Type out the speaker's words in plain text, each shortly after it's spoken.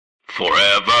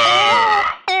Forever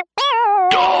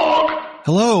Dog.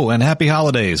 Hello and happy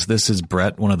holidays. This is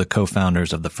Brett, one of the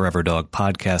co-founders of the Forever Dog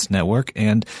Podcast Network.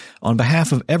 And on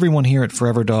behalf of everyone here at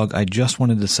Forever Dog, I just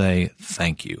wanted to say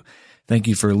thank you. Thank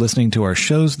you for listening to our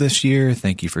shows this year.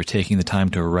 Thank you for taking the time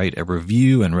to write a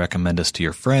review and recommend us to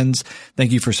your friends.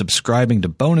 Thank you for subscribing to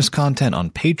bonus content on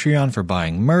Patreon, for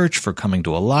buying merch, for coming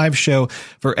to a live show,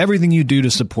 for everything you do to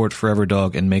support Forever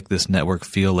Dog and make this network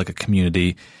feel like a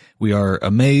community. We are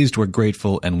amazed, we're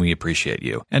grateful, and we appreciate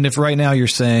you. And if right now you're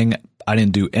saying, I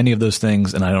didn't do any of those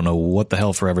things and I don't know what the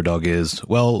hell Forever Dog is,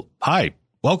 well, hi.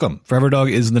 Welcome. Forever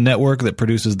Dog is the network that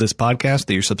produces this podcast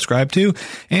that you're subscribed to,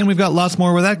 and we've got lots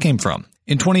more where that came from.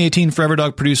 In 2018, Forever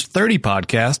Dog produced 30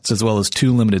 podcasts as well as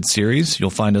 2 limited series. You'll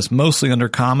find us mostly under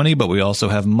comedy, but we also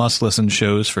have must-listen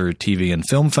shows for TV and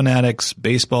film fanatics,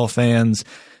 baseball fans,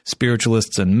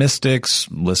 spiritualists and mystics,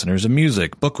 listeners of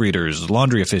music, book readers,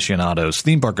 laundry aficionados,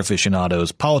 theme park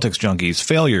aficionados, politics junkies,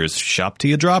 failures, shop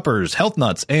tea droppers, health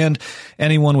nuts, and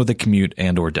anyone with a commute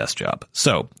and or desk job.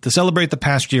 So, to celebrate the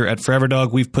past year at Forever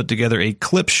Dog, we've put together a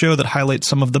clip show that highlights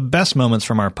some of the best moments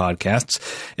from our podcasts.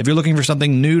 If you're looking for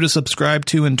something new to subscribe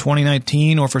to in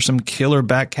 2019 or for some killer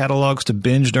back catalogs to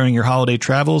binge during your holiday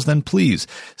travels, then please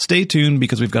stay tuned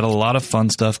because we've got a lot of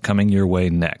fun stuff coming your way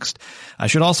next. I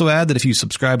should also add that if you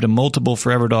subscribe to multiple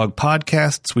Forever Dog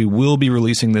podcasts, we will be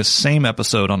releasing this same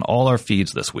episode on all our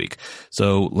feeds this week.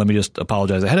 So let me just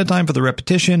apologize ahead of time for the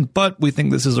repetition, but we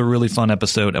think this is a really fun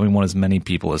episode and we want as many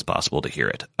people as possible to hear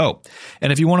it. Oh,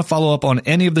 and if you want to follow up on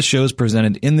any of the shows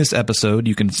presented in this episode,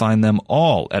 you can find them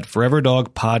all at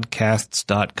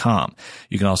foreverdogpodcasts.com.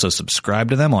 You can also subscribe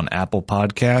to them on Apple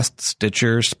Podcasts,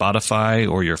 Stitcher, Spotify,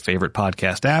 or your favorite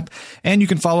podcast app. And you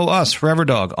can follow us, Forever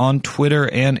Dog, on Twitter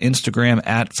and Instagram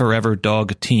at Forever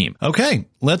Dog Team. Okay,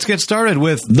 let's get started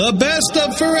with the best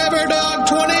of Forever Dog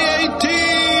 2018!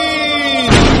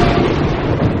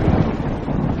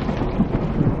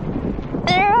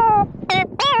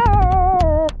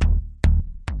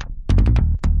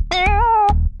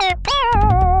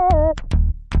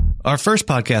 Our first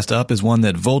podcast up is one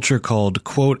that Vulture called,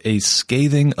 quote, a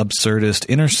scathing, absurdist,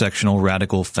 intersectional,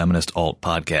 radical, feminist alt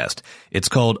podcast. It's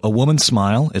called A Woman's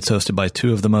Smile. It's hosted by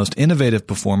 2 of the most innovative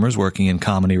performers working in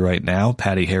comedy right now,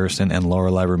 Patty Harrison and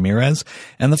Lorelai Ramirez.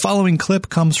 And the following clip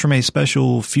comes from a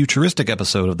special futuristic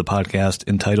episode of the podcast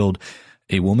entitled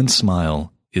A Woman's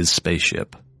Smile is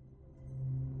Spaceship.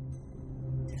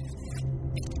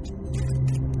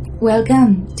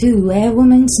 Welcome to A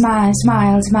Woman's Smile,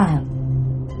 Smile, Smile.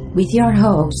 With your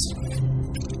host,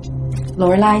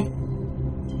 Lorelai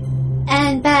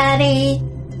and Patty.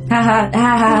 Ha ha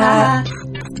ha ha.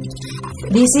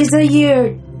 This is the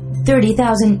year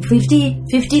 30,000,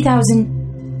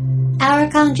 50,000.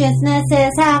 Our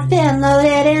consciousnesses have been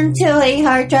loaded into a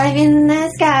hard drive in the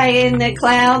sky in the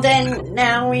cloud, and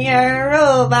now we are a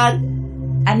robot.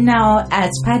 And now, as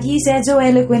Patty said so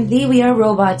eloquently, we are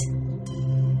robots.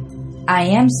 I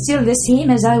am still the same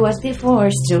as I was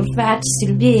before, still fat,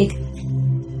 still big.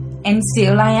 And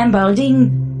still I am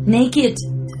balding, naked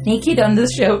on the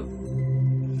show.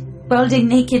 Balding,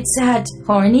 naked, sad,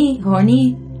 horny.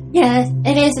 Yes,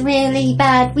 it is really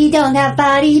bad. We don't have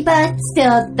body, but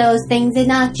still those things did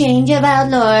not change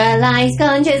about Lorelai's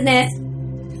consciousness.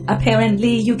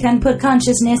 Apparently you can put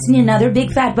consciousness in another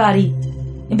big fat body.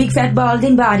 A big fat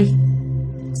balding body.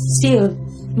 Still,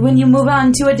 when you move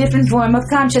on to a different form of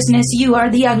consciousness, you are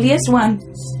the ugliest one.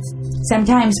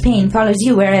 Sometimes pain follows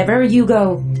you wherever you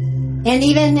go. And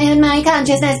even in my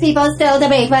consciousness, people still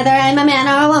debate whether I'm a man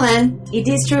or a woman. It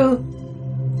is true.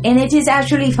 And it is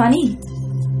actually funny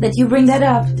that you bring that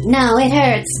up. No, it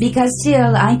hurts. Because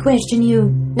still, I question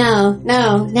you. No.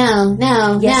 Yes.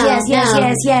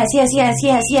 Let's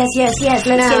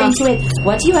get into it.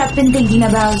 What you have been thinking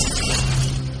about?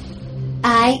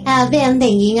 I have been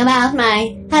thinking about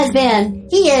my husband.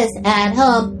 He is at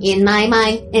home in my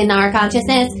mind, in our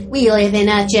consciousness. We live in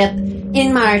a chip.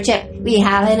 In our chip, we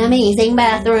have an amazing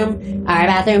bathroom. Our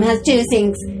bathroom has 2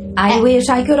 sinks. I wish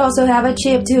I could also have a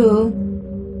chip too.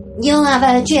 You'll have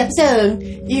a chip soon.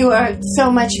 You are so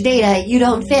much data, you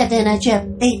don't fit in a chip.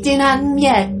 They do not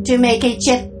yet to make a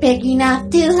chip big enough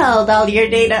to hold all your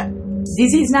data.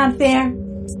 This is not fair.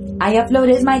 I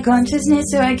uploaded my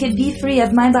consciousness so I could be free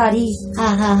of my body.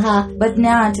 Ha ha ha. But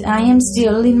not. I am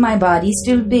still in my body,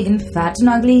 still big and fat and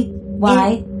ugly.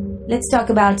 Why? Let's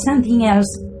talk about something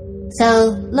else.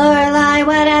 So, Lorelai,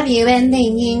 what have you been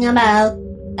thinking about?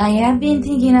 I have been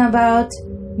thinking about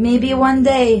maybe one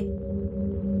day.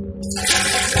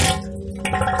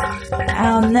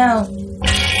 Oh no.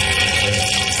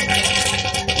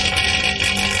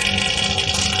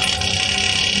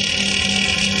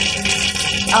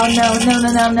 Oh no no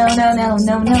no no no no no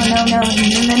no no no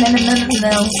no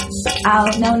no. Oh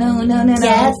no no no no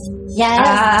no.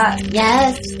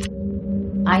 Yes.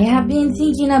 I have been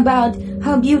thinking about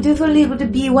how beautiful it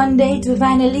would be one day to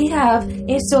finally have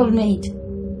a soulmate.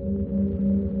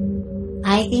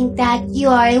 I think that you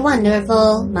are a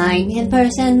wonderful mind in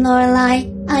person, Lorelai.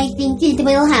 I think it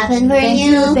will happen for Thank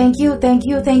you, thank you, thank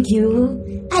you, thank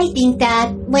you. I think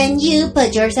that when you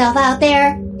put yourself out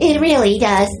there, it really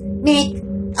does make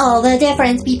all the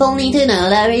difference. People need to know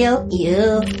the real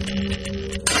you.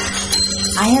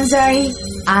 I am sorry.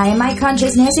 My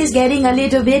consciousness is getting a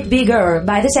little bit bigger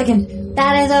by the second.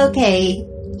 That is okay.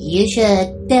 You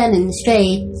should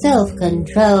demonstrate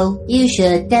self-control. You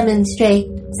should demonstrate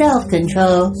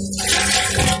self-control.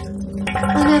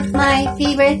 One of my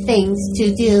favorite things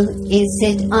to do is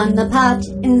sit on the pot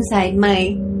inside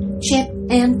my ship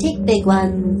and take big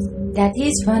ones. That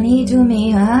is funny to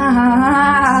me.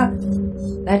 That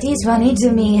is funny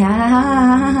to me.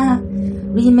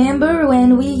 Remember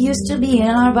when we used to be in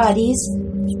our bodies,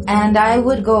 and I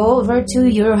would go over to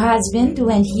your husband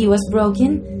when he was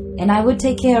broken, and I would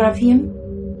take care of him?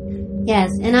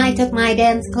 Yes, and I took my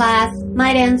dance class.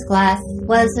 My dance class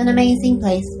was an amazing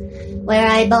place where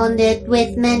I bonded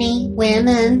with many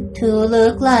women who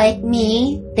looked like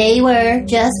me. They were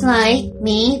just like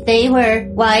me. They were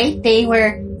white. They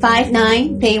were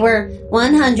 5'9". They were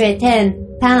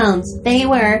 110 pounds. They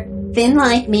were thin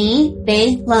like me.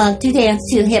 They loved to dance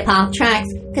to hip-hop tracks,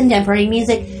 contemporary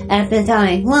music at the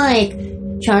time, like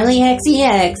Charlie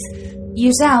XCX.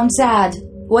 You sound sad.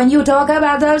 When you talk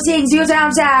about those things, you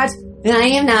sound sad. I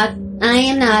am not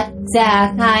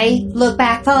sad. I look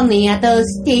back fondly at those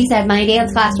days at my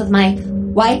dance class with my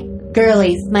white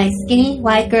girlies. My skinny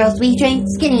white girls. We drank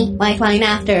skinny white wine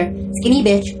after. Skinny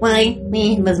bitch wine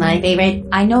was my favorite.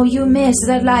 I know you miss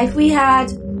that life we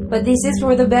had, but this is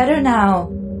for the better now.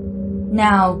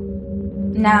 Now.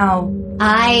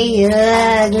 I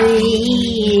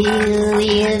agree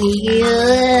with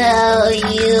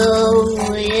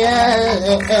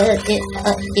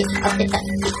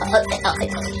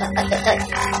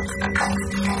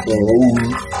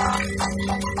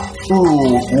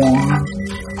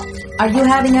Are you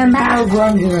having a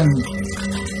malfunction?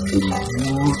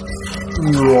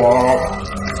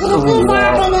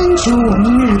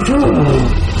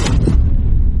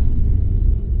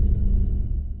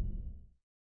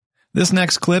 This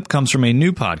next clip comes from a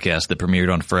new podcast that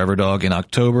premiered on Forever Dog in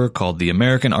October called the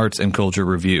American Arts and Culture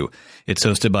Review. It's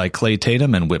hosted by Clay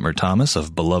Tatum and Whitmer Thomas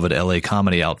of beloved LA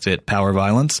comedy outfit Power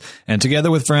Violence, and together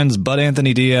with friends Bud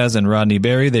Anthony Diaz and Rodney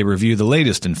Berry, they review the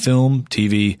latest in film,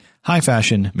 TV, high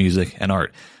fashion, music, and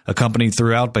art, accompanied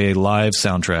throughout by a live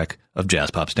soundtrack of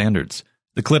jazz pop standards.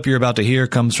 The clip you're about to hear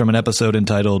comes from an episode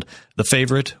entitled The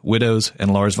Favorite, Widows,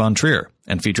 and Lars von Trier,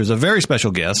 and features a very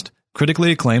special guest,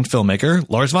 critically acclaimed filmmaker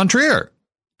Lars von Trier.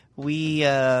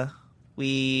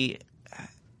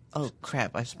 Oh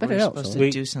crap! I was supposed to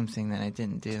do something that I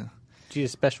didn't do. Do you have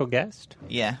a special guest?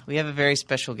 Yeah, we have a very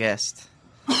special guest.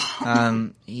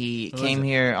 He came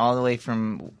here all the way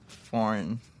from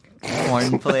foreign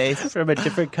place. From a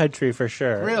different country for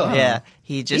sure. Really? Yeah.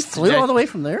 He flew all the way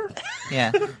from there?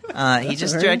 Yeah. He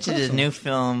just directed a new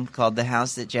film called The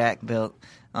House That Jack Built.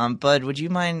 Bud, would you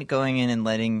mind going in and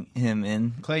letting him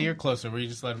in? Clay, you're closer. Will you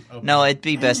just let him open? No, it'd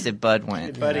be best if Bud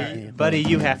went. Buddy,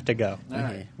 you have to go.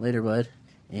 Okay, later, Bud.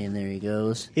 And there he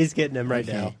goes. He's getting him right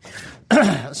now.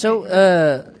 So,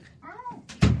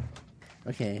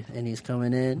 okay, and he's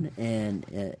coming in,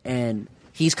 and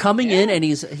he's coming in, and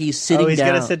he's sitting down. Oh, he's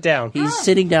going to sit down. He's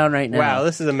sitting down right now. Wow,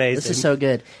 this is amazing. This is so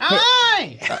good.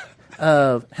 Hi!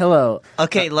 Hello.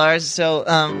 Okay, Lars, so,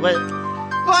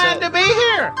 Glad to be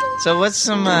here! So what's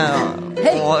some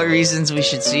what reasons we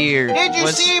should see your... Did you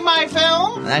see my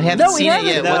film? I haven't seen it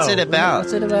yet. No. What's it about?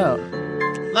 What's it about?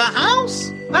 The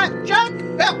House That Jack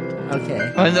Built.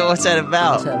 Okay. What's that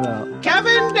about? What's that about?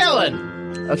 Kevin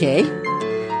Dillon. Okay.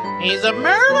 He's a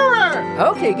murderer.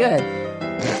 Okay, good.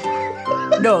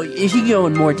 No, if you go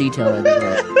in more detail, that'd be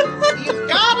great. You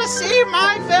gotta see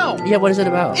my film. Yeah, what is it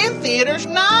about? In theaters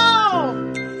now.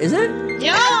 Is it?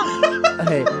 Yeah.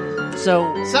 Okay,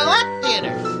 so... Select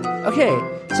theaters. Okay,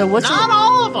 so what's... Not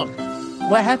all of them.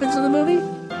 What happens in the movie?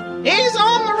 He's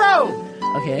on the road.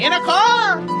 Okay. In a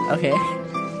car. Okay.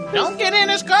 Don't get in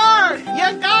his car.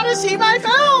 You gotta see my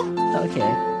film. Okay.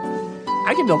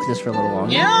 I can milk this for a little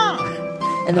longer. Yeah.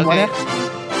 And then what Okay.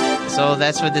 happens? So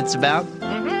that's what it's about?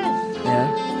 Yeah.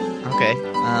 Okay.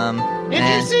 Did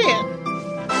you see it?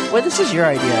 Well, this is your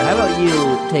idea. How about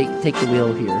you take the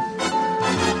wheel here?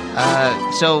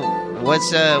 So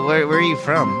what's where are you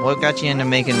from? What got you into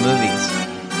making movies?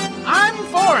 I'm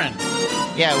foreign.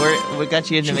 Yeah, we got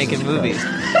you into making movies.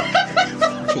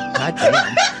 God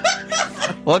damn.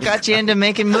 What got you into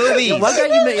making movies?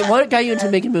 What got you into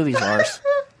making movies, Lars?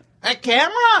 A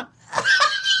camera?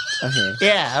 Okay.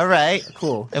 Yeah, all right.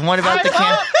 Cool. And what about the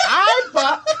camera?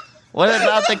 What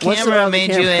about the What's camera about the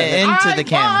made camera? you into the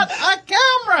camera? I bought a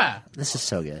camera. This is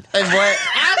so good. And what?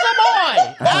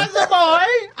 As a boy,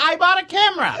 I bought a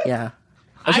camera. Yeah.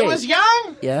 I Okay. was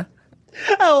young. Yeah.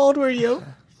 How old were you?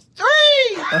 3.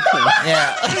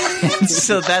 Yeah.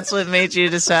 So that's what made you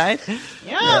decide?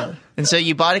 Yeah. And so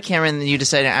you bought a camera and then you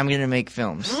decided, I'm going to make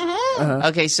films. Mm-hmm.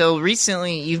 Okay, so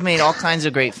recently you've made all kinds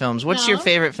of great films. What's your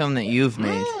favorite film that you've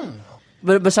made?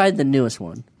 But beside the newest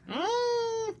one.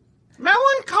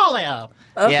 Melancholia.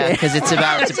 Okay. Yeah, because it's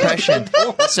about depression.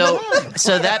 So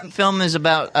that film is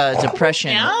about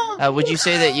depression. Yeah. Would you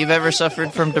say that you've ever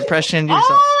suffered from depression yourself?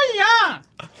 Oh,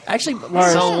 yeah. Actually,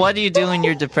 Lars. So what do you do when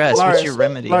you're depressed? Lars, What's your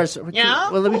remedy? Lars, Yeah?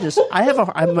 well, let me just.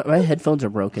 My headphones are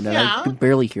broken and Yeah? I can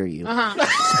barely hear you.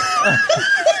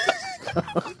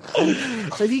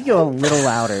 So if you go a little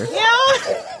louder. Yeah.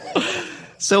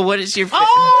 So what is your? All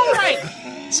right.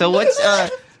 So what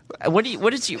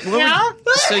is your? Yeah?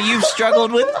 So you've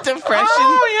struggled with depression.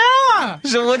 Oh, yeah.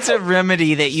 So what's a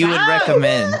remedy that you would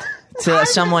recommend to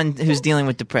someone who's dealing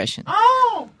with depression?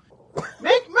 Oh.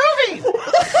 Make movies.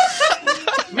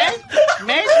 Make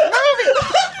movies.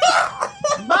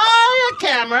 Buy a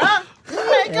camera.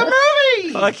 Make a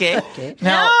movie. Okay.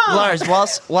 Now, Yeah. Lars,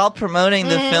 while promoting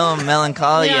the film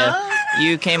Melancholia, Yeah.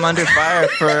 you came under fire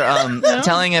for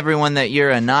telling everyone that you're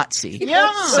a Nazi. Yeah.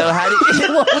 So how do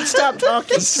you? Won't stop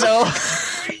talking. So,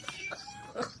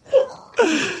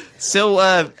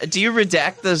 do you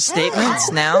redact those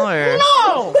statements now, or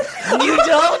No. you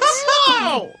don't?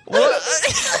 No.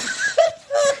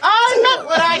 I meant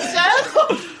what I said.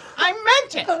 I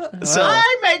meant it. So-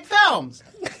 I make films.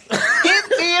 In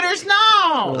theaters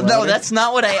now. No, that's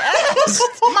not what I asked.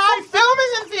 My film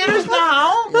is in theaters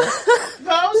now. Go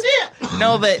see it.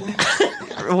 No, but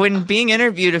when being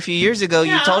interviewed a few years ago,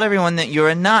 you Yeah. told everyone that you're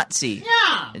a Nazi.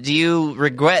 Yeah. Do you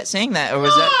regret saying that, or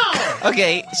was that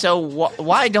okay? So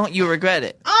why don't you regret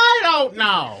it? I don't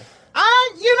know.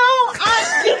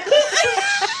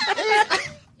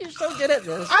 You're so good at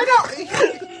this. I don't.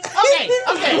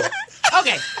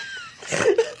 Okay.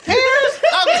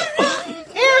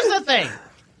 Here's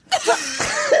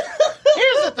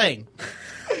the thing.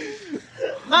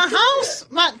 The house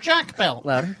that Jack built.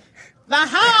 Louder. The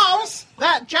house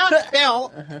that Jack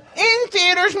built in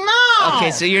theaters now.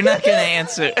 Okay, so you're not going to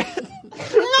answer.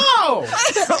 No.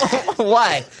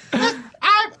 Why?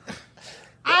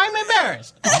 I'm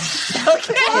embarrassed.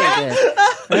 Okay, good. All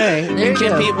right, there you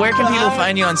go. Where can people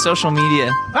find you on social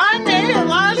media? Find me at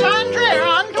Lars Von Trier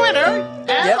on Twitter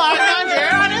and Lars Von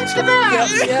Trier on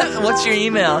Instagram. Yeah. What's your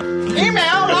email?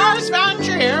 Email Lars Von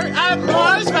Trier at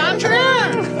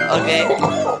LarsVonTrier.com. Okay.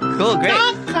 Cool. Great.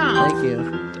 Thank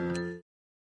you.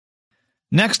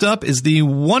 Next up is the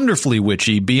wonderfully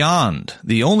witchy Beyond,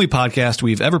 the only podcast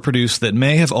we've ever produced that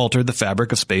may have altered the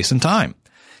fabric of space and time.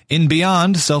 In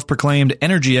Beyond, self-proclaimed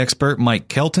energy expert Mike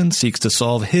Kelton seeks to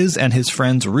solve his and his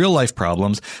friends' real-life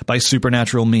problems by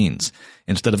supernatural means.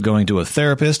 Instead of going to a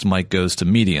therapist, Mike goes to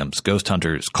mediums, ghost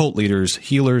hunters, cult leaders,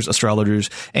 healers, astrologers,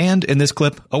 and, in this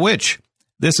clip, a witch.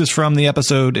 This is from the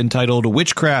episode entitled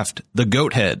Witchcraft, the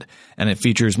Goat Head, and it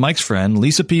features Mike's friend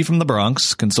Lisa P. from the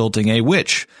Bronx consulting a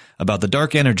witch about the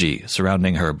dark energy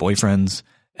surrounding her boyfriend's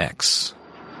ex.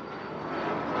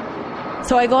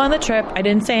 So I go on the trip. I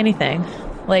didn't say anything.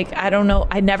 Like, I don't know.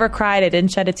 I never cried. I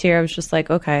didn't shed a tear. I was just like,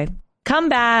 okay. Come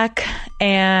back.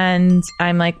 And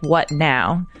I'm like, what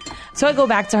now? So I go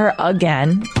back to her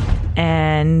again.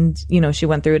 And, she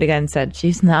went through it again and said,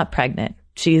 she's not pregnant.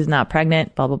 She's not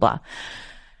pregnant, blah, blah, blah.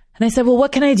 And I said, well,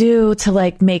 what can I do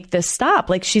to make this stop?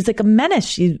 She's like a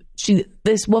menace.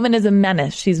 This woman is a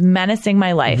menace. She's menacing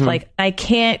my life. Mm-hmm. I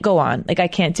can't go on. I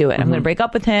can't do it. I'm going to break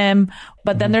up with him.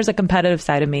 But then there's a competitive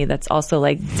side of me that's also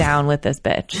down with this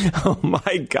bitch. Oh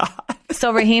my God.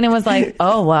 So Rahina was like,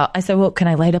 oh, well, I said, well, can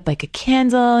I light up a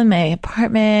candle in my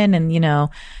apartment and,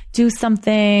 do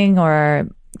something? Or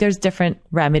there's different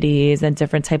remedies and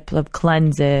different types of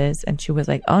cleanses. And she was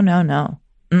like, oh, no.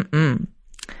 Mm-mm.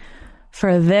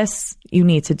 For this, you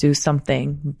need to do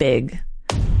something big.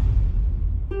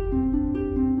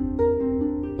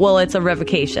 Well, it's a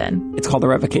revocation. It's called a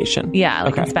revocation. Yeah,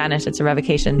 in Spanish, it's a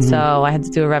revocation. So I had to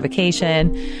do a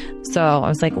revocation. So I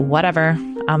was like, whatever,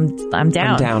 I'm down.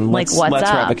 I'm down. What's let's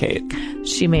up? revocate.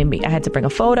 She made me, I had to bring a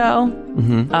photo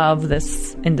of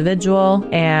this individual,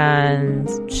 and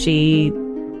she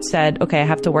said, okay, I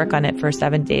have to work on it for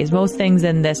 7 days. Most things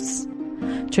in this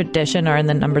tradition are in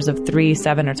the numbers of 3,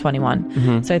 7, or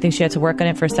 21. So I think she had to work on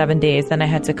it for 7 days. Then I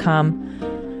had to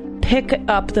come pick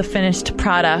up the finished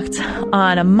product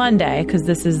on a Monday, because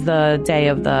this is the day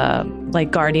of the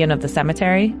guardian of the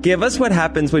cemetery. Give us what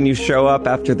happens when you show up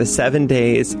after the 7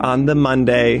 days on the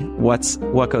Monday.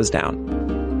 What goes down?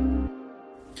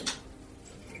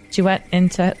 She went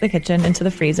into the kitchen, into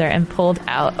the freezer, and pulled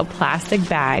out a plastic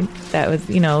bag that was,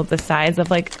 the size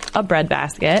of a bread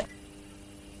basket.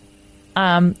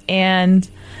 And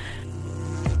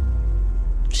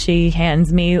she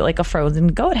hands me a frozen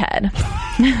goat head.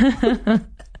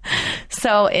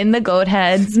 So in the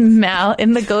goat's mouth,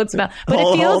 but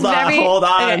it feels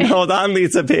hold on,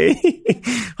 Lisa P.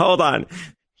 Hold on.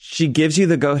 She gives you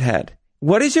the goat head.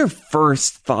 What is your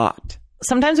first thought?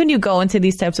 Sometimes when you go into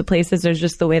these types of places, there's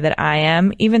just the way that I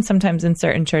am. Even sometimes in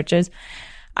certain churches,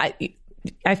 I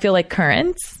feel like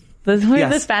currents.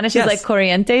 The Spanish is like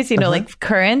corrientes, like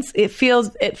currents.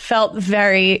 It felt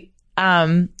very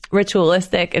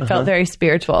ritualistic. It felt very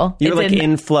spiritual. You were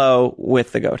in flow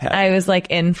with the goat head. I was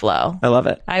in flow. I love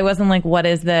it. I wasn't what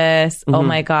is this? Oh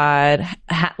my God.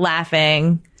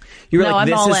 Laughing. You were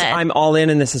I'm all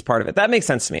in, and this is part of it. That makes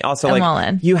sense to me. Also, I'm all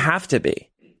in. You have to be.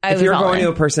 If you're going to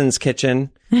a person's kitchen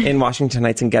in Washington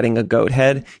Heights and getting a goat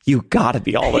head, you got to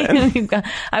be all in.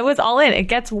 I was all in. It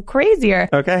gets crazier.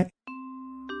 Okay.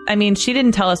 I mean, she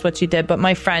didn't tell us what she did, but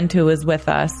my friend who was with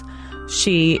us,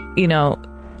 she,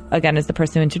 again, is the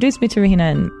person who introduced me to Regina,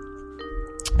 and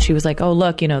she was like, oh,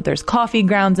 look, there's coffee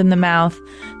grounds in the mouth.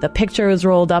 The picture was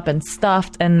rolled up and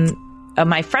stuffed. And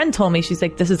my friend told me, she's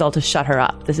like, this is all to shut her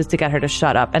up. This is to get her to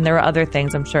shut up. And there were other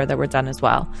things I'm sure that were done as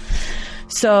well.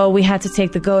 So we had to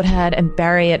take the goat head and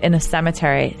bury it in a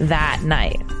cemetery that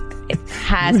night. It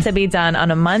has to be done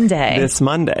on a Monday. This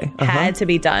Monday. Had to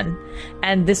be done.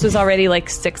 And this was already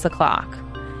 6 o'clock.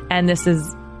 And this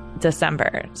is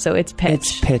December. So it's pitch.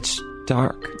 It's pitch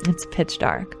dark. It's pitch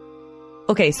dark.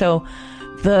 Okay, so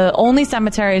the only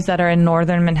cemeteries that are in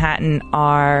northern Manhattan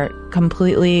are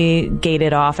completely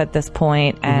gated off at this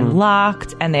point and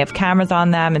locked, and they have cameras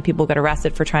on them, and people get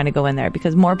arrested for trying to go in there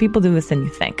because more people do this than you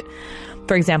think.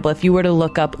 For example, if you were to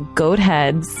look up goat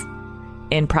heads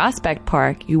in Prospect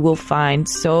Park, you will find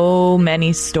so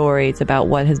many stories about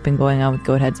what has been going on with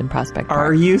goat heads in Prospect Park.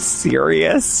 Are you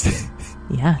serious?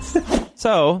 Yes.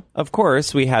 So, of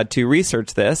course, we had to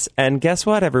research this, and guess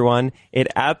what, everyone? It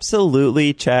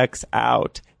absolutely checks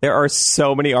out. There are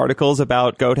so many articles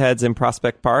about goat heads in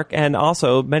Prospect Park and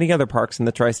also many other parks in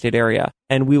the tri-state area.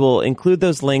 And we will include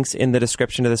those links in the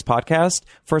description of this podcast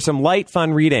for some light,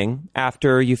 fun reading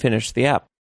after you finish the app.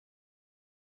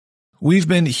 We've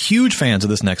been huge fans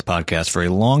of this next podcast for a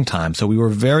long time, so we were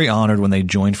very honored when they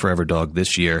joined Forever Dog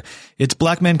this year. It's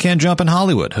Black Men Can't Jump in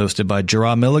Hollywood, hosted by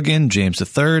Gerard Milligan, James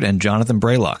III, and Jonathan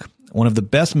Braylock. One of the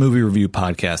best movie review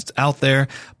podcasts out there,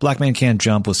 Black Man Can't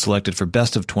Jump was selected for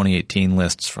Best of 2018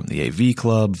 lists from the AV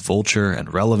Club, Vulture,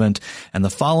 and Relevant, and the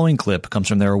following clip comes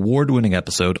from their award-winning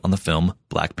episode on the film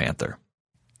Black Panther.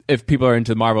 If people are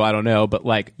into Marvel, I don't know, but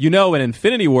when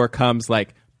Infinity War comes,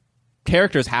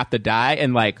 characters have to die,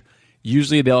 and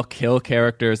usually they'll kill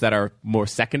characters that are more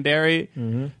secondary.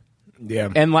 Mm-hmm. Yeah.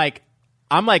 And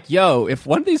I'm yo, if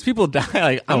one of these people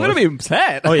die, I'm going to be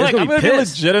upset. Oh, yeah, I'm going to be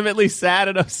legitimately sad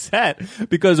and upset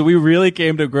because we really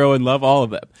came to grow and love all of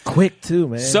them. Quick, too,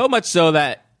 man. So much so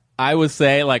that I would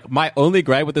say, my only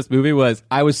gripe with this movie was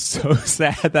I was so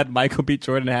sad that Michael B.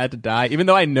 Jordan had to die, even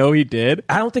though I know he did.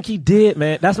 I don't think he did,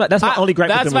 man. That's my only gripe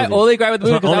with the movie. That's my only gripe with the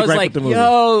movie, because I was like,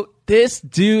 yo, this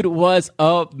dude was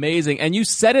amazing. And you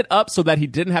set it up so that he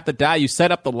didn't have to die. You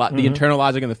set up the internal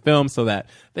logic in the film so that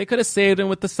they could have saved him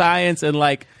with the science and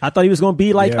I thought he was going to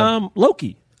be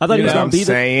Loki. I thought he was going to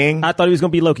be I thought he was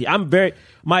going to be Loki.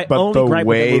 But only gripe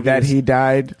with the movie that he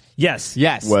died, yes,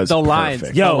 was the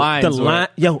perfect.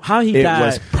 lines. How he died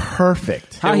was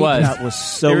perfect. How he died was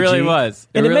so it really was.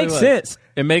 And it makes sense.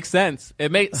 It makes sense. It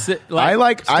makes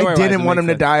I didn't want him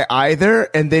to die either,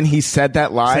 and then he said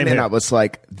that line, Same and here. I was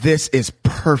like, "This is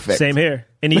perfect." Same here,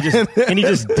 and he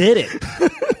just did it.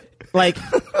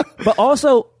 But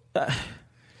also,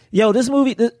 this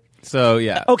movie. So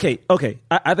yeah. Okay.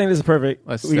 I think this is perfect.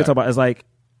 We can talk about it's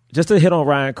just to hit on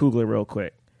Ryan Coogler real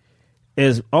quick.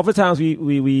 Is oftentimes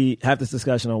we have this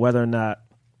discussion on whether or not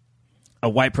a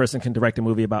white person can direct a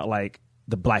movie about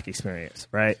the black experience,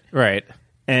 right? Right.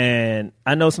 And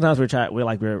I know sometimes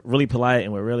we're really polite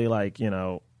and we're really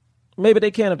maybe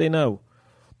they can if they know.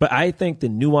 But I think the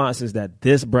nuances that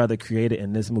this brother created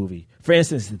in this movie, for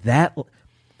instance,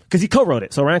 because he co-wrote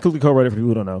it. So Ryan Coogler co-wrote it for people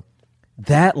who don't know.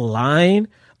 That line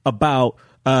about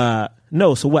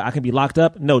no, so what? I can be locked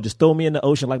up? No, just throw me in the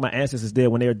ocean like my ancestors did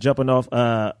when they were jumping off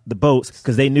the boats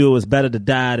because they knew it was better to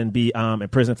die than be in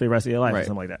prison for the rest of your life or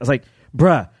something like that. It's like,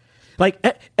 bruh, like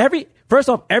first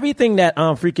off, everything that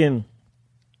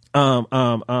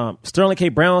Sterling K.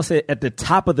 Brown said at the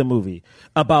top of the movie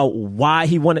about why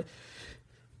he wanted.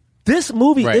 This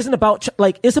movie isn't about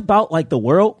it's about like the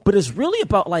world, but it's really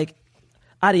about like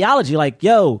ideology. Like,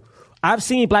 yo, I've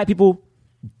seen black people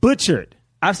butchered.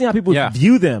 I've seen how people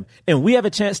view them, and we have a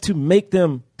chance to make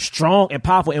them strong and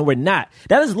powerful, and we're not.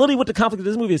 That is literally what the conflict of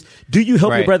this movie is. Do you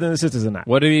help your brothers and sisters or not?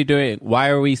 What are we doing? Why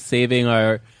are we saving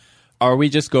are we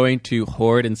just going to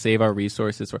hoard and save our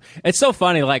resources? It's so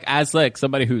funny, like, as like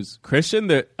somebody who's Christian,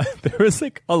 there was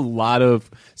like a lot of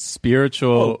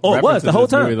spiritual references the whole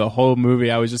time. The whole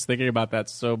movie. I was just thinking about that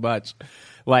so much.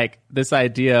 Like, this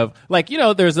idea of, like, you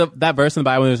know, there's that verse in the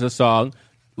Bible, there's a song,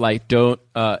 like, don't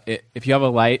if you have a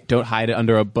light, don't hide it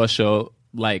under a bushel.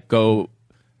 Like, go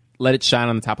let it shine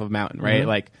on the top of a mountain, right?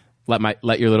 Like,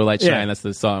 let your little light shine. That's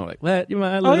the song. Like, let your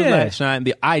little light shine.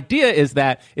 The idea is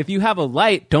that if you have a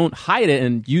light, don't hide it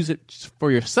and use it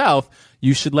for yourself.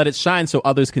 You should let it shine so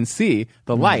others can see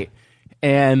the light.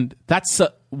 And that's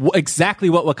exactly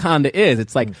what Wakanda is.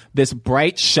 It's like this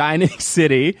bright, shining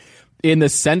city in the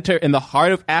center, in the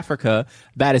heart of Africa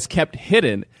that is kept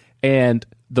hidden. And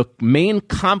the main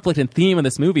conflict and theme of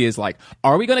this movie is like,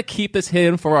 are we going to keep this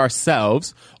hidden for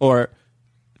ourselves, or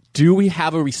do we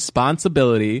have a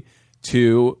responsibility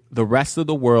to the rest of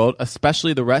the world,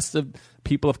 especially the rest of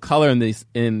people of color in these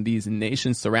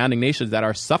nations, surrounding nations that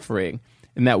are suffering,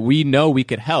 and that we know we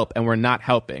could help and we're not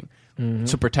helping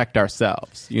to protect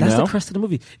ourselves? That's the crux of the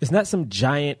movie. It's not some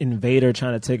giant invader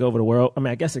trying to take over the world. I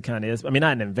mean, I guess it kind of is. I mean,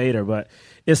 not an invader, but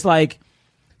it's like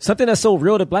something that's so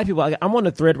real to black people. I'm on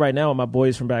the thread right now with my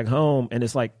boys from back home, and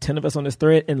it's like 10 of us on this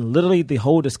thread, and literally the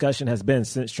whole discussion has been,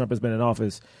 since Trump has been in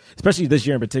office, especially this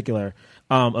year in particular,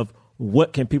 of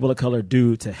what can people of color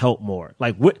do to help more?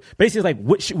 Like, what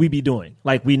should we be doing?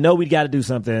 Like, we know we got to do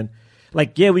something.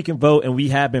 Like, yeah, we can vote, and we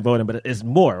have been voting, but it's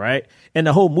more, right? And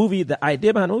the whole movie, the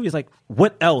idea behind the movie is like,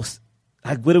 what else?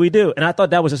 Like, what do we do? And I thought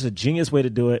that was just a genius way to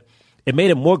do it. It made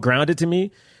it more grounded to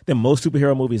me than most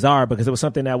superhero movies are, because it was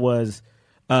something that was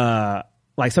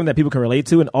like something that people can relate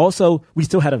to. And also, we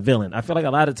still had a villain. I feel like a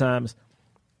lot of times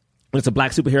when it's a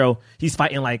black superhero, he's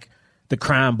fighting like the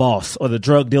crime boss or the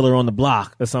drug dealer on the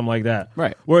block or something like that.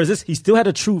 Right. Whereas this, he still had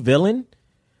a true villain,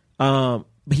 but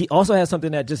he also had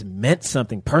something that just meant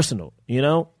something personal, you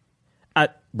know?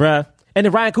 Bruh. And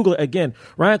then Ryan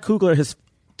Coogler, his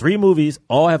 3 movies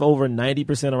all have over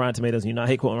 90% on Rotten Tomatoes. You know, I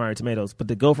hate quoting Rotten Tomatoes, but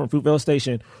to go from Fruitvale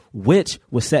Station, which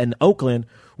was set in Oakland,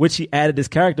 which he added this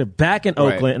character back in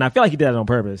Oakland, and I feel like he did that on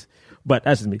purpose, but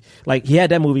that's just me. Like, he had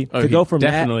that movie to go from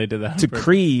that to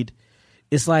Creed.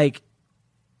 It's like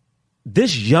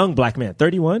this young black man,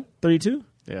 31, 32?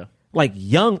 Yeah. Like,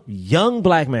 young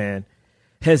black man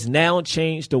has now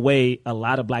changed the way a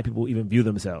lot of black people even view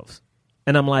themselves.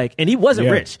 And I'm like, and he wasn't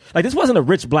rich. Like, this wasn't a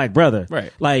rich black brother.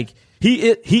 Right. Like, he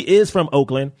is from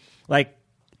Oakland. Like,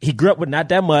 he grew up with not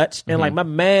that much. And like, my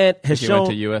man has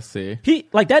shown. He went to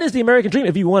USC. That is the American dream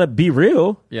if you want to be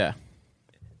real. Yeah.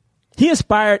 He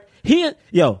inspired,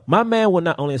 my man will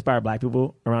not only inspire black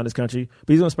people around this country,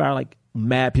 but he's going to inspire like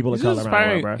mad people of color around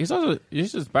the world, bro.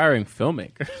 He's inspiring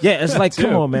filmmaker. Yeah, it's like,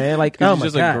 come on, man. Like, oh my God.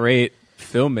 He's just a great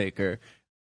filmmaker.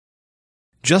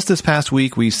 Just this past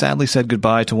week, we sadly said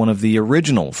goodbye to one of the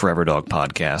original Forever Dog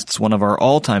podcasts, one of our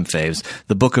all-time faves,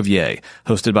 The Book of Ye,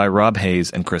 hosted by Rob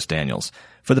Hayes and Chris Daniels.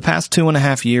 For the past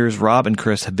 2.5 years, Rob and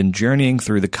Chris have been journeying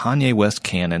through the Kanye West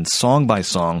canon song by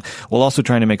song, while also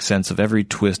trying to make sense of every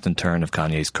twist and turn of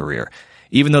Kanye's career.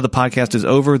 Even though the podcast is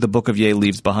over, The Book of Ye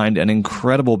leaves behind an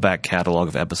incredible back catalog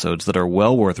of episodes that are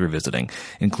well worth revisiting,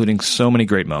 including so many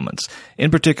great moments.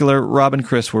 In particular, Rob and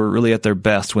Chris were really at their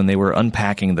best when they were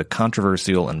unpacking the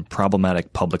controversial and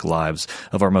problematic public lives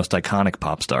of our most iconic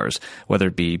pop stars, whether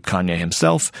it be Kanye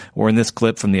himself, or in this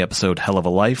clip from the episode Hell of a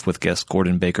Life with guest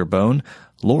Gordon Baker Bone,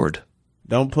 Lorde.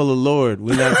 Don't pull a Lorde.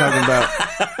 We're not talking about...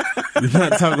 We're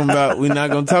not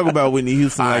going to talk about Whitney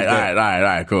Houston like that. All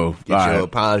right, cool. Get your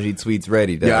apology tweets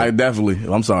ready, Dad. Yeah, I definitely.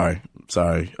 I'm sorry.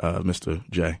 Mr.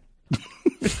 J.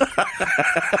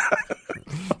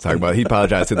 Talk about he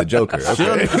apologized to the Joker.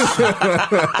 Okay.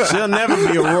 She'll never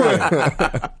be a Roy.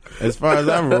 As far as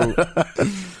I wrote.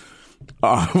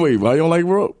 Wait, why you don't like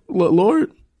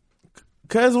Lorde?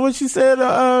 Because what she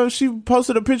said, she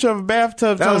posted a picture of a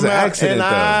bathtub. That was an accident, and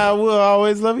I will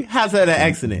always love you. How's that an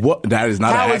accident? What? That is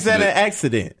not an accident. How is that an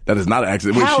accident? That is not an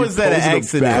accident. How is that an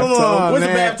accident? Come on, where's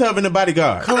man. the bathtub in the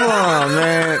Bodyguard? Come on,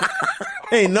 man.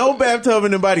 Ain't no bathtub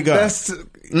in the Bodyguard.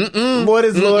 What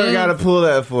does Lord got to pull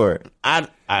that for? I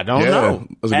don't know.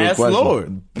 That's a good Ask question.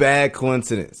 Lord. Bad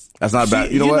coincidence. That's not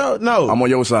bad. You know what? No. I'm on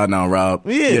your side now, Rob.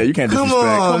 Yeah. You can't Come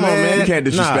disrespect. on, man. You can't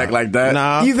disrespect like that.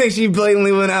 Nah. You think she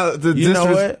blatantly went out to You know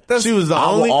what? She was the I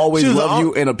only. will always she was the love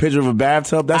you in a picture of a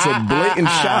bathtub. That's a blatant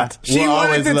shot. She Will wanted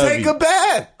always to love take you. a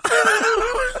bath.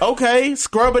 Okay,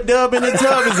 scrub a dub in the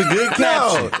tub is a good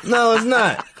caption. No, it's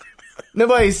not.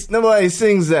 Nobody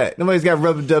sings that. Nobody's got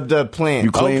rubber dub dub planned.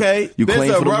 You claim, Okay, you there's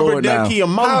claim a for the rubber Lord now. ducky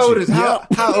emoji. How old is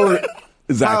how old?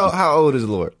 Exactly. How old is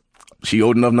Lord? She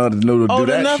old enough now to know to do Old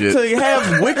that enough shit. to have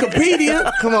Wikipedia.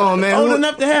 Come on, man. Old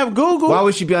enough to have Google. Why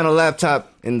would she be on a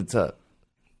laptop in the tub?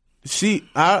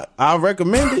 I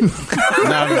recommend it.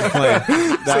 Nah, I'm just playing.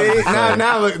 See,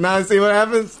 now see what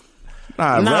happens.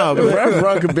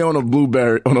 Rev could be on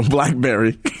a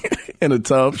BlackBerry in a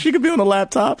tub. She could be on a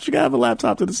laptop. She could have a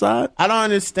laptop to the side. I don't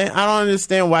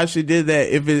understand why she did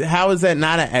that. How is that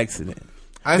not an accident?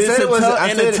 I said it was,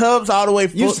 and the tub's all the way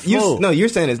full. No, you're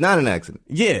saying it's not an accident.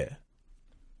 Yeah.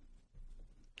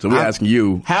 So we're asking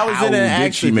you, how is it an did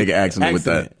accident? she make an accident with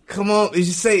that? Come on, you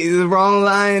say the wrong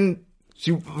line.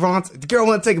 The girl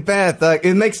want to take a bath. Like,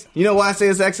 it makes, you know why I say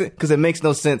it's accident? Because it makes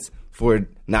no sense for it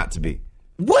not to be.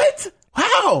 What?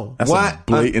 How? That's a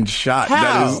blatant shot.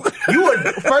 How? That is. You would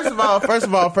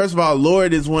first of all,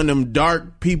 Lord is one of them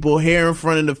dark people, hair in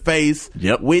front of the face,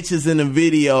 witches in the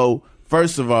video.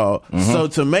 First of all, so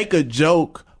to make a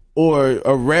joke or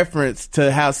a reference to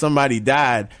how somebody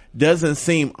died doesn't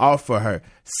seem off for her.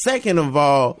 Second of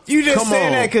all, you just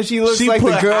saying that because she looks like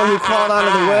the girl who crawled out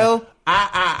of the well.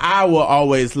 I will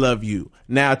always love you.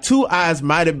 Now, Two Eyes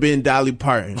might have been Dolly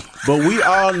Parton, but we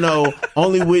all know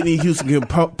only Whitney Houston can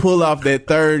pull off that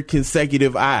third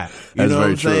consecutive eye. You know what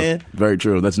I'm saying? Very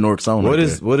true. That's North song. What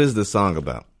is the song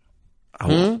about?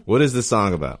 What is the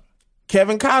song about?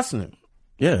 Kevin Costner.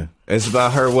 Yeah, it's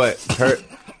about her. What? Her.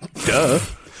 Duh.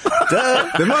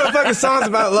 The motherfucking song's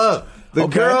about love. The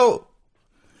girl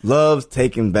loves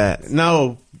taking baths.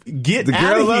 No. Get the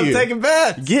out girl of loves here. taking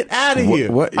baths. Get out of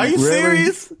here. What? Are you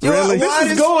serious? Really?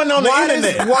 This is going on the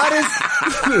internet. What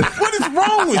is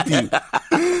wrong with you?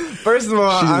 First of all,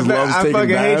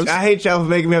 I hate y'all for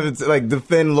making me have to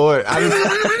defend Lord. Put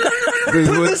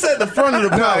this at the front of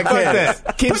the podcast. Fuck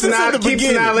that. Keep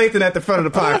Sanaa Lathan at the front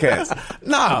of the podcast.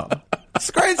 No.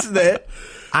 Scratch that.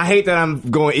 I hate that I'm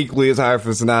going equally as hard for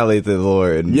Sanaa Lathan and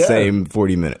Lord in the same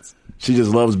 40 minutes. She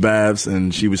just loves baths,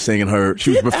 and she was singing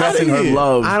she was professing her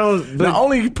love. I don't. Not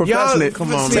only professing it,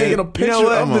 taking a picture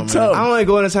of the tub. I'm only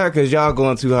going as hard because y'all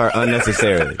going too hard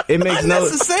unnecessarily. It makes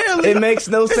It makes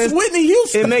no sense. It's Whitney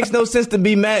Houston. It makes no sense to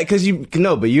be mad because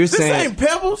but you're saying this ain't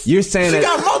Pebbles. You're saying she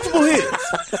got multiple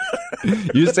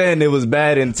hits. You're saying there was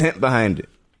bad intent behind it.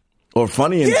 Or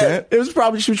funny intent. It was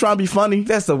probably she was trying to be funny.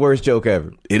 That's the worst joke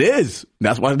ever. It is.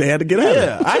 That's why they had to get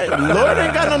at it. Lord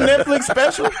ain't got no Netflix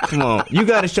special. Come on. You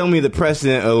got to show me the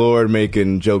precedent of Lord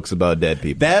making jokes about dead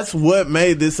people. That's what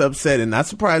made this upsetting. Not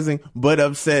surprising, but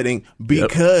upsetting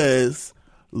because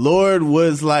Lord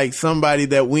was like somebody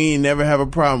that we ain't never have a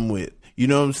problem with. You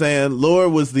know what I'm saying?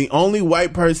 Lord was the only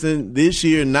white person this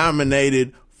year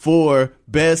nominated for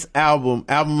Best Album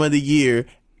of the Year.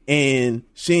 And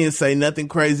she didn't say nothing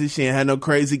crazy. She didn't have no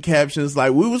crazy captions.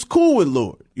 Like, we was cool with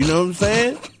Lord. You know what I'm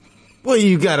saying? Well,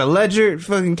 you got a ledger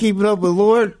fucking keeping up with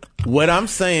Lord? What I'm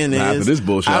saying is... for this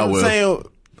bullshit, I'm saying,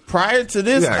 prior to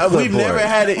this, we've never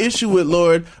had an issue with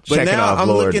Lord. But now I'm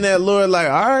looking at Lord like,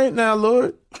 all right now,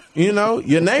 Lord. You know,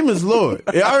 your name is Lord.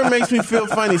 It already makes me feel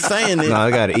funny saying it. No, I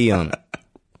got an E on it.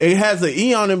 It has an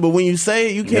E on it, but when you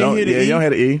say it, you can't hear the E. You don't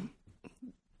have the E.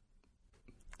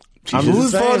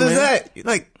 Whose fault is that?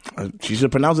 She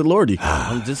should pronounce it Lordy.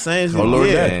 I'm just saying. Or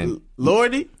Lord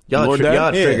Lordy? Y'all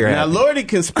trigger Now, Lordy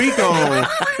can speak on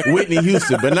Whitney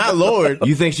Houston, but not Lord.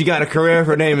 You think she got a career if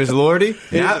her name is Lordy?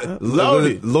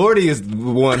 Lordy. Lordy is the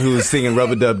one who's singing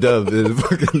Rubber Dub Dub.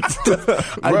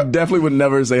 I definitely would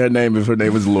never say her name if her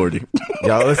name was Lordy.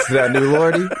 Y'all listen to that new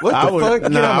Lordy? What the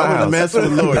fuck? Nah, I would mess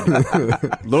with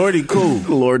Lordy. Lordy cool.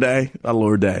 Lorday.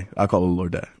 I call her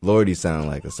Lorday. Lordy sound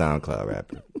like a SoundCloud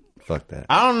rapper. Fuck that.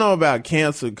 I don't know about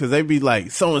cancel because they be like,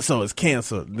 so-and-so is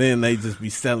canceled. Then they just be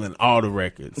selling all the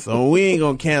records. So we ain't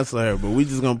going to cancel her, but we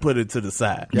just going to put it to the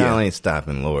side. Y'all ain't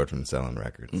stopping Lord from selling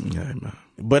records. Yeah, man.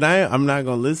 But I'm not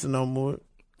going to listen no more.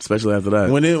 Especially after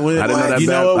that. I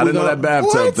didn't know that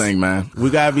bathtub thing, man. We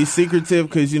gotta be secretive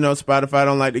because Spotify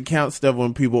don't like to count stuff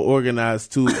when people organize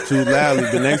too loudly.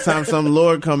 But next time some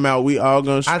Lord come out, we all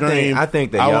gonna stream. I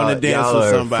think that I want to dance y'all with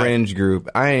are somebody. A fringe group.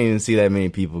 I didn't even see that many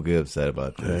people get upset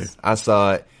about this. I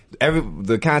saw it.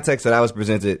 The context that I was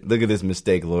presented. Look at this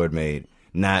mistake Lord made.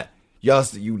 Not y'all.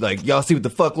 Y'all see what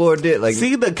the fuck Lord did. Like,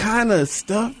 see the kind of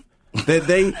stuff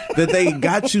that they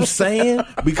got you saying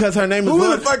because her name is Who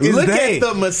Lord. the fuck is Look they? at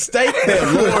the mistake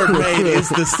that Lord made. It's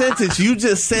the sentence you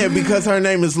just said because her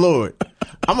name is Lord.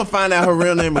 I'm gonna find out her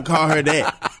real name and call her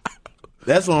that.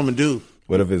 That's what I'm gonna do.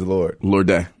 What if it's Lord? Lord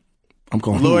Day. I'm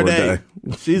calling Lord Lord Day.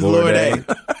 Day. She's Lord Day.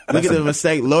 Look at the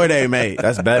mistake Lord Day made.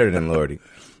 That's better than Lordy.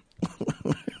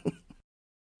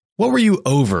 What were you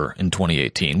over in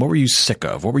 2018? What were you sick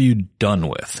of? What were you done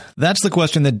with? That's the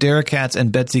question that Derek Katz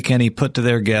and Betsy Kenny put to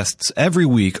their guests every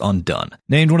week on Done.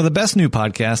 Named one of the best new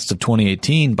podcasts of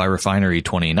 2018 by Refinery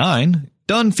 29,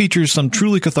 Done features some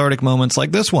truly cathartic moments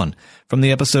like this one from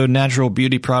the episode Natural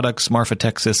Beauty Products, Marfa,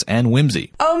 Texas, and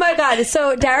Whimsy. Oh my God.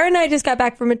 So Dara and I just got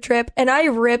back from a trip and I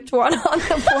ripped one on the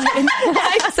plane.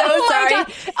 I'm so sorry.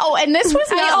 God. Oh, and this was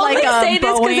not I like only a say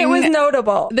this because it was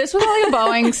notable. This was like a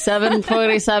Boeing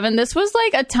 747. This was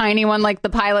like a tiny one. Like the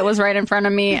pilot was right in front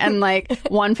of me and like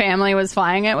one family was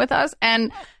flying it with us.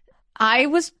 And I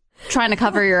was trying to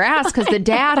cover your ass because the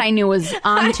dad I knew was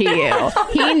onto you.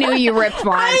 He knew you ripped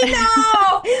one.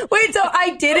 I know. Wait, so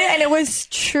I did it and it was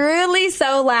truly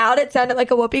so loud. It sounded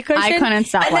like a whoopee cushion. I couldn't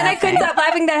stop And then I laughing. couldn't stop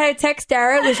laughing that I had to text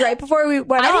Dara. It was right before we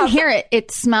went off. I didn't hear it. It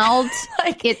smelled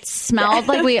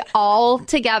like we all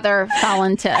together fell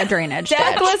into a drainage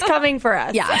Death ditch. was coming for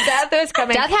us. Yeah. Death was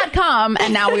coming. Death had come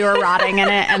and now we were rotting in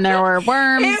it and there were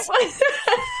worms.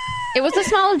 It was the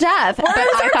smell of death. But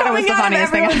I thought it was the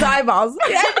funniest thing. Everyone's eyeballs.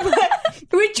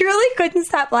 We truly couldn't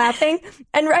stop laughing.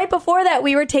 And right before that,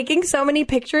 we were taking so many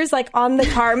pictures like on the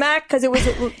tarmac because it was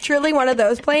truly one of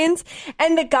those planes.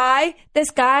 And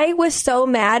this guy was so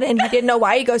mad and he didn't know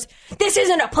why. He goes, "This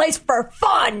isn't a place for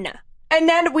fun." And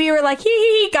then we were like,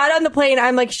 he got on the plane.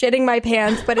 I'm like shitting my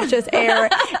pants, but it's just air.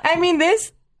 I mean,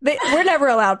 we're never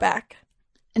allowed back.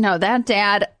 No, that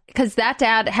dad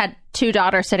had two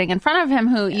daughters sitting in front of him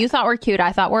who you thought were cute.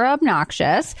 I thought were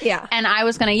obnoxious. Yeah. And I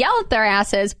was going to yell at their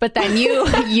asses, but then you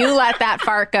let that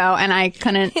fart go and I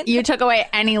couldn't. You took away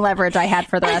any leverage I had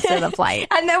for the rest of the flight.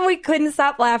 And then we couldn't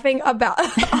stop laughing about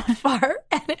a fart.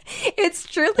 And it's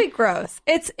truly gross.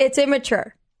 It's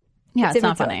immature. Yeah, it's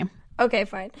not immature. funny. Okay,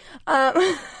 fine.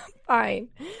 Fine.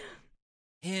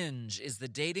 Hinge is the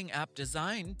dating app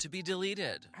designed to be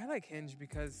deleted. I like Hinge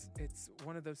because it's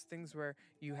one of those things where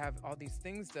you have all these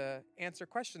things to answer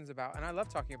questions about, and I love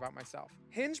talking about myself.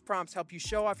 Hinge prompts help you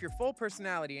show off your full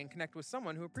personality and connect with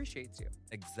someone who appreciates you.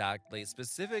 Exactly.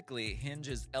 Specifically,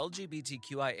 Hinge's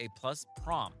LGBTQIA+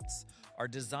 prompts are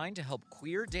designed to help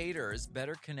queer daters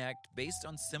better connect based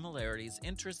on similarities,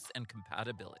 interests, and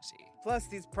compatibility. Plus,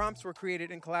 these prompts were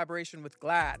created in collaboration with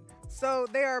GLAAD, so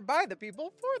they are by the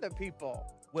people for the people.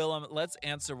 Willem, let's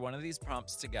answer one of these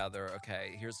prompts together.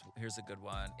 Okay, here's a good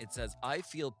one. It says, I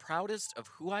feel proudest of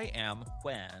who I am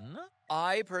when...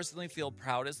 I personally feel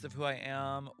proudest of who I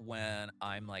am when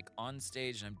I'm like on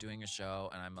stage and I'm doing a show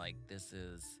and I'm like, this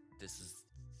is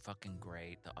fucking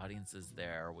great. The audience is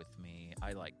there with me.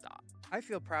 I like that. I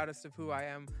feel proudest of who I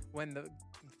am when the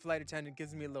flight attendant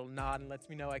gives me a little nod and lets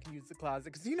me know I can use the closet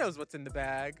because he knows what's in the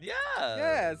bag. Yeah.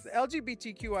 Yes.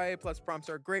 LGBTQIA+ prompts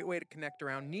are a great way to connect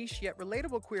around niche yet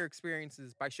relatable queer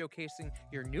experiences by showcasing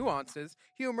your nuances,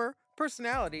 humor,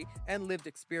 personality, and lived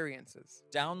experiences.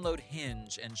 Download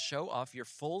Hinge and show off your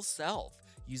full self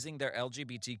using their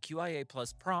LGBTQIA+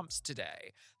 prompts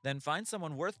today. Then find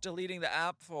someone worth deleting the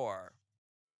app for.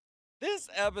 This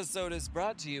episode is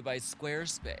brought to you by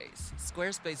Squarespace.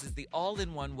 Squarespace is the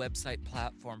all-in-one website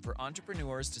platform for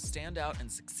entrepreneurs to stand out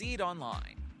and succeed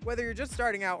online. Whether you're just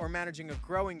starting out or managing a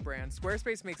growing brand,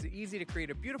 Squarespace makes it easy to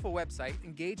create a beautiful website,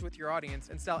 engage with your audience,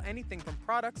 and sell anything from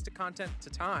products to content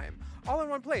to time, all in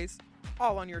one place,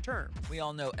 all on your terms. We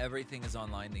all know everything is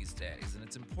online these days, and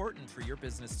it's important for your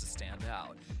business to stand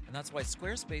out. And that's why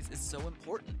Squarespace is so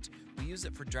important. We use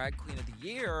it for Drag Queen of the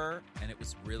Year, and it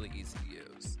was really easy to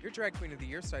use. Your Drag Queen of the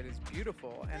Year site is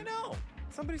beautiful. And I know.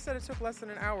 Somebody said it took less than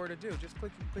an hour to do. Just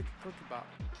click about.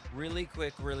 Really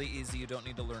quick, really easy. You don't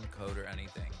need to learn code or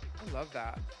anything. I love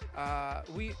that.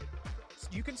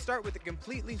 You can start with a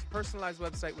completely personalized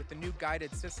website with the new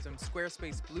guided system,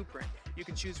 Squarespace Blueprint. You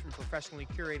can choose from professionally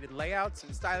curated layouts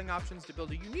and styling options to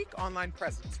build a unique online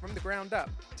presence from the ground up,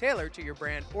 tailored to your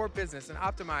brand or business and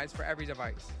optimized for every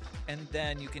device. And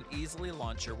then you can easily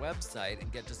launch your website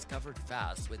and get discovered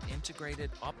fast with integrated,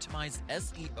 optimized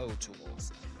SEO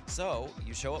tools. So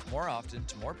you show up more often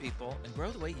to more people and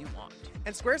grow the way you want.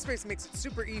 And Squarespace makes it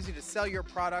super easy to sell your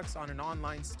products on an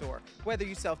online store, whether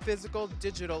you sell physical,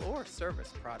 digital, or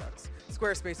service products.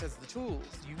 Squarespace has the tools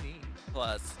you need.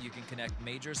 Plus, you can connect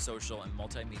major social and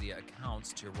multimedia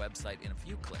accounts to your website in a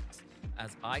few clicks,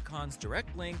 as icons,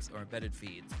 direct links, or embedded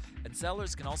feeds. And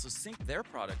sellers can also sync their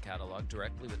product catalog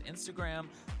directly with Instagram,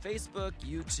 Facebook,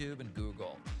 YouTube, and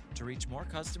Google. to reach more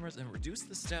customers and reduce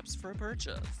the steps for a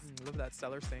purchase. Love that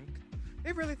seller sync.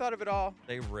 They've really thought of it all.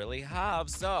 They really have.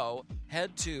 So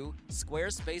head to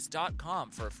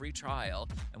squarespace.com for a free trial.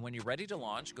 And when you're ready to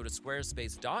launch, go to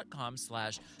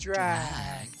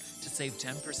squarespace.com/drag to save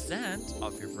 10%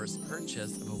 off your first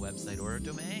purchase of a website or a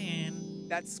domain.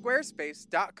 That's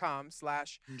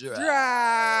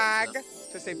squarespace.com/drag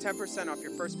to save 10% off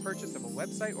your first purchase of a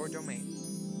website or domain.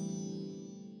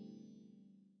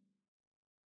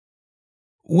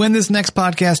 When this next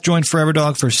podcast joined Forever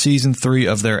Dog for season 3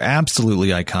 of their absolutely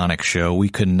iconic show, we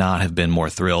could not have been more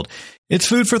thrilled. It's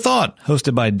Food for Thought,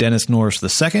 hosted by Dennis Norris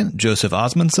II, Joseph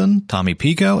Osmundson, Tommy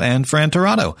Pico, and Fran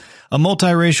Tirado, a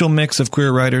multiracial mix of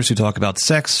queer writers who talk about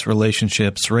sex,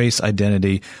 relationships, race,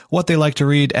 identity, what they like to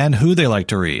read, and who they like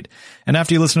to read. And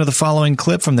after you listen to the following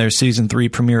clip from their season 3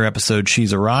 premiere episode,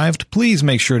 She's Arrived, please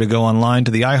make sure to go online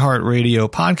to the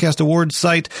iHeartRadio Podcast Awards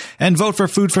site and vote for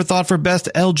Food for Thought for Best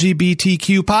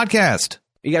LGBTQ Podcast.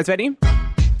 You guys ready?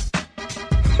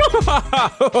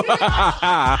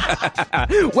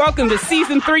 Welcome to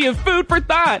season 3 of Food for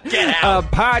Thought, a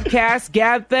podcast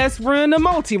gabfest wherein a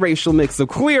multiracial mix of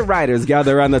queer writers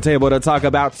gather around the table to talk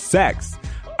about sex,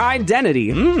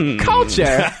 identity,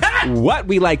 culture, what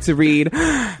we like to read,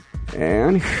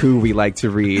 and who we like to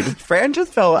read. Fran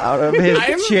just fell out of his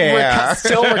chair.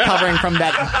 Still recovering from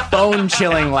that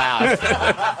bone-chilling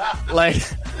laugh. Like,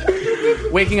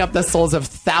 waking up the souls of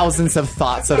thousands of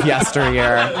thoughts of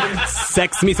yesteryear.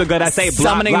 Sex me so good I say blah,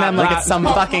 summoning blah, them blah. like it's some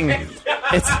fucking...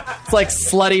 It's like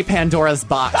slutty Pandora's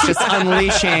box, just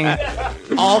unleashing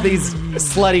all these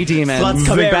slutty demons. Sluts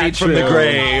coming back from the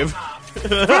grave. Food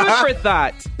for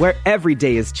Thought, where every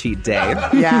day is cheat day.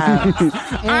 Yeah.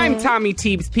 I'm Tommy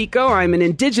Teebs Pico. I'm an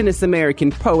Indigenous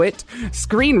American poet,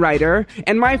 screenwriter,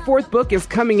 and my 4th book is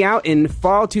coming out in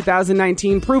fall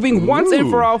 2019, proving once and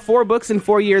for all 4 books in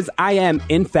 4 years I am,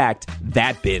 in fact,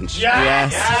 that bitch.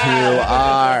 Yes, you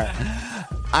are.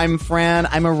 I'm Fran.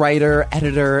 I'm a writer,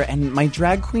 editor, and my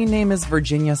drag queen name is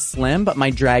Virginia Slim, but my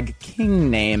drag king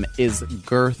name is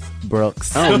Girth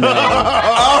Brooks. Oh, no.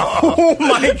 Oh,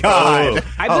 my God.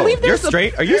 I believe you're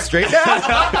straight. Are you straight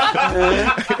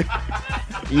now?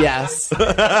 Yes.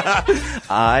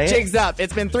 Jigs up.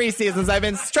 It's been 3 seasons. I've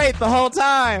been straight the whole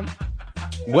time.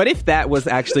 What if that was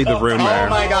actually the rumor? Oh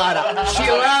my God. She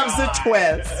loves the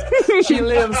twist. She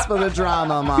lives for the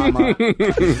drama, mama.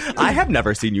 I have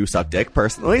never seen you suck dick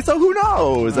personally, so who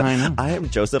knows? I am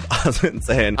Joseph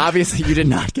Osmundson. Obviously, you did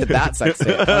not get that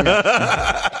sexy.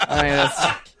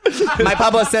 My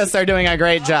publicists are doing a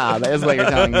great job, is what you're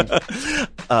telling me.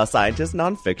 A scientist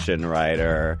nonfiction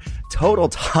writer, total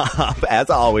top, as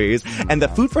always, and the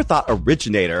Food for Thought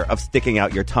originator of sticking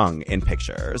out your tongue in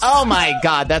pictures. Oh my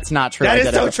God, that's not true. That is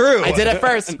so true. I did it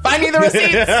first. Find me the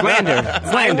receipts. Slander.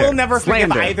 I will never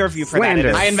forgive either of you for that. It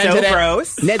is I invented so it.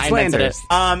 gross. Ned Slander.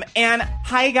 And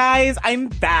hi guys, I'm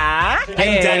back.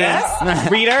 Hey. I'm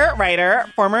Dennis, reader, writer,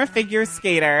 former figure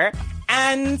skater,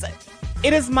 and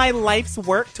it is my life's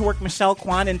work to work Michelle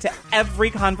Kwan into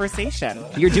every conversation.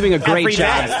 You're doing a great Every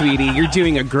job, day. sweetie. You're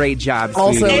doing a great job,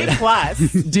 Also, sweetie. Plus,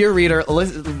 dear reader,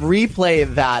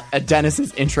 replay that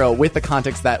Dennis's intro with the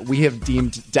context that we have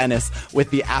deemed Dennis with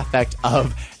the affect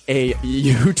of a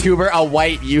YouTuber, a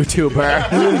white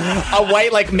YouTuber, a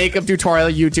white like makeup tutorial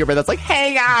YouTuber that's like,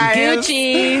 hey guys,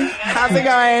 Gucci, how's it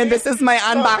going? This is my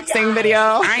unboxing video.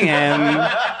 I am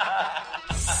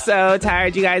so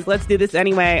tired, you guys. Let's do this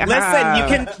anyway.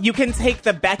 listen, you can take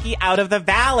the Becky out of the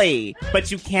valley, but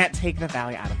you can't take the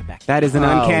valley out of the Becky. That is an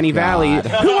uncanny valley.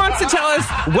 Who wants to tell us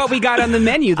what we got on the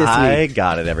menu this week? I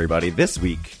got it, everybody. This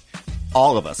week,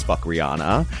 all of us fuck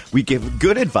Rihanna. We give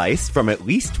good advice from at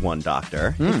least one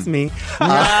doctor. It's me.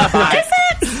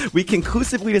 We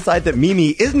conclusively decide that Mimi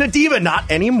isn't a diva,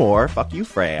 not anymore. Fuck you,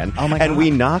 Fran. Oh my And God.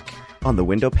 we knock on the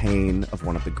window pane of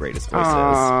one of the greatest voices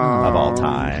of all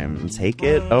time. Take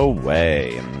it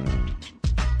away.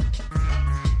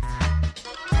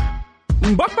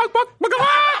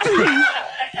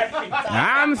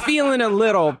 I'm feeling a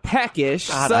little peckish,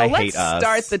 God, so I let's hate us.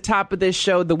 start the top of this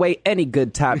show the way any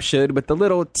good top should, with the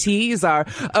little tease, our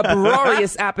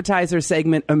uproarious appetizer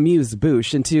segment, Amuse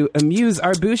Bouche. And to amuse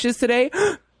our bouches today,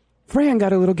 Fran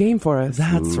got a little game for us.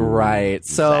 That's right.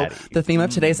 So the theme of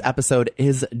today's episode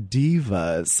is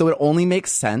divas. So it only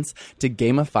makes sense to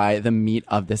gamify the meat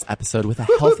of this episode with a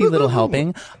healthy little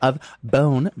helping of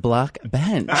Bone Block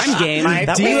Bench. I'm game.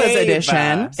 Divas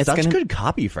edition. Such good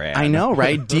copy, Fran. I know,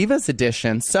 right? Divas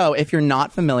edition. So if you're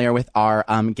not familiar with our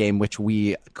game, which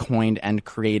we coined and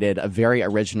created very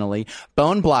originally,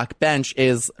 Bone Block Bench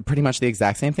is pretty much the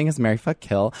exact same thing as Marry, Fuck,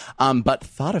 Kill, but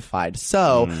thoughtified.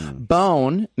 So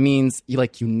bone means means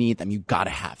you need them. You gotta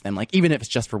have them. Like, even if it's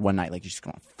just for one night, like, you're just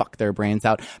gonna fuck their brains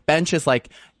out. Bench is like,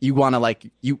 you wanna, like,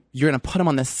 you're gonna put them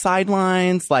on the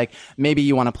sidelines. Like, maybe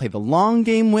you wanna play the long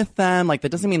game with them. Like, that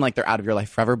doesn't mean like they're out of your life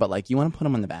forever, but like, you wanna put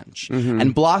them on the bench. Mm-hmm.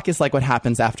 And block is like what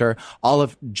happens after all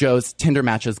of Joe's Tinder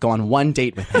matches go on one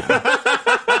date with him.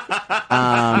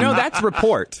 No, that's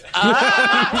report.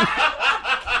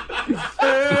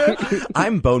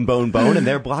 I'm bone, and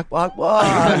they're block.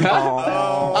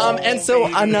 And so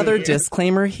another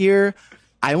disclaimer here,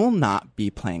 I will not be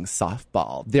playing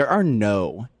softball. There are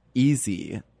no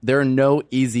easy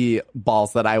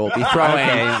balls that I will be throwing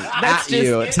at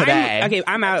you today.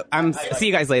 I'm out. See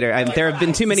you guys later. There have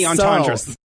been too many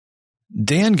entendres.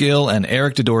 Dan Gill and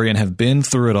Eric Dodorian have been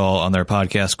through it all on their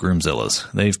podcast, Groomzillas.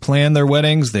 They've planned their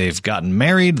weddings, they've gotten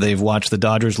married, they've watched the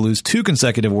Dodgers lose 2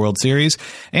 consecutive World Series,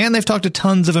 and they've talked to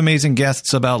tons of amazing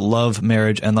guests about love,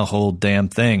 marriage, and the whole damn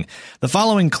thing. The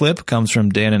following clip comes from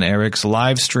Dan and Eric's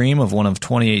live stream of one of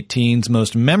 2018's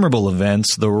most memorable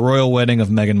events, the royal wedding of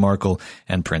Meghan Markle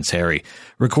and Prince Harry.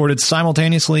 Recorded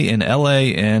simultaneously in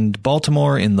LA and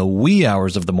Baltimore in the wee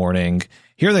hours of the morning.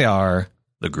 Here they are,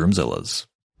 the Groomzillas.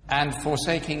 And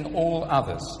forsaking all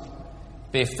others,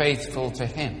 be faithful to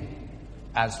him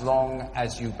as long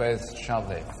as you both shall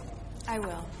live. I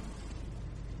will.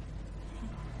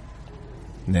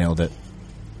 Nailed it.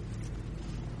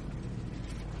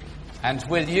 And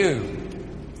will you,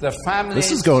 the family...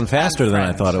 This is going faster than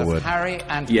I thought it would. Harry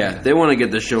and Meghan, they want to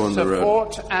get the show on the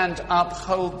road. Support and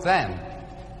uphold them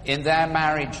in their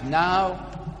marriage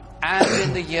now and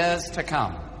in the years to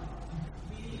come.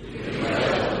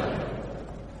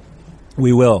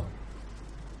 We will.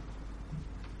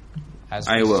 As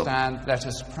I we will. stand, let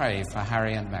us pray for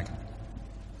Harry and Meghan.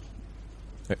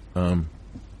 I'm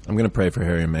going to pray for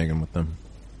Harry and Meghan with them.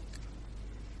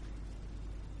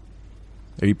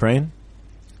 Are you praying?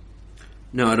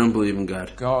 No, I don't believe in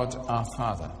God. God our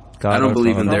Father. I don't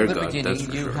believe in their From the God. beginning, That's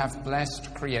for you sure. have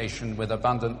blessed creation with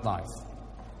abundant life.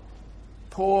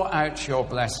 Pour out your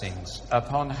blessings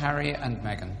upon Harry and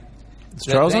Meghan. Is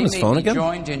Charles on his phone again?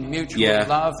 Joined in mutual Yeah.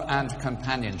 love and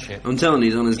companionship. I'm telling you,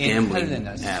 he's on his in gambling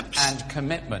holiness apps. and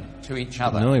commitment to each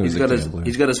other. I know he was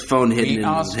He's got his phone hidden We in his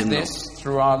ask hymnal. this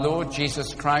through our Lord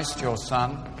Jesus Christ, your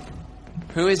Son,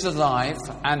 who is alive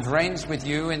and reigns with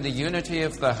you in the unity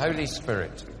of the Holy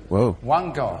Spirit. Whoa.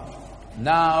 One God,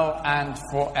 now and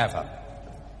forever.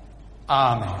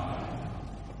 Amen.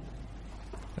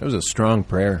 That was a strong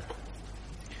prayer.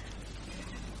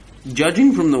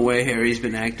 Judging from the way Harry's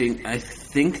been acting, I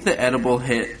think the edible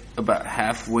hit about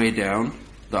halfway down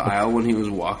the aisle when he was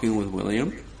walking with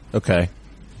William. Okay.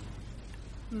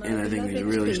 And I think he's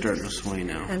really starting to sway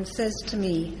now. And says to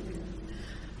me,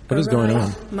 What is going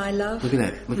on? my love, Look at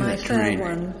that. Look my at that fair train.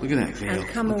 one, Look at that veil. and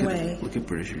come look away. Look at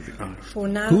British. Oh. For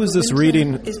now Who is the this winter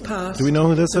reading? is past, Do we know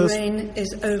who this the is? rain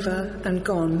is over and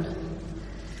gone.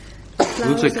 The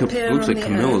Looks like flowers appear looks on like the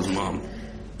Camilla's earth. mom.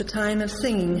 The time of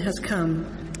singing has come.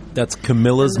 That's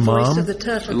Camilla's And the voice mom? of the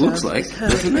turtle It looks dove like, is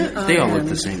heard doesn't in it? They all look Ireland.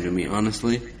 the same to me,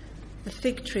 honestly. The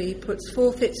fig tree puts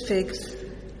forth its figs,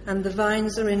 and the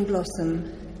vines are in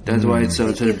blossom. That's why it's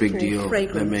such a Give big forth deal that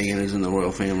fragrance. Meghan is in the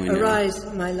royal family now. Arise,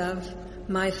 my love,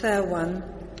 my fair one,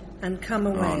 and come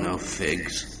away. Oh no,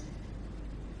 figs.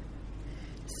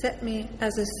 Set me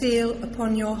as a seal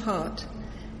upon your heart,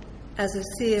 as a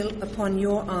seal upon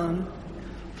your arm.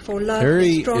 For love Harry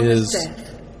is strong is as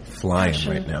death. flying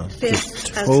Passion, right now. fierce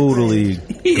Just as totally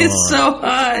He is gone. so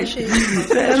high.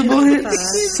 The edible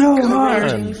hits so hard.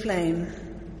 Raging flame.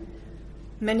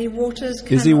 Many waters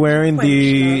Is he cannot wearing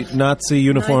the quench love, Nazi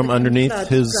uniform neither can underneath flood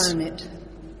his drown it.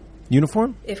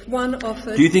 uniform? If one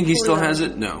offered Do you think he for still love has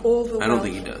it? No. all the I don't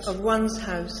think he wealth does. Of one's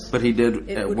house, But he did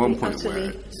it at would one be point wear utterly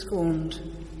it. scorned.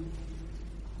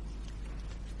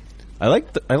 I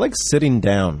like sitting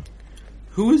down.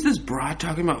 Who is this broad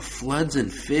talking about floods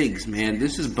and figs, man?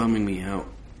 This is bumming me out.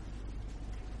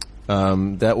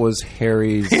 That was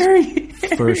Harry's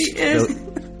first.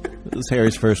 That was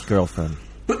Harry's first girlfriend.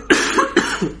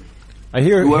 I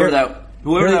hear Whoever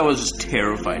that was just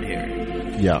terrified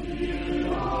Harry. Yeah.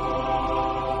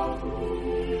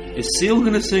 Is Seal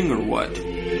gonna sing or what?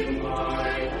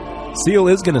 Seal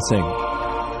is gonna sing.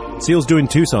 Seal's doing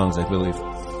 2 songs, I believe.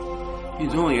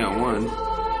 He's only got one.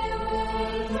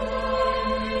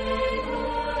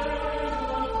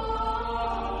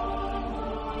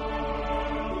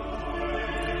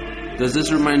 Does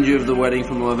this remind you of the wedding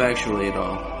from Love Actually at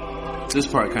all? This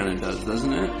part kind of does,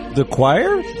 doesn't it? The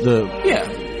choir? Yeah.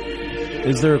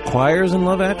 Is there choirs in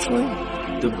Love Actually?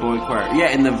 The boy choir.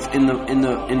 Yeah, in the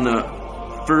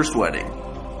first wedding.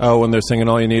 Oh, when they're singing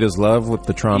 "All You Need Is Love" with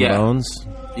the trombones.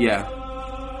 Yeah.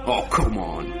 Oh, come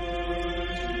on.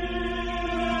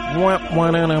 I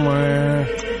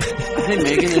think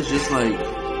Megan is just like,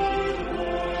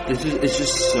 it's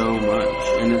just so much,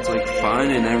 and it's like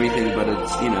fun and everything, but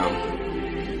it's,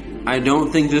 I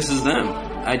don't think this is them.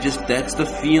 That's the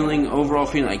feeling, overall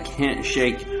feeling I can't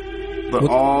shake. But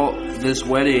all this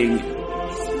wedding,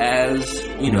 as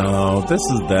No, this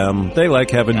is them. They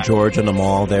like having George and them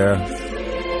all there.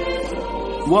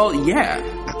 Well, yeah,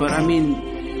 but I mean,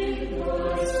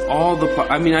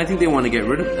 I think they want to get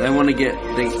rid of it. They want to get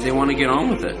on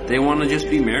with it. They want to just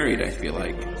be married. I feel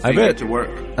like get to work.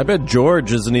 I bet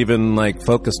George isn't even like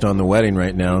focused on the wedding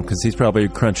right now because he's probably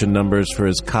crunching numbers for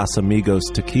his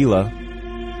Casamigos tequila.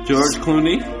 George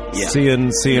Clooney,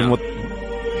 seeing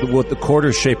what the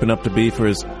quarter's shaping up to be for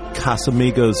his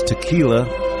Casamigos tequila.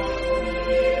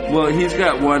 Well, he's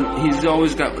got one. He's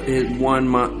always got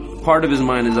one. Part of his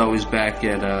mind is always back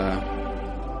at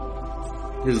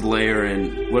his lair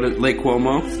in Lake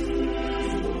Como.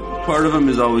 Part of him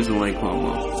is always in Lake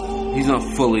Como. He's not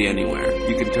fully anywhere.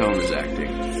 You can tell in his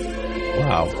acting.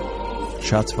 Wow,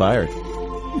 shots fired.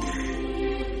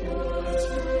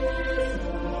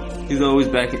 He's always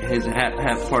back at his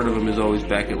half part of him is always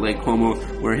back at Lake Como,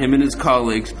 where him and his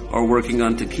colleagues are working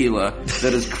on tequila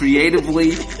that is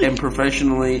creatively and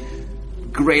professionally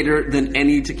greater than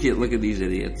any tequila. Look at these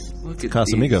idiots. Look at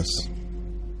Casamigos.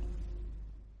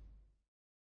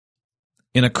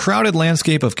 In a crowded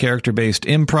landscape of character-based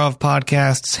improv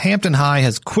podcasts, Hampton High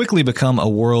has quickly become a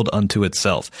world unto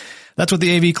itself. That's what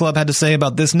the AV Club had to say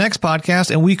about this next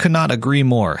podcast, and we could not agree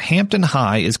more. Hampton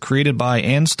High is created by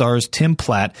and stars Tim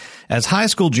Platt as high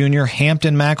school junior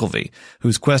Hampton McElvey,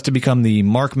 whose quest to become the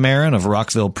Mark Maron of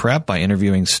Rockville Prep by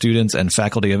interviewing students and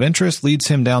faculty of interest leads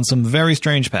him down some very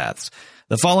strange paths.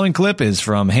 The following clip is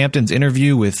from Hampton's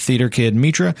interview with theater kid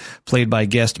Mitra, played by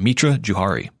guest Mitra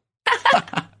Juhari.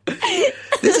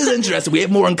 This is interesting. We have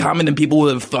more in common than people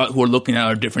would have thought who are looking at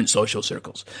our different social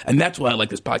circles. And that's why I like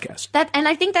this podcast. And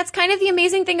I think that's kind of the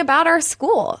amazing thing about our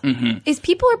school, is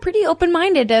people are pretty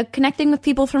open-minded to connecting with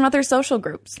people from other social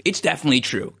groups. It's definitely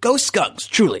true. Go Skunks,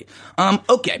 truly.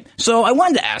 Okay, so I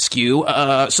wanted to ask you,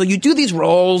 so you do these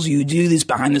roles, you do this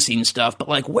behind-the-scenes stuff, but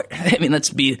like, let's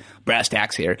be brass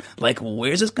tacks here. Like,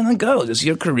 where's this going to go? Is this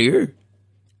your career?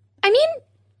 I mean,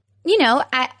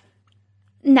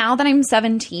 now that I'm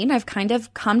 17, I've kind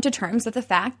of come to terms with the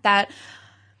fact that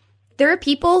there are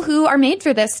people who are made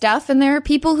for this stuff and there are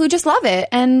people who just love it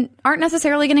and aren't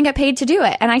necessarily going to get paid to do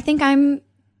it. And I think I'm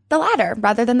the latter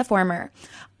rather than the former.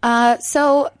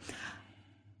 So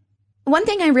one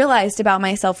thing I realized about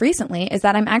myself recently is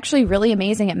that I'm actually really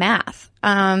amazing at math.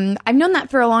 I've known that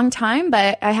for a long time,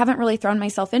 but I haven't really thrown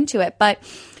myself into it. But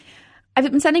I've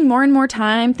been spending more and more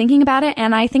time thinking about it,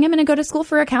 and I think I'm going to go to school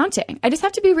for accounting. I just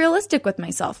have to be realistic with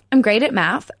myself. I'm great at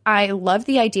math. I love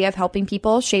the idea of helping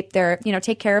people shape their,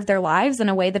 take care of their lives in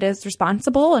a way that is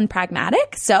responsible and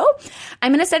pragmatic. So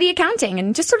I'm going to study accounting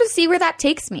and just sort of see where that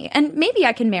takes me. And maybe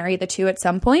I can marry the two at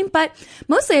some point, but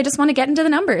mostly I just want to get into the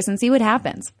numbers and see what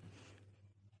happens.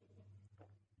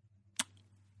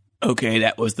 Okay,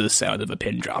 that was the sound of a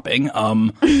pin dropping.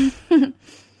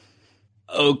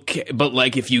 Okay, but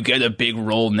like if you get a big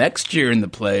role next year in the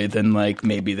play, then like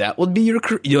maybe that would be your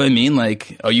career. You know what I mean?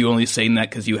 Like, are you only saying that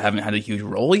because you haven't had a huge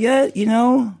role yet?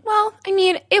 Well, I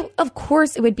mean, of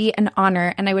course it would be an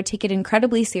honor, and I would take it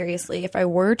incredibly seriously if I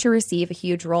were to receive a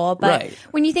huge role. But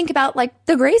when you think about like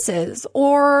the Graces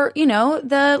or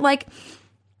the like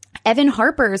Evan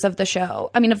Harpers of the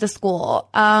show, of the school.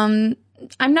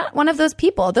 I'm not one of those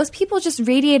people. Those people just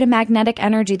radiate a magnetic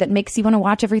energy that makes you want to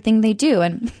watch everything they do.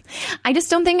 And I just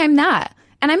don't think I'm that.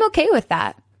 And I'm okay with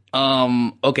that.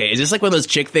 Okay. Is this like one of those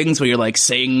chick things where you're like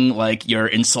saying like you're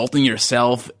insulting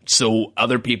yourself so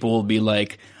other people will be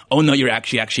like, oh no, you're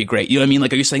actually great. You know what I mean?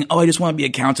 Like, are you saying, oh, I just want to be an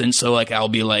accountant. So like, I'll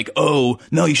be like, oh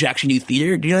no, you should actually do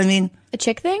theater. Do you know what I mean? A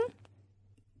chick thing?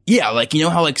 Yeah. Like,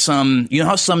 how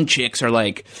some chicks are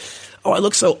like, oh, I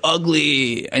look so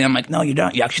ugly. And I'm like, no, you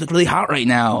don't. You actually look really hot right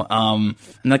now. I'm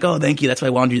like, oh, thank you. That's what I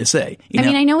wanted you to say.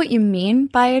 I know what you mean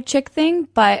by a chick thing,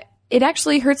 but it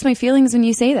actually hurts my feelings when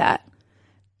you say that.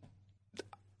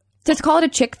 To call it a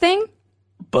chick thing?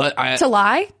 To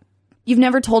lie? You've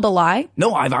never told a lie?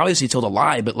 No, I've obviously told a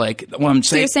lie, but like what I'm saying.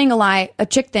 So you're saying a lie, a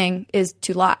chick thing is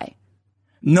to lie.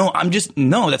 No, that's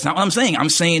not what I'm saying.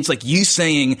 I'm saying it's like you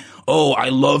saying, oh, I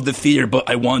love the theater, but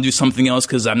I want to do something else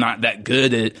because I'm not that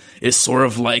good at it. It's sort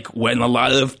of like when a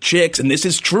lot of chicks, and this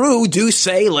is true, do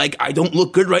say like, I don't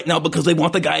look good right now because they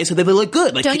want the guys so they look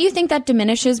good. Like, don't you think that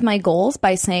diminishes my goals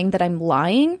by saying that I'm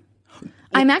lying?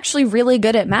 I'm actually really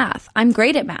good at math. I'm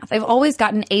great at math. I've always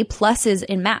gotten A+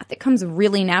 in math. It comes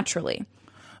really naturally.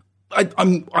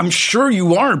 I'm sure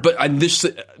you are, but I'm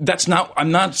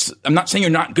not saying you're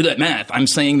not good at math. I'm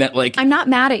saying that like I'm not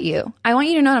mad at you. I want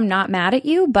you to know I'm not mad at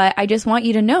you, but I just want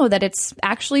you to know that it's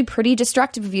actually pretty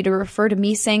destructive of you to refer to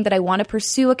me saying that I want to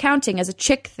pursue accounting as a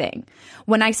chick thing.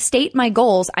 When I state my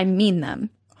goals, I mean them.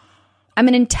 I'm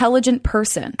an intelligent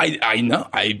person. I know.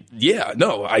 I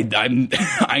know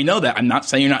that. I'm not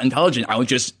saying you're not intelligent. I would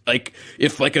just like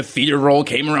if like a theater role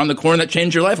came around the corner that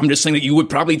changed your life. I'm just saying that you would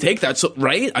probably take that. So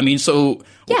right? I mean, so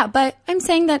yeah. But I'm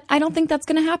saying that I don't think that's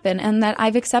going to happen, and that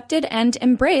I've accepted and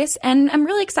embraced, and I'm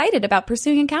really excited about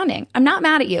pursuing accounting. I'm not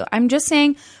mad at you. I'm just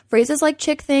saying phrases like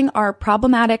chick thing are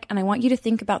problematic, and I want you to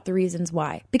think about the reasons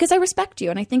why. Because I respect you,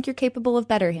 and I think you're capable of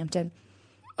better, Hampton.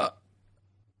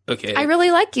 Okay. I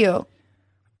really like you.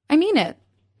 I mean it.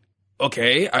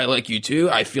 Okay, I like you too.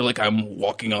 I feel like I'm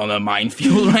walking on a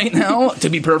minefield right now, to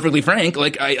be perfectly frank.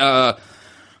 Like I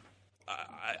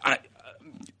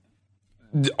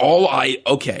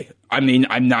mean,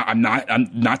 I'm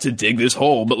not to dig this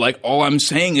hole, but like all I'm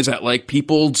saying is that like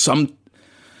people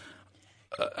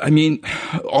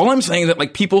all I'm saying is that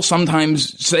like people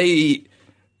sometimes say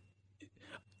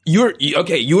you're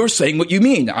saying what you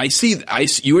mean. You are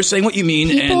saying what you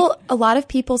mean. A lot of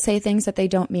people say things that they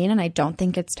don't mean, and I don't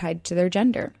think it's tied to their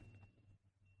gender.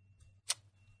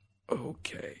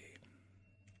 Okay.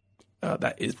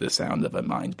 That is the sound of a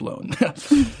mind blown.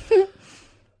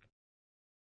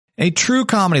 A true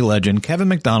comedy legend, Kevin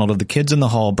McDonald of The Kids in the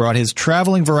Hall, brought his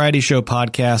traveling variety show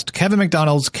podcast, Kevin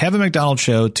McDonald's Kevin McDonald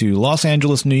Show, to Los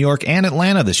Angeles, New York, and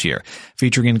Atlanta this year,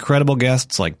 featuring incredible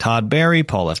guests like Todd Barry,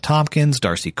 Paul F. Tompkins,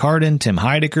 Darcy Carden, Tim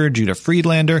Heidecker, Judah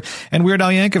Friedlander, and Weird Al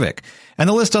Yankovic. And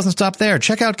the list doesn't stop there.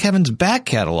 Check out Kevin's back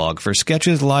catalog for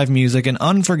sketches, live music, and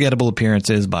unforgettable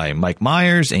appearances by Mike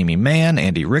Myers, Amy Mann,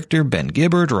 Andy Richter, Ben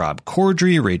Gibbard, Rob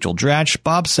Corddry, Rachel Dratch,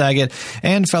 Bob Saget,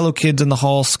 and fellow Kids in the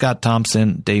Hall, Scott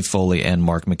Thompson, Dave Foley, and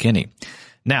Mark McKinney.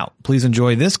 Now, please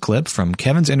enjoy this clip from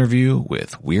Kevin's interview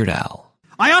with Weird Al.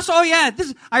 I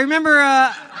remember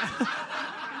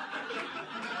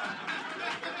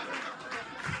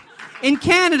in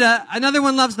Canada, Another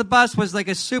One Loves the Bus was like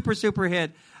a super, super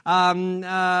hit.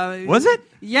 Was it?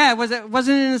 Yeah, wasn't it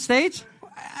in the States?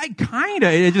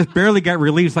 Kinda. It just barely got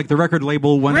released. Like the record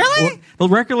label went. Really? The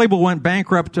record label went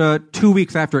bankrupt 2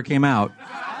 weeks after it came out.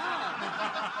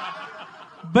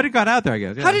 But it got out there, I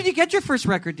guess. Yeah. How did you get your first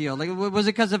record deal? Like, was it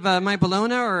because of My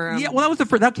Bologna or? Yeah, well, that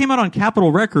was that came out on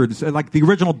Capitol Records, like the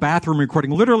original bathroom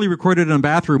recording. Literally recorded in a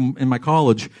bathroom in my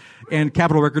college, and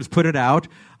Capitol Records put it out,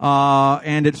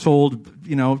 and it sold,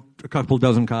 a couple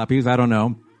dozen copies. I don't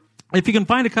know. If you can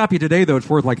find a copy today, though, it's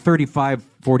worth like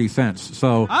 35-40 cents.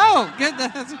 So. Oh, good.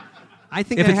 I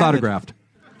think if it's autographed.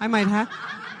 I might have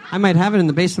it in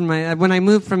the basement. When I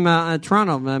moved from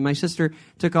Toronto, my sister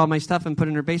took all my stuff and put it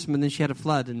in her basement, and then she had a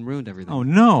flood and ruined everything. Oh,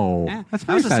 no. Yeah. That's a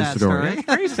very sad story.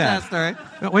 Very sad story.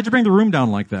 Why'd you bring the room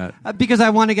down like that? Because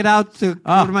I want to get out to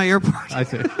go to my airport. I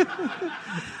see.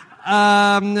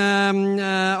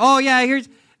 Here's...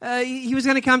 he was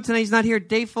going to come tonight. He's not here.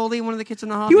 Dave Foley, one of the Kids in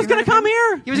the Hall. He was going to come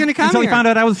here? He was going to come Until here. he found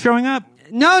out I was showing up?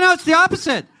 No, it's the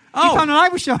opposite. Oh. He found out I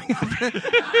was showing up.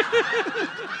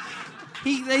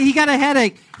 He got a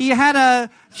headache. He had a...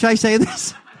 Should I say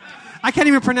this? I can't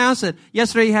even pronounce it.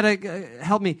 Yesterday he had a...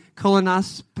 help me.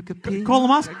 Colonoscopy?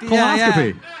 Colonoscopy.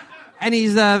 Yeah. And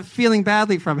he's feeling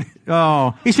badly from it.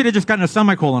 Oh. He should have just gotten a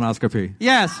semi-colonoscopy.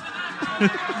 Yes.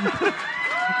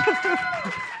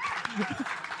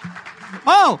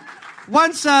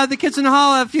 Once the Kids in the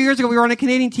Hall a few years ago, we were on a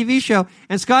Canadian TV show,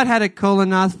 and Scott had a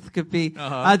colonoscopy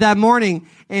that morning,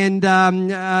 and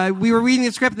we were reading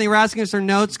the script, and they were asking us our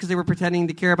notes because they were pretending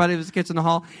to care about it. It was Kids in the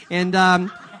Hall, and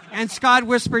Scott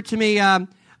whispered to me,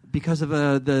 because of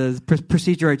the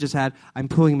procedure I just had, I'm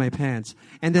pooing my pants,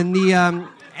 and then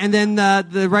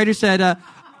the writer said,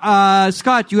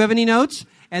 Scott, do you have any notes?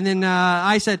 And then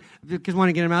I said, because I want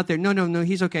to get him out there, no,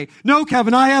 he's okay. No,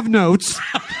 Kevin, I have notes.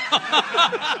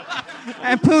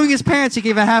 And pooing his pants, he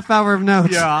gave a half hour of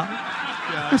notes. Yeah.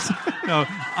 No,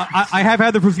 I have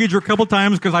had the procedure a couple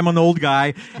times because I'm an old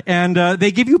guy, and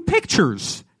they give you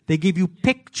pictures. They give you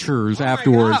pictures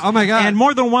afterwards. Oh, my God. And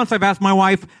more than once I've asked my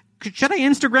wife, should I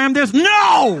Instagram this?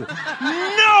 No!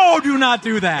 No, do not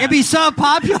do that. It'd be so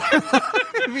popular.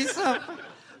 It'd be so...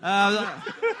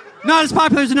 not as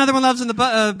popular as Another One Loves on the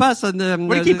bus. What do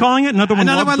you keep calling it? Another One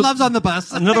Loves on the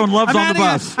bus. Another One Loves on the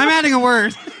bus. I'm adding a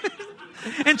word.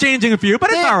 And changing a few,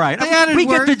 but it's all right. We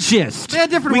get the gist. They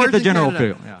had different we words. We get the general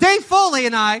feel. Yeah. Dave Foley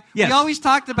and I, yes. We always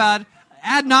talked about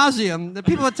ad nauseum. The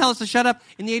people would tell us to shut up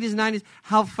in the 80s and 90s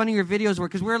how funny your videos were,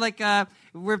 because we're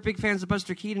big fans of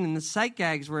Buster Keaton, and the sight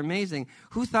gags were amazing.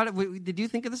 Who thought it? Did you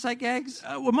think of the sight gags?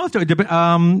 Well, most of it.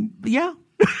 Yeah.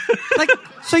 Like,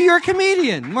 so you're a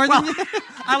comedian more than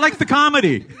I like the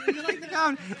comedy. You like the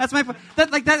comedy. That's my point.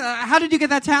 How did you get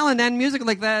that talent and music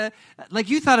like that? Like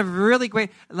you thought of really great,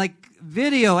 like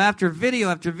video after video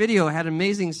after video had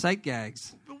amazing sight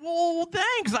gags. Well,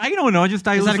 thanks. I don't know. Is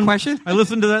that a question? I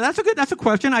listened to that. That's a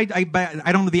question. I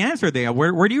don't know the answer there.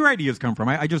 Where do your ideas come from?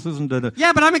 I just listened to the.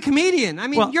 Yeah, but I'm a comedian. I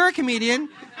mean, you're a comedian.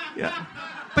 Yeah.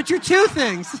 But you're two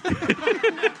things.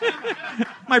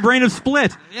 My brain is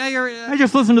split. Yeah, you're. I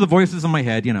just listen to the voices in my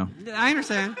head. I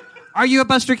understand. Are you a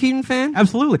Buster Keaton fan?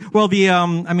 Absolutely. Well,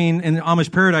 in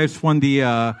Amish Paradise when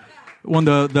the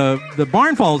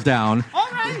barn falls down. All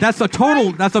right. That's a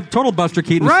total Buster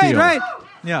Keaton steal. Right.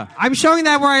 Yeah. I'm showing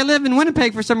that where I live in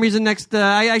Winnipeg for some reason next.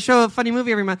 I show a funny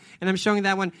movie every month, and I'm showing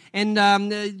that one. And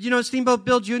Steamboat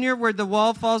Bill Jr., where the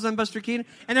wall falls on Buster Keaton,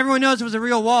 and everyone knows it was a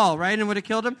real wall, right? And would have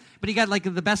killed him. But he got like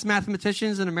the best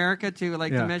mathematicians in America to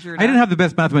measure it out. I didn't have the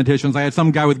best mathematicians. I had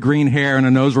some guy with green hair and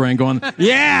a nose ring going,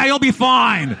 "Yeah, you'll be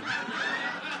fine."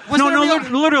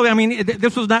 Literally. I mean,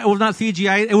 this was not. It was not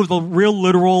CGI. It was a real,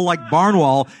 literal, like barn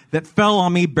wall that fell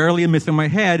on me, barely missing my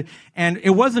head. And it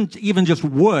wasn't even just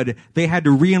wood. They had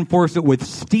to reinforce it with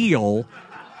steel,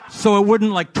 so it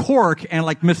wouldn't like torque and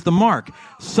like miss the mark.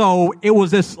 So it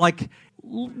was this like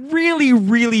really,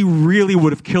 really, really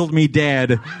would have killed me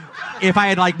dead if I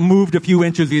had like moved a few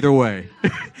inches either way.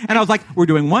 And I was like, "We're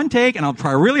doing one take, and I'll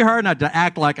try really hard not to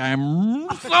act like I'm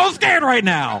so scared right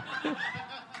now."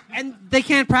 And they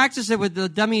can't practice it with the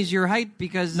dummies your height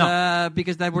because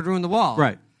that would ruin the wall.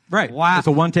 Right. Wow. It's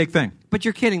a one-take thing. But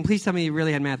you're kidding. Please tell me you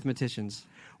really had mathematicians.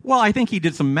 Well, I think he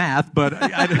did some math, but...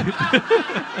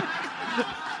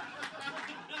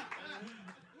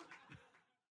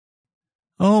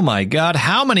 Oh my God,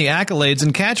 how many accolades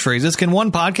and catchphrases can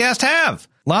one podcast have?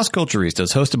 Las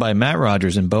Culturistas, hosted by Matt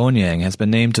Rogers and Bowen Yang, has been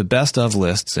named to best of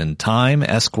lists in Time,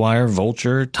 Esquire,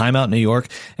 Vulture, Time Out New York,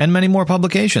 and many more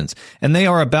publications. And they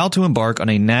are about to embark on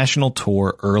a national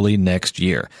tour early next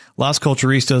year. Las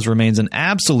Culturistas remains an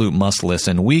absolute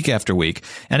must-listen week after week.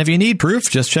 And if you need proof,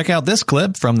 just check out this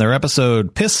clip from their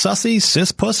episode Piss Sussy,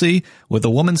 Sis Pussy with A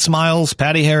Woman Smiles,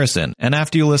 Patty Harrison. And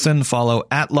after you listen, follow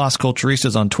at Las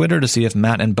Culturistas on Twitter to see if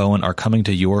Matt and Bowen are coming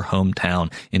to your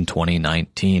hometown in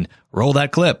 2019. Roll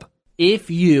that clip. If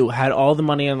you had all the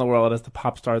money in the world as the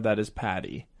pop star that is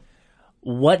Patty,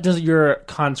 what does your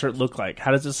concert look like?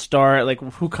 How does it start? Like,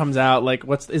 who comes out? Like,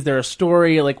 is there a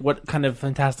story? Like, what kind of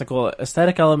fantastical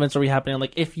aesthetic elements are we happening?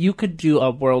 Like, if you could do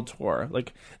a world tour,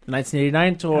 like the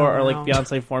 1989 tour or like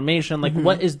Beyonce Formation, like,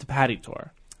 what is the Patty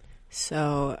tour?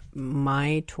 So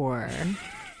my tour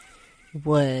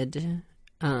would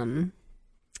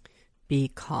be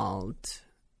called...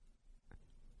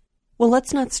 Well,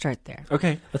 let's not start there.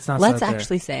 Okay, let's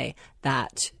actually say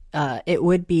that it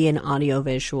would be an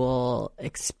audiovisual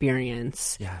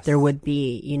experience. Yes. There would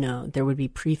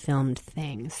be pre-filmed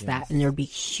things and there would be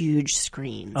huge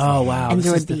screens. Oh wow! And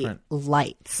there would be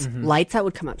lights, lights that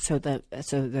would come up. So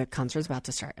the concert's about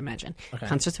to start. Imagine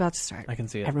concert's about to start. I can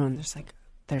see it. Everyone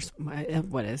there's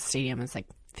what is stadium is like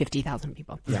 50,000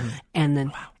 people. Yeah. And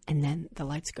then the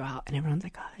lights go out and everyone's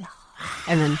like, oh.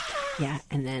 And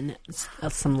then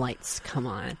some lights come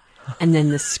on. And then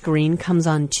the screen comes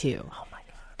on too. Oh my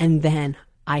God. And then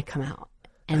I come out.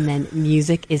 And then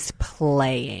music is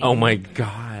playing. Oh my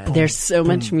God. There's so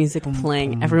much music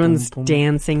playing. Everyone's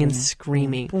dancing and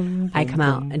screaming. I come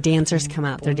out. Dancers come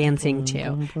out. They're dancing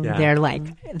too. Yeah.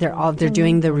 They're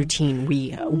doing the routine.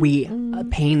 We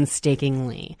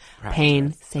painstakingly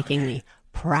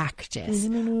practice.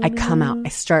 I come out. I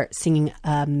start singing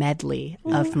a medley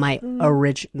of my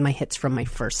hits from my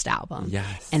first album.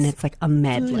 Yes. And it's like a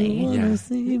medley. Yes.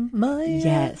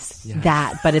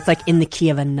 That. But it's like in the key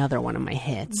of another one of my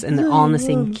hits, and they're all in the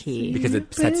same key because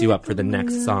it sets you up for the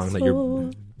next song that you're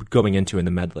going into in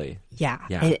the medley. Yeah.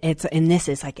 And this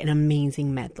is like an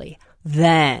amazing medley.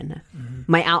 Then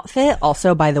my outfit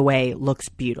also, by the way, looks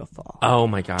beautiful. Oh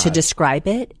my God. To describe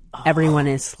it, everyone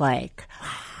is like.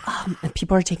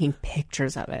 People are taking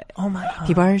pictures of it. Oh my God.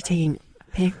 People are taking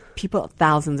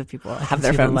thousands of people have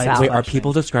their phones out. Wait, are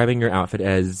people describing your outfit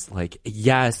as like,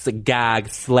 yes, gag,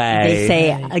 slay? They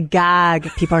say a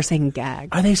gag. People are saying gag.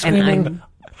 Are they screaming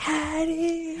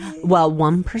Patty? Well,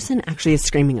 one person actually is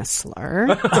screaming a slur.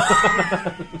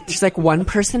 There's like one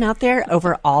person out there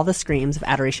over all the screams of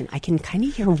adoration. I can kind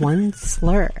of hear one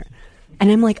slur. And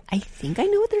I'm like, I think I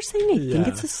know what they're saying. I think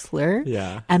it's a slur.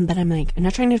 Yeah. But I'm like, I'm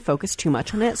not trying to focus too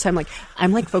much on it. So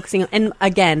I'm like focusing on, and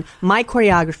again, my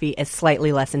choreography is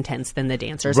slightly less intense than the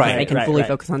dancers because I can fully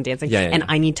focus on dancing. And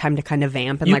I need time to kind of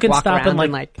vamp and you like can walk stop around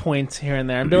and like point here and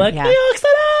there and be like, yeah. New York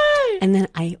City! And then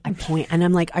I point and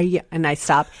I'm like, are you? And I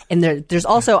stop. And there's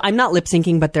also, I'm not lip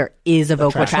syncing, but there is a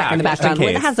vocal track in the background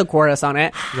that has a chorus on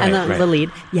it. Right, and right. the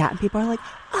lead. Yeah. And people are like,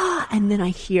 ah. And then I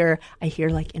hear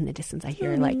like in the distance, I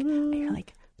hear like, and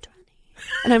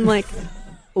I'm like,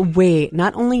 wait,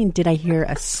 not only did I hear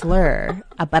a slur,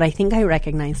 but I think I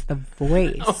recognized the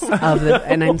voice of the,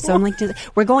 and I'm like,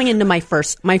 we're going into my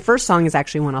first song is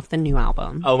actually one off the new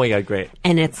album. Oh my God, great.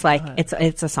 And it's like,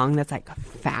 it's a song that's like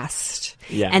fast.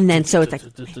 Yeah. And then, so it's like,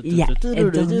 yeah.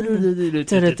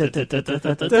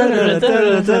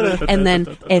 And then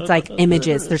it's like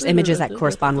images, there's images that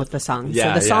correspond with the song.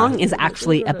 Yeah, so the song is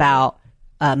actually about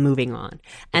moving on.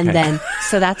 And then,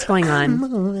 so that's going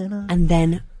on. And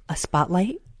then a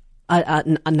spotlight,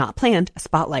 not planned, a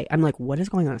spotlight. I'm like, what is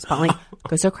going on? A spotlight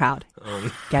goes to a crowd.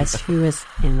 Guess who is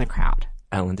in the crowd?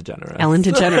 Ellen DeGeneres. Ellen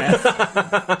DeGeneres.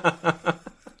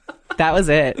 That was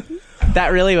it.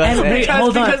 That really was it.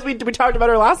 Because we talked about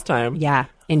her last time. Yeah,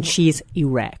 and she's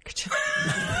erect.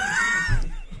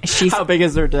 How big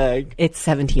is her dick? It's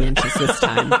 17 inches this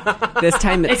time. This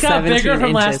time it's It got 17 bigger from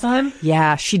inches. last time?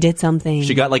 Yeah, she did something.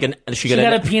 She got like She got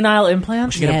a penile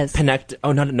implant? She got a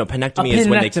penectomy is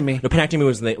when they penectomy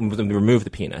was when they remove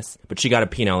the penis, but she got a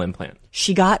penile implant.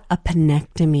 She got a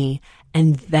penectomy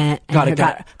and then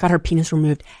got her penis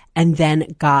removed and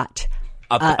then got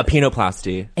A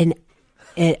penoplasty.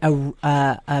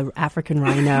 a African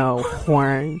rhino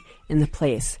horn in the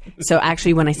place. So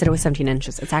actually, when I said it was 17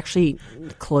 inches, it's actually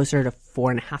closer to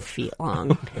 4.5 feet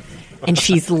long. And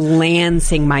she's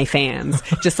lancing my fans,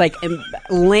 just like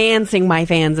lancing my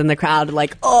fans in the crowd.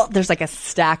 Like, oh, there's like a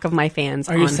stack of my fans.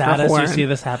 Are you on sad her as horn. you see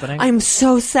this happening? I'm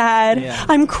so sad. Yeah.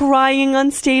 I'm crying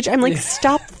on stage. I'm like,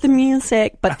 stop the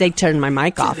music. But they turned my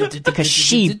mic off because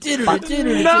she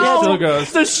Still goes.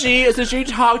 So she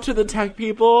talked to the tech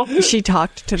people. She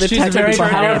talked to the She's tech very people.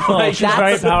 powerful. She's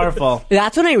very powerful.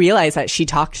 That's when I realized that she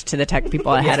talked to the tech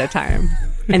people ahead of time.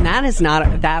 And that is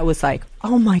not, that was like,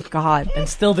 oh my God. And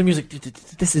still the music.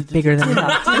 This is bigger than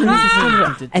I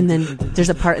thought. And then there's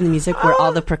a part in the music where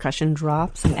all the percussion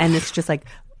drops and it's just like,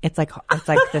 it's like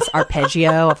this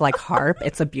arpeggio of like harp.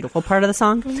 It's a beautiful part of the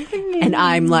song. And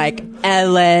I'm like,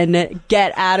 Ellen,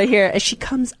 get out of here. And she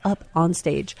comes up on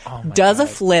stage, does a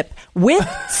flip with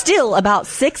still about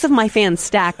 6 of my fans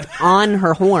stacked on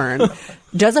her horn.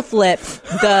 Does a flip.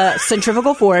 The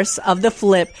centrifugal force of the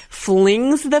flip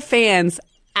flings the fans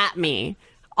at me.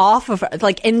 Off of her,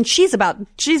 like, and she's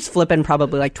flipping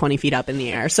probably like 20 feet up in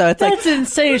the air. So it's That's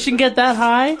insane. She can get that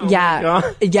high?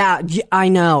 yeah, I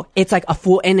know. It's like a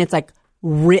full, and it's like,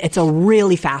 it's a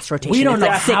really fast rotation. We don't it's know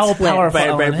like 6 how flips. powerful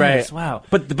Ellen is. Wow.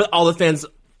 But all the fans.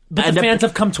 But the fans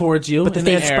have come towards you. But the in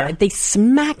fans, the air. they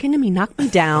smack into me, knock me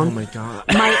down. Oh my God.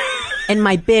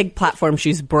 My big platform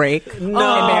shoes break. No.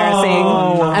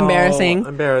 Embarrassing.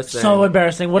 So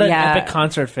embarrassing. What an Yeah. epic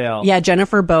concert fail. Yeah,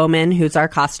 Jennifer Bowman, who's our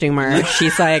costumer,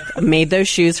 she's like made those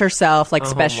shoes herself, like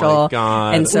special. my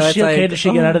God. And so Was it's she okay? like, Does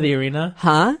she get out of the arena?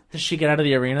 Huh? Does she get out of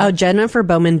the arena? Oh, Jennifer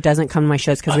Bowman doesn't come to my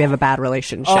shows because we have a bad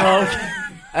relationship.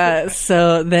 okay.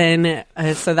 So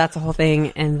that's the whole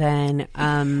thing, and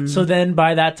then So then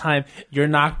by that time, you're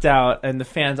knocked out, and the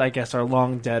fans, I guess, are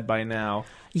long dead by now.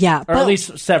 yeah, Or at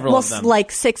least several of them.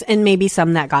 like 6, and maybe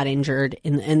some that got injured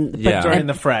During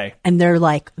the fray. and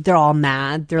they're all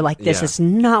mad. They're like, this Yeah. is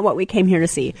not what we came here to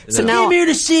see. So now here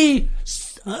to see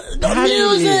the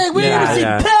music. We're here to see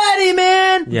Yeah. Patty,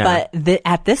 man. Yeah. But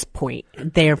at this point,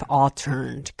 they've all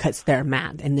turned because they're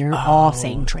mad, and they're all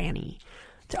saying tranny.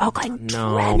 They're all going,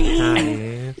 tranny,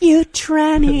 Patty. you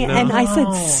tranny. And I said,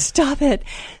 stop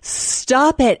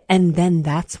it. And then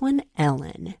that's when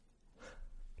Ellen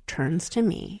turns to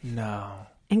me. No.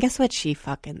 And guess what she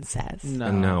fucking says?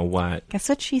 No, what? Guess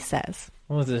what she says?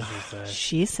 What did she say?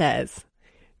 She says,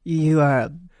 you are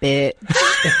a bitch.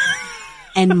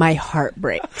 And my heart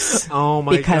breaks. Oh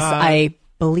my because God. I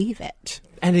believe it.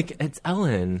 And it's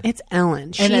Ellen. It's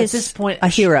Ellen. She And at is this point, a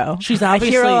hero. She's a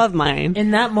obviously hero of mine.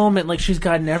 In that moment, like, she's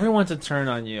gotten everyone to turn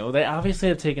on you. They obviously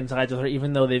have taken sides with her,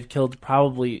 even though they've killed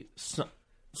probably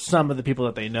some of the people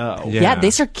that they know. Yeah, they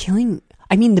start killing.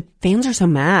 I mean, the fans are so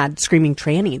mad, screaming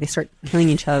tranny. They start killing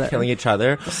each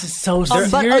other. This is so serious.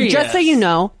 But just so you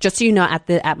know,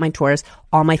 at my tours,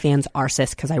 all my fans are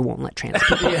cis because I won't let trans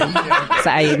people in. So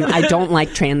I don't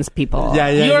like trans people.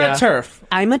 You're a TERF.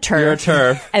 I'm a TERF. You're a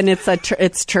TERF. And it's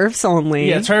TERFs only.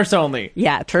 Yeah, TERFs only.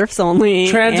 Yeah, TERFs only.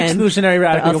 Trans and exclusionary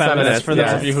radical they're all feminists, for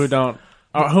those of you who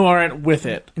aren't with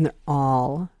it. And they're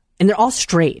all And they're all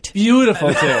straight.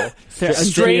 Beautiful too.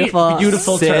 Straight,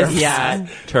 beautiful turf. Yeah.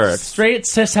 Turf. Straight,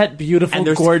 cishet, beautiful,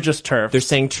 gorgeous turf. They're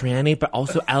saying tranny, but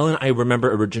also Ellen, I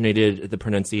remember, originated the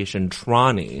pronunciation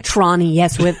Tronny. Tronny,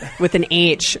 yes, with an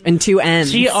H and 2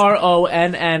 N's. TRONNEIGH.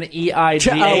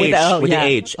 With the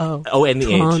H. O and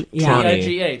the H. Yeah.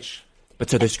 T-I-G-H. But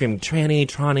so they're screaming tranny,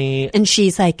 Tronny. And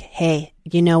she's like, hey,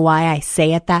 you know why I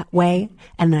say it that way?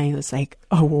 And I was like,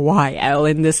 oh, why,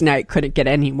 Ellen? This night couldn't get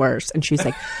any worse. And she's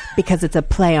like, because it's a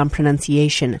play on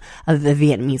pronunciation of the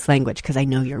Vietnamese language, because I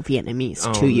know you're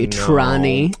Vietnamese too, you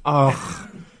Tronny. Oh,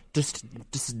 just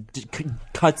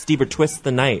cut Steve or twist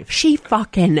the knife. She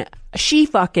fucking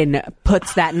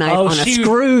puts that knife on a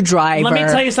screwdriver. Let me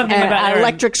tell you something about an Erin.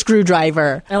 electric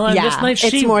screwdriver. Ellen, yeah, this night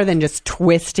it's more than just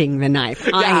twisting the knife.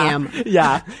 I am.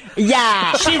 Yeah.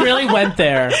 Yeah. She really went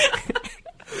there.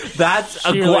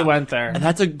 She really went there.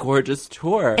 That's a gorgeous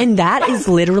tour. And that is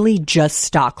literally just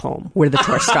Stockholm, where the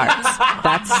tour starts.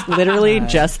 That's literally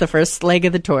just the first leg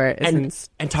of the tour. And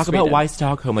talk Sweden. about why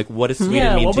Stockholm. Like, what does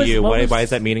Sweden mean to you? Why is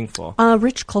that meaningful?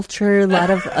 Rich culture, a lot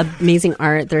of amazing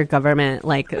art. Their government,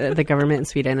 the government in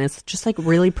Sweden, is just like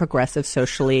really progressive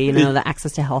socially. You know, the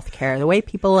access to healthcare, the way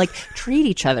people like treat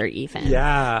each other, even.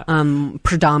 Yeah.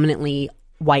 Predominantly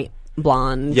white,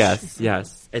 blonde. Yes.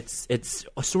 It's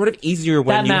sort of easier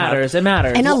when It matters.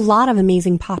 And a lot of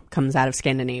amazing pop comes out of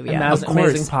Scandinavia. Of course.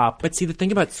 Amazing pop. But see, the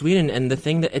thing about Sweden, and the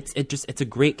thing that it's a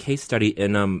great case study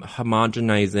in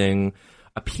homogenizing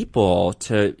a people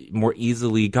to more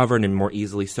easily govern and more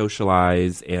easily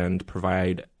socialize and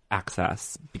provide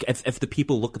access. If the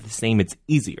people look the same, it's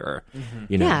easier.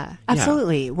 You know? Yeah,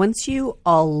 absolutely. Once you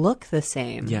all look the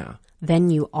same, then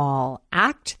you all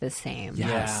act the same.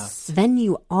 Yes. Then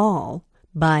you all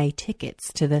buy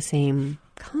tickets to the same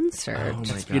concert. Oh,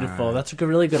 That's beautiful. That's a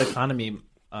really good economy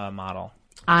model.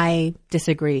 I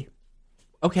disagree.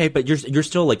 Okay, but you're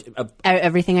still like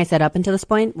everything I said up until this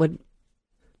point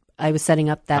I was setting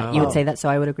up that you would say that, so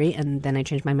I would agree, and then I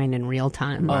changed my mind in real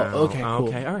time. Oh, okay, cool.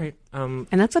 Okay, all right. And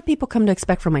that's what people come to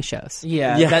expect from my shows.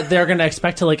 Yeah. That they're going to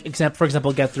expect to, like, for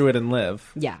example, get through it and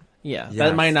live. Yeah. Yeah,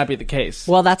 that might not be the case.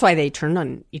 Well, that's why they turned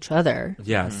on each other.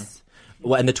 Yes.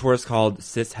 Well, and the tour is called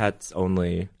Cishets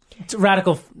Only. It's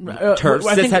radical turf.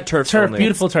 Cishet turfs only.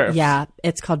 Beautiful turf. Yeah,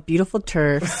 it's called Beautiful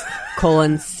Turfs,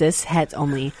 cishet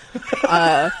only,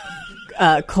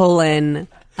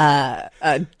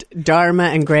 Dharma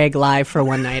and Greg live for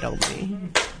one night only.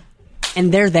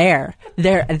 And they're there.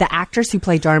 The actors who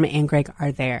play Dharma and Greg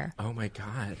are there. Oh my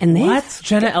god! And what?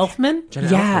 Jenna Elfman? Jenna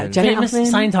famous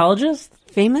Elfman. Scientologist?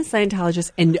 Famous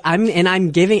Scientologist, and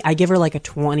I give her like a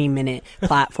 20-minute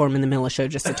platform in the middle of the show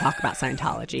just to talk about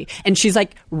Scientology, and she's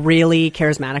like really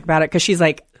charismatic about it because she's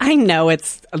like, I know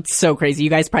it's so crazy. You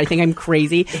guys probably think I'm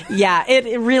crazy. Yeah,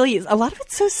 it really is. A lot of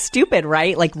it's so stupid,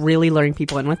 right? Like really luring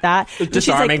people in with that.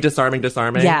 Disarming.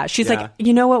 Yeah, she's like,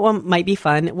 you know what might be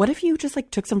fun? What if you just like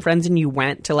took some friends and you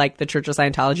went to like the Church of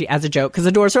Scientology as a joke because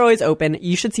the doors are always open.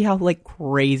 You should see how like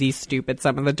crazy stupid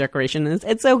some of the decoration is.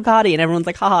 It's so gaudy, and everyone's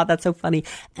like, haha, that's so funny.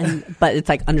 But it's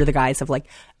like under the guise of like,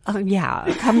 oh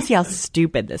yeah, come see how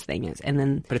stupid this thing is, and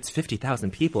then. But it's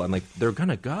 50,000 people, and like they're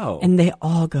gonna go, and they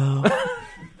all go.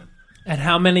 And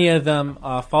how many of them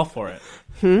fall for it?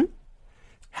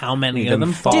 How many of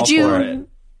them fall for it?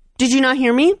 Did you not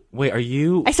hear me? Wait, are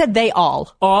you? I said they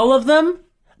all. All of them?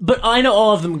 But I know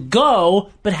all of them go,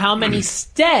 but how many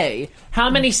stay? How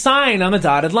many sign on the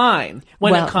dotted line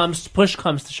when push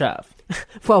comes to shove?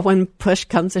 Well, when push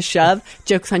comes to shove,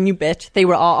 joke's on you, bitch. They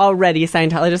were all already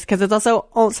Scientologists because it's also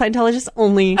Scientologists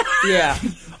only. Yeah.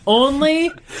 Only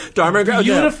Dharma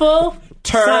beautiful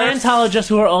turfs. Scientologists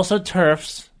who are also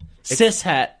turfs.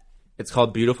 Cishet. It's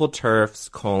called Beautiful Turfs,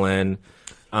 Cishet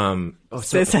only.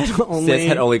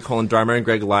 Cishet only, Dharma and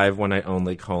Greg live one night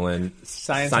only,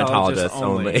 Scientologists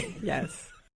only. Yes.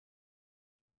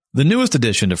 The newest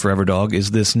addition to Forever Dog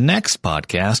is this next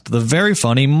podcast, the very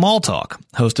funny Mall Talk,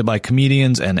 hosted by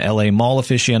comedians and LA mall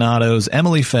aficionados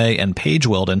Emily Faye and Paige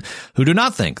Weldon, who do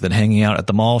not think that hanging out at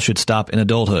the mall should stop in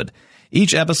adulthood.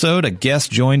 Each episode, a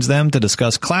guest joins them to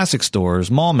discuss classic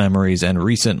stores, mall memories, and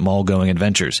recent mall-going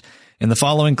adventures. In the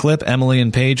following clip, Emily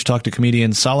and Paige talk to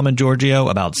comedian Solomon Giorgio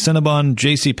about Cinnabon,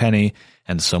 JCPenney,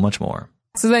 and so much more.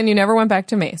 So then you never went back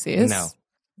to Macy's? No.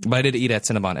 But I did eat at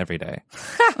Cinnabon every day.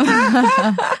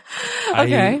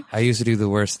 Okay. I used to do the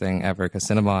worst thing ever because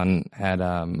Cinnabon had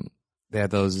they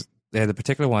had the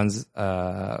particular ones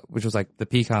which was like the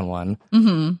pecan one.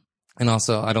 Mm-hmm. And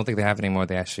also, I don't think they have it anymore.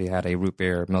 They actually had a root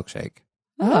beer milkshake.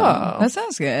 Oh, that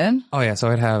sounds good. Oh yeah, so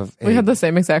I'd have we had the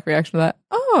same exact reaction to that.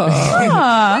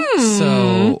 Oh.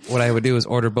 So what I would do is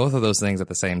order both of those things at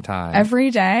the same time.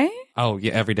 Every day? Oh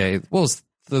yeah, every day. Well,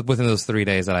 within those 3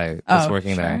 days that I was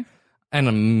working there,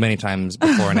 and many times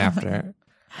before and after.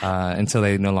 Until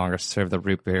they no longer serve the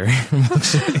root beer.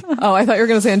 Oh, I thought you were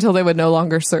going to say until they would no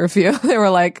longer serve you. They were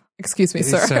like, excuse me,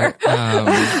 sir.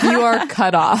 You are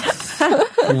cut off.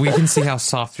 We can see how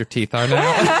soft your teeth are now.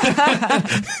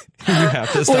 You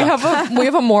have to stop. We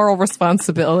have a moral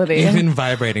responsibility. You've been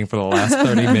vibrating for the last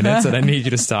 30 minutes, and I need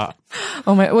you to stop.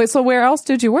 Oh my! Wait. So where else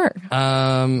did you work?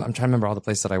 I'm trying to remember all the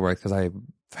places that I worked because I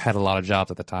had a lot of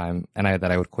jobs at the time, and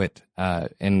I would quit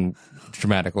in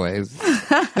dramatic ways.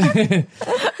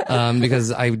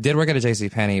 Because I did work at a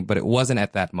JCPenney, but it wasn't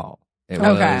at that mall. It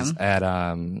was at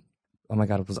oh my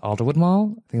god, it was Alderwood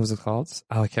Mall. I think it was called.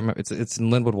 Oh, I can't remember. It's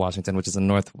in Linwood, Washington, which is in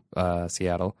North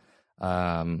Seattle.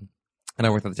 And I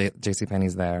worked at the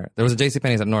JCPenney's there. There was a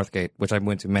JCPenney's at Northgate, which I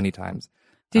went to many times.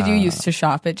 Did you used to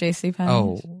shop at JCPenney?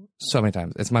 Oh, so many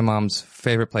times. It's my mom's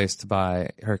favorite place to buy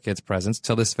her kids' presents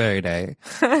till this very day.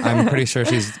 I'm pretty sure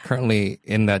she's currently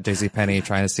in that JCPenney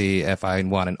trying to see if I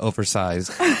want an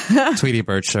oversized Tweety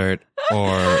Bird shirt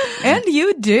or... And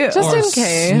you do. Just in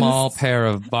case. Small pair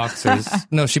of boxers.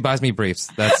 No, she buys me briefs.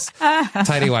 That's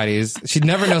tighty whities. She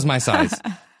never knows my size.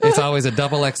 It's always a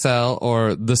double XL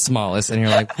or the smallest, and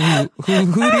you're like, who do you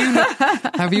know?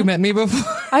 Have you met me before?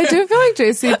 I do feel like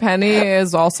JCPenney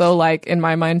is also like, in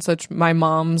my mind, such my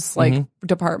mom's like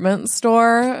department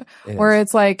store, where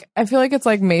it's like, I feel like it's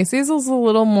like Macy's is a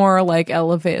little more like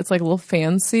elevated. It's like a little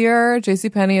fancier.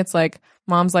 JCPenney, it's like,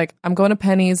 mom's like, I'm going to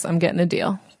Penny's, I'm getting a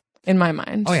deal. In my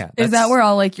mind. Oh yeah. Is that where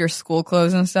all like your school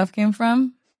clothes and stuff came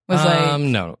from?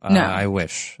 No. I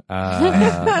wish.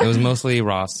 It was mostly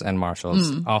Ross and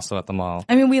Marshalls, also at the mall.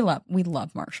 I mean, we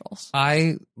love Marshalls.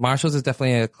 Marshalls is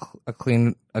definitely a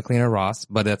cleaner Ross,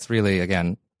 but that's really,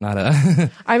 again, not a...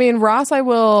 I mean, Ross, I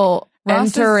will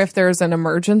enter if there's an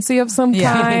emergency of some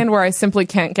kind where I simply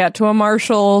can't get to a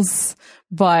Marshalls,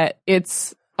 but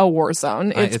it's a war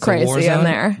zone. It's crazy a war zone, in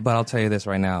there. But I'll tell you this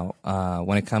right now.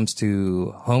 When it comes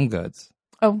to home goods,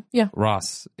 oh, yeah,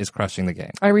 Ross is crushing the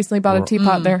game. I recently bought a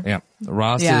teapot there. Yeah.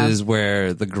 Ross is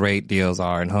where the great deals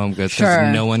are in home goods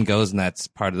because no one goes, and that's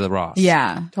part of the Ross.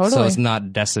 Yeah, totally. So it's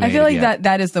not decimated I feel like yet.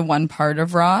 that is the one part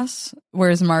of Ross,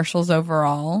 whereas Marshall's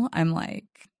overall, I'm like,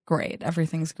 great.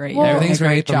 Everything's great. Well, everything's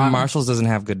great, but job. Marshalls doesn't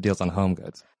have good deals on home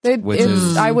goods.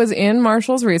 I was in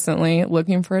Marshalls recently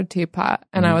looking for a teapot,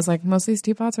 and I was like, most of these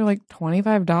teapots are like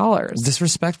 $25.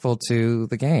 Disrespectful to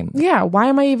the game. Yeah, why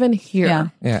am I even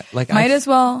here? Yeah, like might as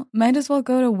well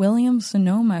go to Williams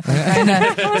Sonoma if I'm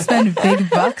trying to spend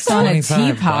big bucks on a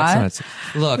teapot.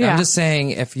 Look, I'm just saying,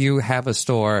 if you have a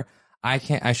store, I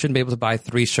shouldn't be able to buy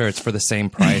 3 shirts for the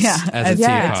same price as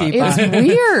a teapot. It's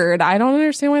weird. I don't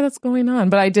understand why that's going on.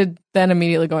 But I did then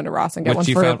immediately go into Ross and get one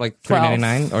you for found like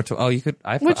 $3.99 or you could.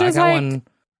 I got one.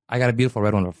 I got a beautiful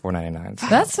red one for $4.99. So.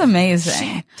 That's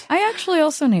amazing. I actually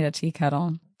also need a tea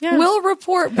kettle. Yeah. We'll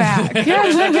report back.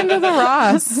 Check into the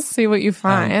Ross. See what you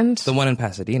find. The one in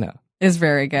Pasadena is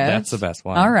very good. That's the best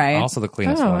one. All right. Also the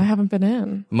cleanest one. I haven't been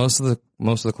in. Most of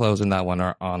the clothes in that one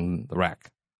are on the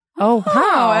rack. Oh,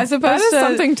 wow. As opposed to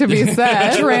something to be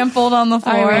said. Trampled on the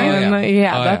floor. I mean,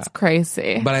 that's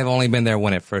crazy. But I've only been there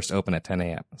when it first opened at 10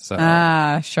 a.m. So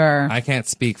sure. I can't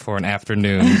speak for an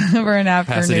afternoon. For an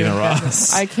afternoon. Pasadena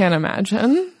Ross. I can't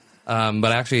imagine.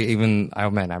 But actually, I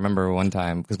remember one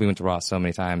time, because we went to Ross so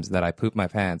many times, that I pooped my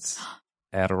pants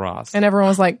at a Ross. And everyone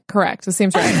was like, correct. It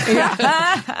seems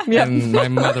right. And my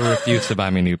mother refused to buy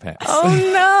me new pants. Oh,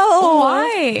 no.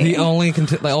 Why? The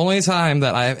only time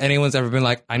that anyone's ever been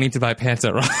like, I need to buy pants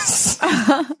at Ross.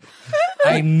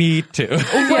 I need to.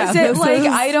 Was it like,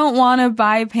 I don't want to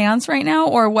buy pants right now?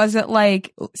 Or was it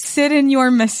like, sit in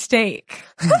your mistake?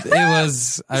 It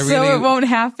was. So it won't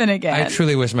happen again. I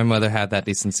truly wish my mother had that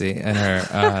decency in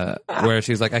her, where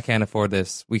she was like, I can't afford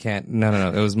this. We can't.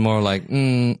 No. It was more like,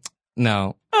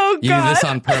 no. Oh, God. You did this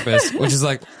on purpose, which is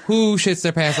like, who shits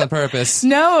their pants on purpose?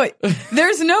 No,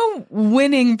 there's no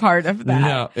winning part of that.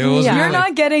 No, it was. You're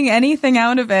not getting anything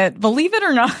out of it, believe it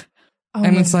or not. Oh,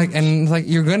 and it's like,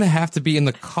 you're going to have to be in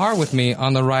the car with me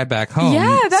on the ride back home.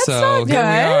 Yeah, that's so not good. Here we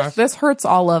are. This hurts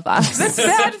all of us. That's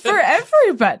bad for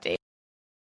everybody.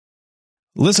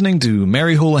 Listening to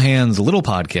Mary Houlihan's Little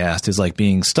Podcast is like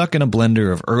being stuck in a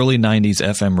blender of early 90s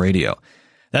FM radio.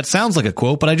 That sounds like a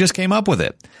quote, but I just came up with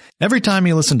it. Every time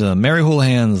you listen to Mary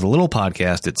Houlihan's Little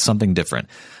Podcast, it's something different.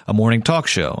 A morning talk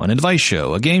show, an advice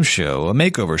show, a game show, a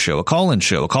makeover show, a call-in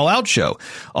show, a call-out show,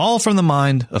 all from the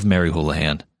mind of Mary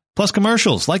Houlihan. Plus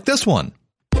commercials like this one.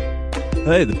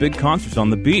 Hey, the big concert's on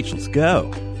the beach. Let's go.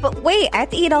 But wait, I have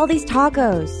to eat all these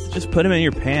tacos. Just put them in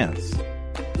your pants.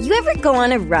 You ever go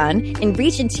on a run and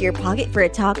reach into your pocket for a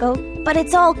taco, but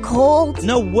it's all cold?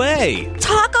 No way!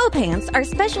 Taco Pants are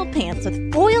special pants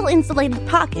with foil-insulated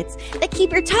pockets that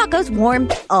keep your tacos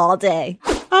warm all day.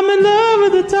 I'm in love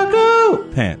with the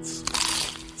taco pants.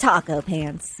 Taco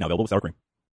Pants. Now available with sour cream.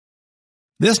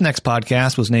 This next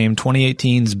podcast was named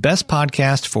 2018's Best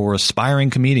Podcast for Aspiring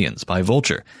Comedians by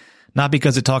Vulture. Not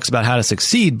because it talks about how to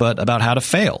succeed, but about how to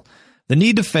fail. The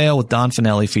Need to Fail with Don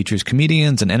Finelli features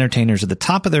comedians and entertainers at the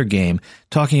top of their game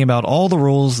talking about all the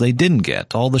roles they didn't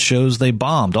get, all the shows they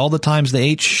bombed, all the times they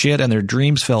ate shit and their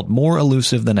dreams felt more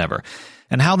elusive than ever,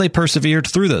 and how they persevered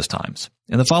through those times.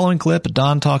 In the following clip,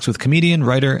 Don talks with comedian,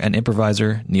 writer, and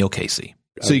improviser Neil Casey.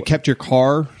 So you kept your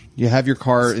car? You have your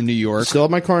car in New York? Still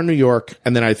have my car in New York,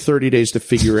 and then I had 30 days to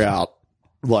figure out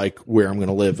like where I'm going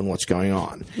to live and what's going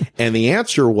on. And the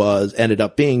answer ended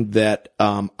up being that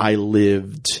I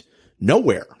lived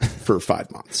nowhere for 5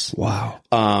 months. Wow.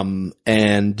 I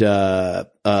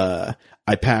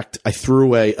threw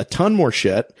away a ton more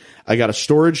shit. I got a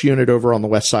storage unit over on the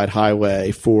West Side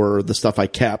Highway for the stuff I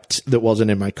kept that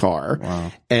wasn't in my car.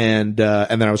 Wow. And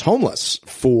then I was homeless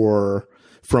from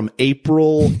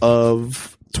April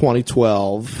of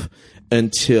 2012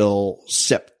 until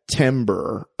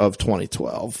September of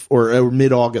 2012 or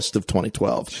mid-August of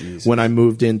 2012 when I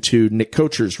moved into Nick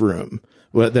Kocher's room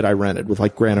that I rented with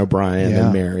like Grant O'Brien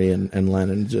and Mary and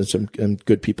Lennon and some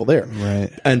good people there. Right.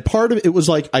 And part of it was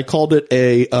like, I called it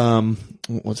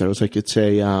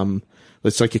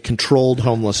it's like a controlled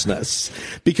homelessness,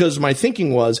 because my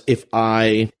thinking was if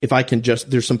I can just,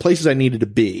 there's some places I needed to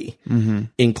be,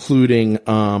 including,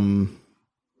 the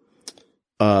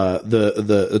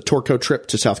Torco trip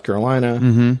to South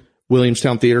Carolina,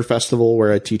 Williamstown Theater Festival,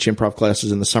 where I teach improv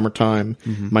classes in the summertime.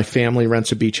 My family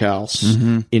rents a beach house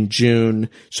in June.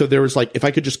 So there was like, if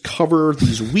I could just cover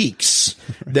these weeks,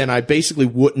 then I basically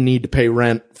wouldn't need to pay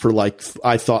rent for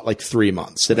I thought 3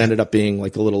 months. It ended up being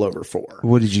like a little over 4.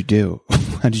 What did you do?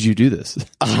 How did you do this?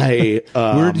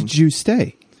 Where did you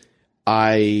stay?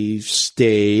 I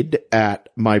stayed at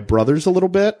my brother's a little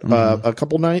bit, a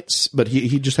couple nights, but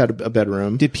he just had a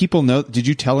bedroom. Did people know? Did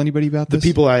you tell anybody about this? The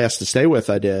people I asked to stay with,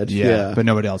 I did. Yeah. But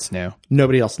nobody else knew.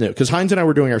 Nobody else knew. Because Hines and I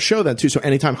were doing our show then too. So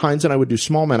anytime Hines and I would do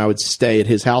Small Men, I would stay at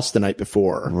his house the night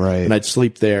before. Right. And I'd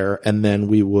sleep there, and then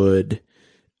we would.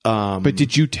 But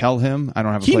did you tell him? I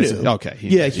don't have a place. Knew. Okay.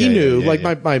 He knew.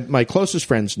 My closest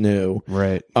friends knew.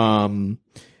 Right.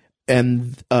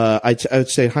 And I would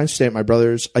stay at Heinz, stay at my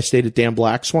brother's. I stayed at Dan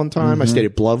Black's one time. I stayed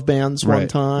at Blove Band's one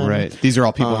time. Right. These are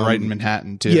all people right in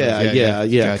Manhattan too. Yeah.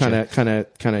 Gotcha.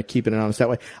 Kind of keeping it honest that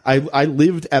way. I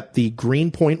lived at the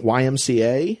Greenpoint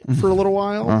YMCA for a little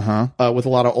while. With a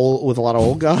lot of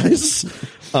old guys.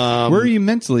 Where are you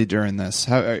mentally during this?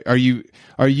 How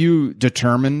are you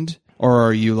determined, or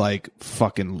are you like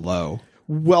fucking low?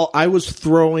 Well, I was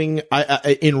throwing.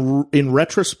 In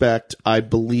retrospect, I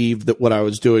believe that what I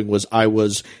was doing was I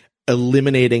was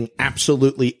eliminating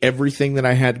absolutely everything that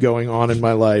I had going on in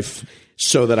my life,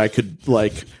 so that I could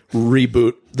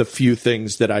reboot the few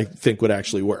things that I think would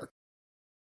actually work.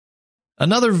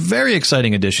 Another very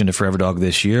exciting addition to Forever Dog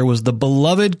this year was the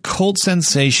beloved cult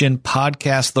sensation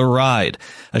Podcast The Ride,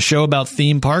 a show about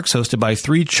theme parks hosted by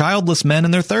 3 childless men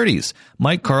in their 30s,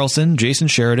 Mike Carlson, Jason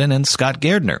Sheridan, and Scott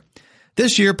Gardner.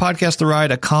 This year, Podcast The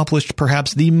Ride accomplished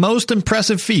perhaps the most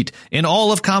impressive feat in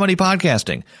all of comedy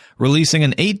podcasting, releasing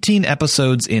an 18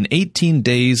 episodes in 18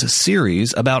 days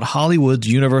series about Hollywood's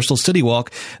Universal City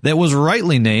Walk that was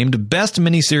rightly named Best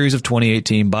Miniseries of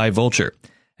 2018 by Vulture.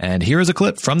 And here is a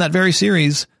clip from that very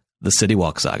series, The City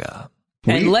Walk Saga.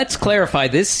 And let's clarify,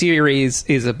 this series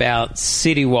is about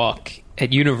City Walk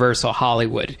at Universal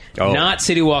Hollywood, not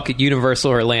City Walk at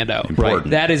Universal Orlando. Important.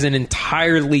 That is an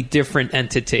entirely different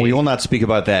entity. We will not speak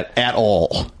about that at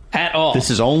all. At all.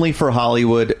 This is only for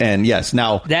Hollywood, and yes,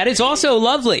 now... That is also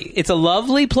lovely. It's a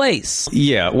lovely place.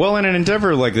 Yeah, well, and an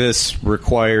endeavor like this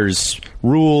requires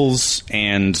rules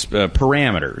and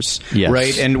parameters,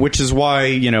 right? And which is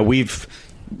why, we've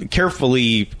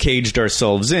carefully caged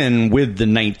ourselves in with the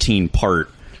 19-part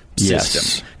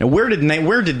system. Now, where did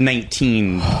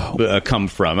 19 come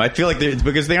from? I feel like it's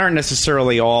because they aren't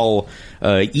necessarily all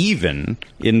even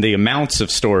in the amounts of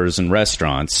stores and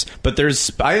restaurants, but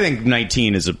I think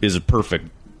 19 is a perfect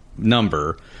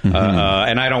number, and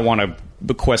I don't want to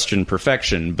question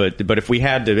perfection, but if we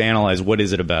had to analyze what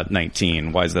is it about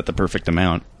 19, why is that the perfect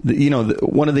amount?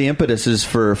 One of the impetuses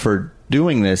for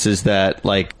doing this is that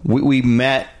we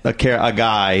met a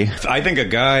guy. I think a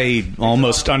guy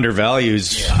almost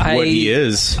undervalues what he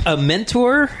is. A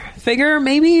mentor figure,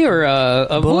 maybe, or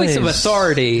a voice of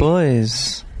authority.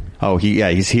 Boys. Oh,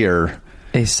 he's here.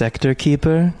 A sector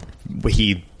keeper.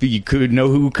 He you could know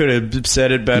who could have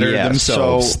said it better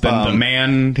themselves than the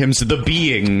man, the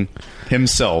being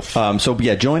himself.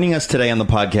 Joining us today on the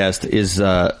podcast is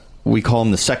we call him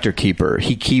the sector keeper.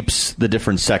 He keeps the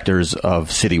different sectors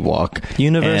of City Walk.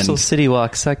 Universal City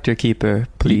Walk sector keeper,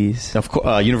 please. Of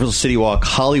course, Universal City Walk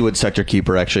Hollywood sector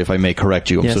keeper. Actually, if I may correct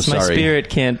you, I'm so sorry. Yes, my spirit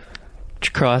can't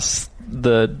cross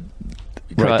the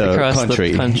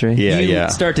country. You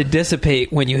start to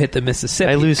dissipate when you hit the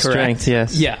Mississippi. I lose correct? strength.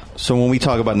 Yes. Yeah. So when we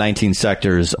talk about 19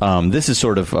 sectors, this is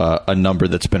sort of a number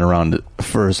that's been around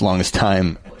for as long as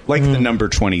time. Like the number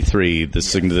 23, the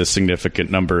significant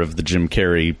number of the Jim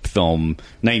Carrey film,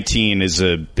 19 is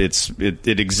it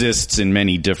exists in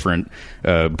many different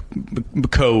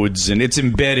codes, and it's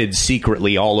embedded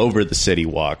secretly all over the City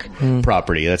Walk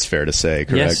property. That's fair to say,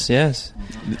 correct? Yes.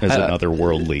 As an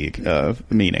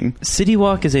otherworldly meaning. City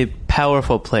Walk is a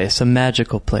powerful place, a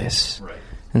magical place. Right.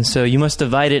 And so you must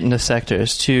divide it into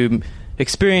sectors. To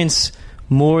experience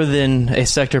more than a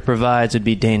sector provides would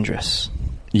be dangerous.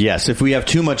 Yes, if we have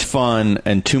too much fun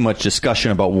and too much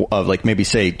discussion about, like maybe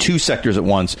say 2 sectors at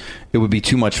once, it would be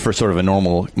too much for sort of a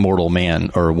normal mortal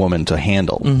man or woman to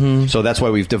handle. Mm-hmm. So that's why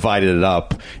we've divided it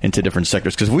up into different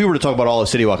sectors. Because if we were to talk about all of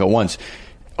City Walk at once,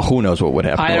 who knows what would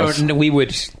happen to us. We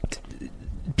would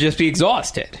just be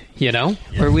exhausted,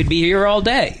 or we'd be here all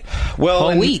day,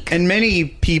 all week. And many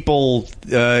people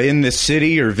in this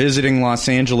city or visiting Los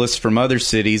Angeles from other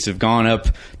cities have gone up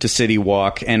to City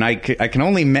Walk, and I can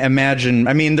only imagine.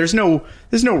 I mean, there's no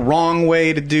wrong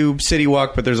way to do City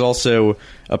Walk, but there's also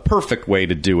a perfect way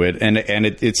to do it, and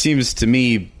it seems to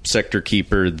me, Sector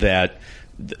Keeper, that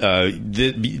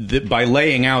by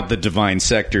laying out the divine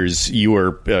sectors, you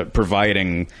are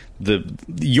providing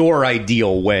your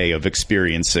ideal way of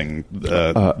experiencing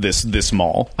this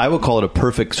mall. I would call it a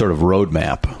perfect sort of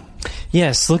roadmap.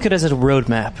 Yes, look at it as a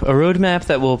roadmap. A roadmap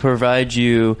that will provide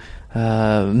you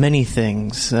many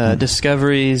things.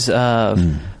 Discoveries of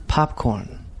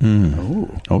popcorn.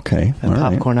 Ooh, okay. At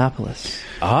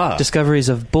Popcornopolis. Discoveries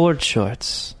of board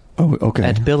shorts. Oh, okay.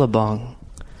 At Billabong.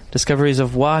 Discoveries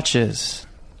of watches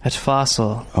at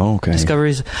Fossil. Oh, okay.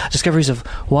 Discoveries of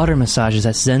water massages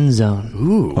at Zen Zone.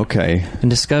 Ooh. Okay. And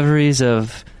discoveries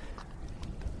of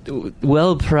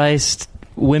well-priced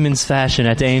women's fashion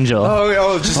at Angel.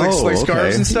 Just like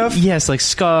scarves and stuff? Yes, like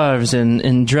scarves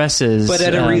and dresses. But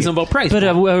at a reasonable price. But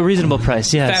a reasonable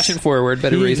price, yes. Fashion forward,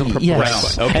 but a reasonable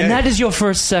price. Okay. And that is your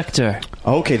first sector.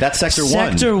 Okay, that's Sector 1.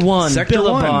 Sector 1,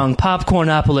 Billabong,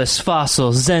 Popcornopolis,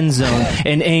 Fossil, Zen Zone,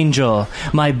 and Angel.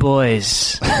 My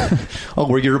boys.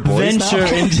 We're your boys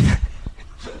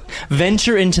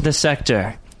Venture into the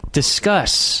sector.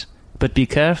 Discuss, but be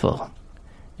careful.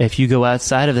 If you go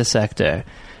outside of the sector,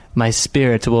 my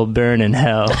spirit will burn in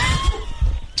hell.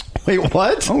 Wait,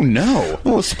 what? Oh, no.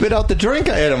 Well, spit out the drink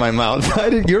I had in my mouth.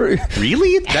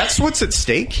 Really? That's what's at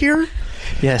stake here?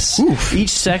 Yes. Oof.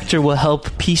 Each sector will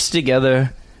help piece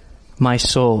together my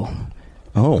soul.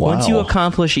 Oh, wow. Once you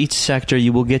accomplish each sector,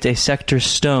 you will get a sector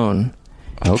stone.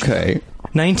 Okay.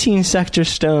 19 sector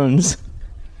stones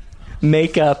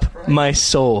make up my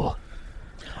soul.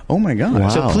 Oh my God! Wow.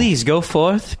 So please go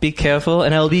forth, be careful,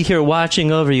 and I'll be here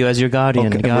watching over you as your guardian.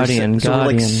 Okay. Guardian. So we're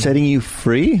like setting you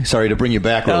free. Sorry to bring you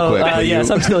back real quick. Yes,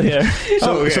 I'm still here.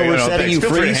 So we're setting you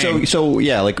free. So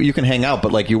like you can hang out,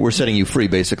 but like we're setting you free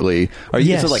basically.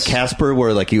 Is it like Casper,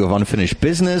 where like you have unfinished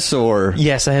business, or?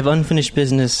 Yes, I have unfinished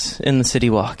business in the City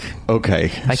Walk.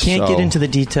 Okay. I can't get into the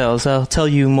details. I'll tell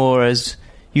you more as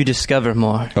you discover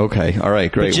more. Okay. All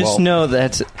right. Great. But just know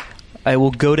that I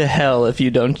will go to hell if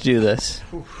you don't do this.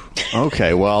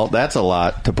 Okay, well, that's a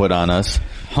lot to put on us.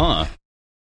 Huh.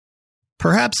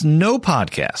 Perhaps no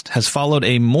podcast has followed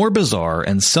a more bizarre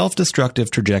and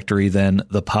self-destructive trajectory than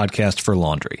the Podcast for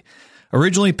Laundry.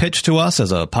 Originally pitched to us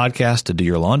as a podcast to do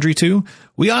your laundry to,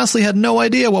 we honestly had no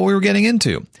idea what we were getting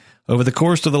into. Over the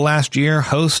course of the last year,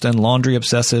 host and laundry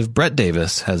obsessive Brett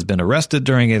Davis has been arrested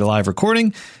during a live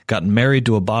recording, gotten married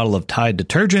to a bottle of Tide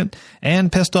detergent,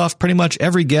 and pissed off pretty much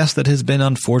every guest that has been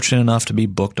unfortunate enough to be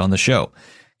booked on the show.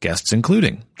 Guests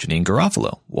including Janine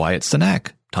Garofalo, Wyatt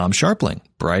Cenac, Tom Sharpling,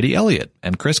 Bridie Elliott,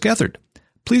 and Chris Gethard.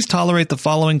 Please tolerate the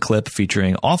following clip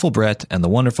featuring Awful Brett and the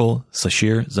wonderful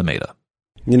Sashir Zameda.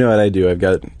 You know what I do? I've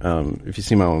got, if you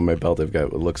see my belt, I've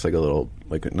got what looks like a little,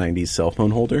 like a 90s cell phone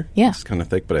holder. Yeah. It's kind of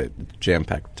thick, but I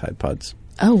jam-packed Tide Pods.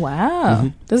 Oh, wow. Mm-hmm.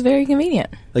 That's very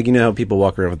convenient. Like, you know how people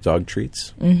walk around with dog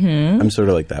treats? Mm-hmm. I'm sort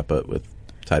of like that, but with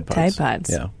Tide Pods. Tide Pods.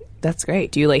 Yeah. That's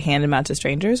great. Do you, like, hand them out to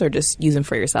strangers or just use them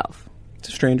for yourself?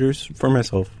 To strangers, for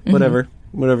myself, whatever.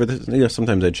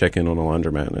 Sometimes I check in on a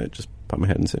laundromat and I just pop my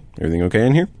head and say, everything okay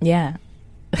in here? Yeah.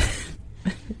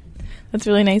 That's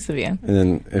really nice of you. And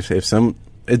then if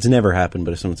it's never happened,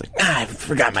 but if someone's like, I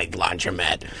forgot my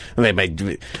laundromat,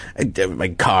 my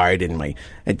card, and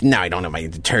now I don't have my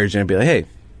detergent, I'd be like, hey,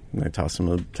 and I toss them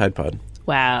a Tide Pod.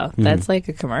 Wow, that's like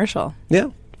a commercial. Yeah.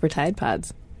 For Tide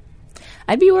Pods.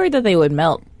 I'd be worried that they would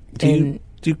melt. Do you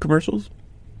do commercials?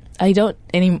 I don't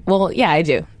well, yeah, I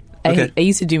do. Okay. I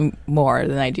used to do more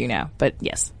than I do now, but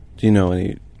yes. Do you know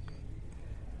any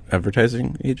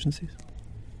advertising agencies?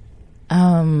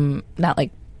 Not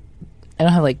like, I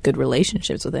don't have like good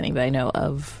relationships with any, but I know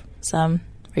of some.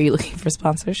 Are you looking for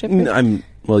sponsorship?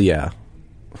 Well, yeah.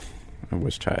 I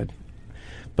wish Tide.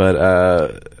 But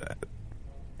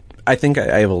I think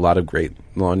I have a lot of great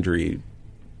laundry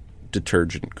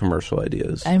detergent commercial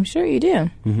ideas. I'm sure you do.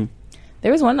 Mm-hmm.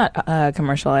 There was one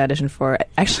commercial I auditioned for,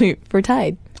 actually for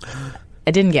Tide.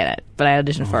 I didn't get it, but I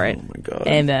auditioned for it. Oh my God.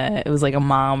 And it was like a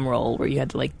mom role where you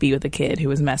had to like be with a kid who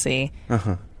was messy.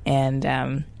 Uh-huh.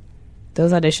 And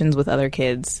those auditions with other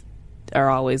kids are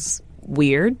always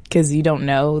weird because you don't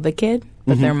know the kid,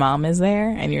 but their mom is there,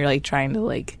 and you're like trying to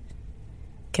like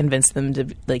convince them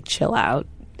to like chill out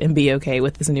and be okay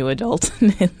with this new adult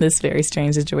in this very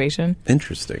strange situation.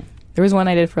 Interesting. There was one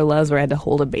I did for Loves where I had to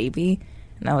hold a baby,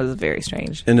 and that was very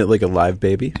strange. And it like a live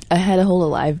baby? I had to hold a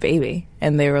live baby,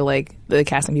 and they were like, the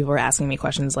casting people were asking me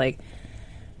questions like,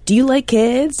 do you like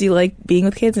kids? Do you like being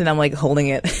with kids? And I'm like holding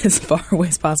it as far away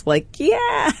as possible, like,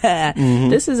 yeah,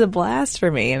 this is a blast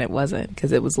for me. And it wasn't,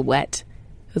 because it was wet.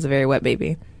 It was a very wet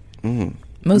baby.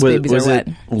 Most babies are wet.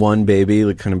 Was it one baby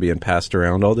like kind of being passed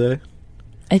around all day?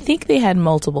 I think they had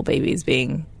multiple babies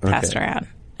being passed around.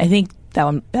 I think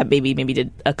that baby maybe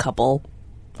did a couple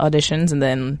auditions, and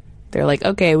then they're like,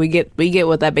 okay, we get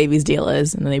what that baby's deal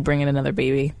is, and then they bring in another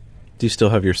baby. Do you still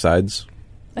have your sides?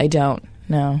 I don't.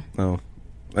 No. Oh,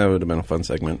 that would have been a fun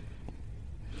segment.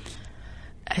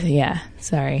 Yeah.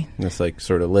 Sorry. It's like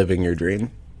sort of living your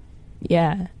dream.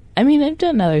 Yeah. I mean, I've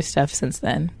done other stuff since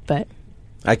then, but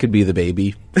I could be the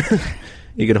baby.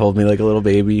 You could hold me like a little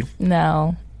baby.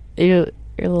 no, you're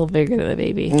a little bigger than a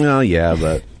baby. Oh, yeah,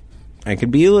 but I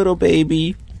could be a little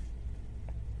baby.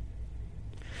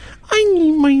 I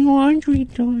need my laundry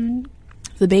done.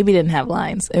 The baby didn't have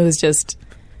lines. It was just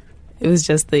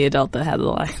the adult that had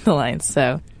the lines.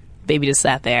 So, baby just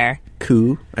sat there.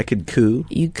 Coo. I could coo.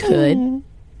 You could.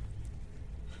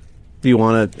 Do you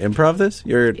want to improv this?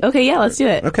 Okay, yeah, let's do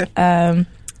it. Okay.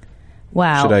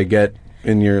 Wow. Should I get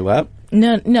in your lap?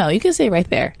 No, you can stay right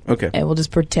there. Okay. And we'll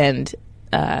just pretend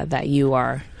that you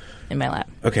are in my lap.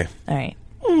 Okay. All right.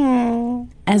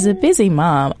 As a busy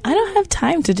mom, I don't have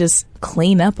time to just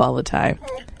clean up all the time.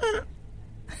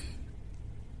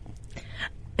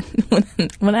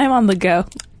 When I'm on the go.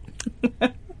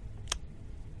 When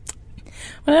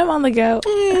I'm on the go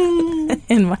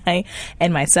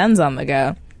and my son's on the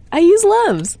go, I use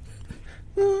Loves.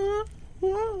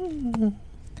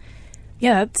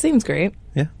 Yeah, that seems great.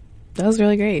 Yeah. That was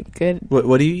really great. Good.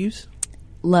 What do you use?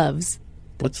 Loves.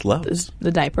 What's Loves?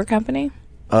 The diaper company.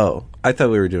 Oh, I thought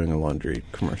we were doing a laundry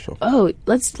commercial. Oh,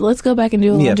 let's go back and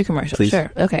do a laundry commercial. Please.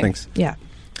 Sure. Okay. Thanks. Yeah.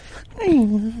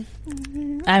 I'm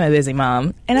a busy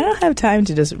mom, and I don't have time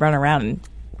to just run around and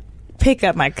pick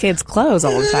up my kids' clothes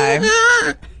all the time.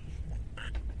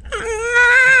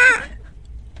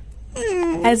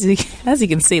 As you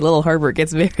can see, little Herbert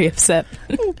gets very upset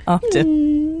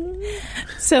often.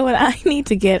 So when I need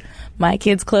to get my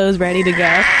kids' clothes ready to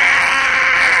go,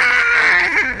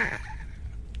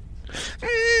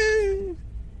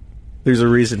 there's a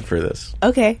reason for this.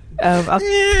 Okay.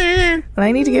 When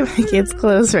I need to get my kids'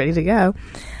 clothes ready to go,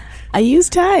 I use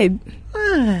Tide.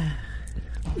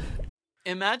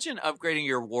 Imagine upgrading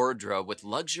your wardrobe with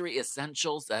luxury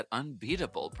essentials at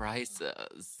unbeatable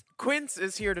prices. Quince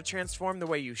is here to transform the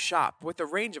way you shop with a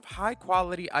range of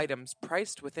high-quality items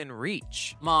priced within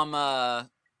reach. Mama,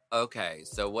 okay,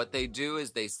 so what they do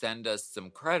is they send us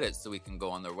some credits so we can go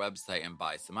on their website and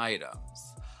buy some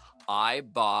items. I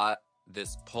bought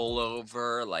this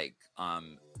pullover,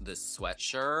 this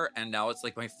sweatshirt, and now it's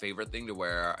like my favorite thing to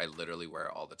wear. I literally wear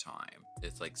it all the time.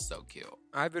 It's like so cute.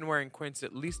 I've been wearing Quince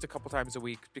at least a couple times a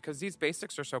week because these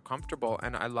basics are so comfortable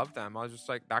and I love them. I was just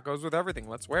like, that goes with everything.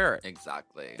 Let's wear it.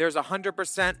 Exactly. There's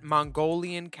 100%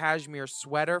 Mongolian cashmere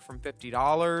sweater from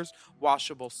 $50,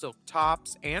 washable silk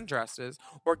tops and dresses,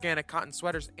 organic cotton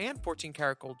sweaters, and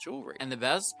 14-karat gold jewelry. And the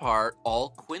best part, all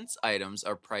Quince items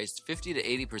are priced 50 to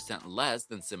 80% less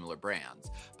than similar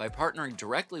brands. By partnering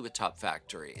directly with top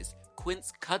factories,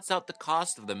 Quince cuts out the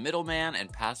cost of the middleman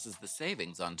and passes the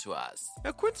savings on to us.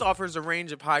 Now, Quince offers a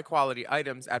range of high-quality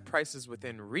items at prices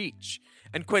within reach.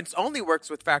 And Quince only works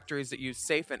with factories that use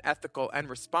safe and ethical and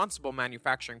responsible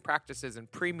manufacturing practices in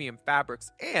premium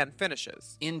fabrics and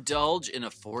finishes. Indulge in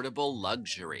affordable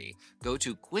luxury. Go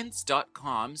to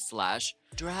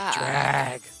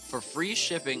quince.com/drag for free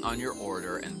shipping on your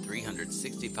order and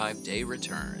 365-day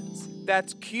returns.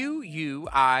 That's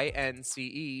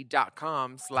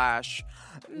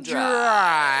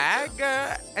QUINCE.com/drag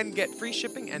and get free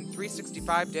shipping and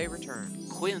 365-day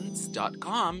returns.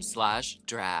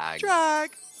 Quince.com/drag.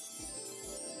 Drag.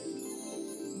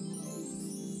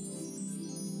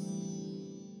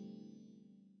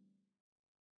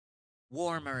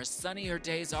 Warmer, sunnier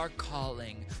days are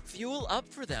calling. Fuel up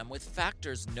for them with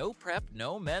Factor's no prep,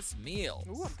 no mess meals.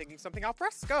 Ooh, I'm thinking something al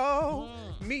fresco.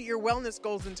 Meet your wellness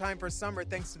goals in time for summer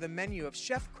thanks to the menu of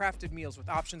chef-crafted meals with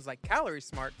options like Calorie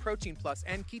Smart, Protein Plus,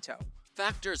 and Keto.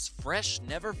 Factor's fresh,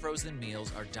 never frozen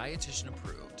meals are dietitian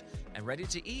approved and ready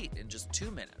to eat in just 2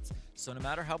 minutes. So no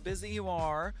matter how busy you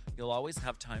are, you'll always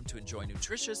have time to enjoy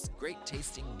nutritious,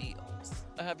 great-tasting meals.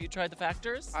 Have you tried the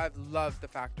Factors? I've loved the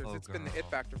Factors. Oh, It's been the it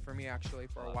factor for me, actually,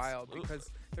 for a while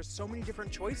because there's so many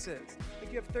different choices.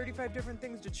 Like, you have 35 different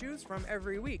things to choose from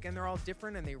every week, and they're all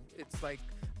different, and it's like,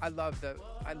 I love the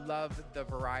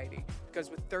variety because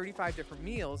with 35 different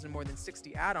meals and more than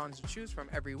 60 add-ons to choose from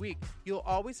every week, you'll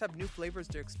always have new flavors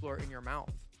to explore in your mouth.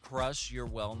 Crush your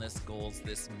wellness goals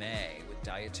this May with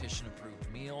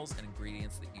dietitian-approved meals and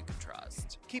ingredients that you can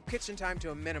trust. Keep kitchen time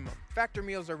to a minimum. Factor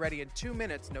meals are ready in 2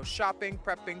 minutes. No shopping,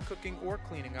 prepping, cooking, or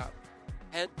cleaning up.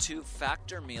 Head to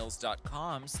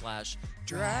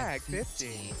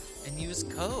factormeals.com/drag50 and use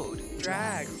code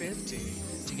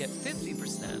DRAG50 to get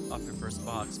 50% off your first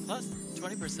box plus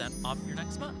 20% off your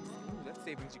next month. Ooh, that's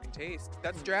savings you can taste.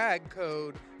 That's drag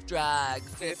code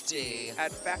DRAG50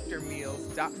 at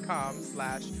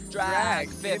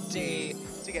factormeals.com/drag50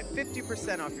 to get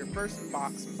 50% off your first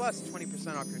box plus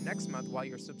 20% off your next month while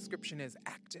your subscription is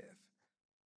active.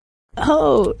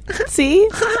 Oh, see?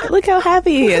 Look how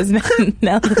happy he is now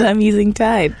that I'm using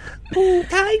Tide.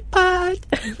 Tide Pod.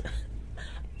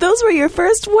 Those were your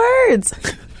first words.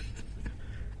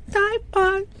 Tide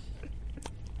Pod.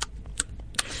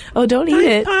 Oh, don't eat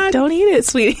it. Don't eat it,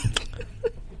 sweetie.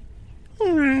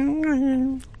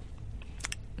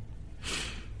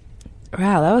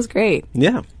 Wow, that was great.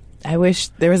 Yeah. I wish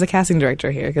there was a casting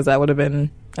director here because that would have been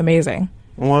amazing.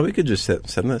 Well, we could just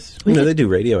send this. They do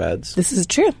radio ads. This is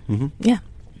true. Mm-hmm. Yeah.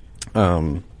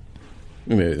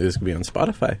 Maybe this could be on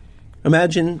Spotify.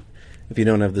 Imagine if you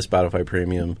don't have the Spotify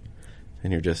Premium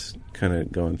and you're just kind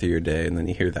of going through your day and then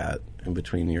you hear that in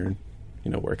between your,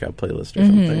 workout playlist or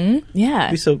something. Yeah.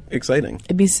 It'd be so exciting.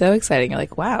 It'd be so exciting. You're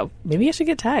like, wow, maybe I should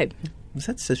get Tide. Was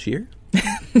that Sashir?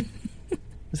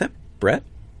 Was that Brett?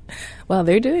 Well,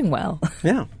 they're doing well.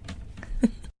 Yeah.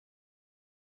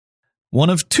 One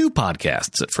of two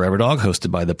podcasts at Forever Dog,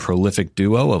 hosted by the prolific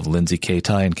duo of Lindsay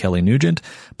Katai and Kelly Nugent,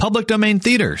 Public Domain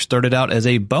Theater started out as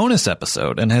a bonus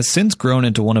episode and has since grown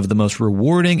into one of the most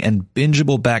rewarding and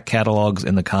bingeable back catalogs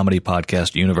in the comedy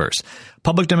podcast universe.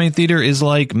 Public Domain Theater is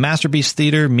like Masterpiece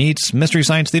Theater meets Mystery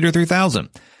Science Theater 3000.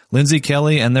 Lindsay,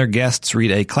 Kelly, and their guests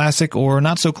read a classic or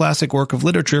not-so-classic work of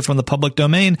literature from the public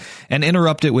domain and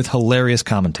interrupt it with hilarious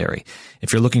commentary.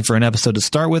 If you're looking for an episode to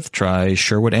start with, try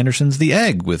Sherwood Anderson's The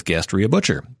Egg with guest Rhea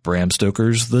Butcher, Bram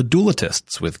Stoker's The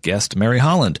Duellists with guest Mary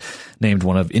Holland, named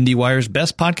one of IndieWire's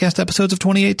best podcast episodes of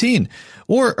 2018,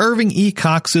 or Irving E.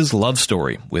 Cox's Love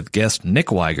Story with guest Nick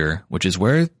Weiger, which is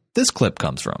where this clip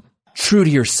comes from. True to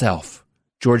yourself.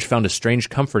 George found a strange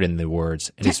comfort in the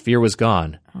words, and his fear was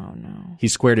gone. Oh, no. He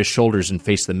squared his shoulders and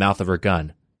faced the mouth of her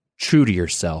gun. True to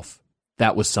yourself.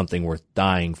 That was something worth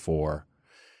dying for.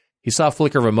 He saw a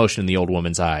flicker of emotion in the old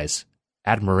woman's eyes.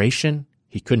 Admiration?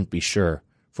 He couldn't be sure.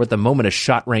 For at the moment a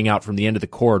shot rang out from the end of the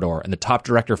corridor, and the top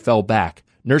director fell back,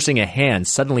 nursing a hand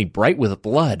suddenly bright with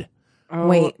blood. Oh,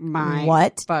 wait, my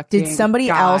what? Did somebody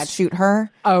God. else shoot her?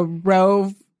 A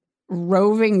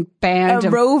roving band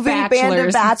of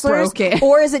bachelors broke in.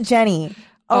 Or is it Jenny?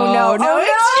 Oh, no. No,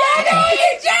 Oh,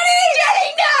 it's Jenny!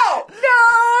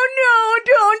 no,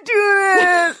 don't do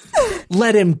this.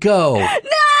 Let him go. No!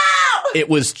 It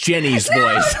was Jenny's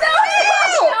voice.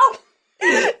 No!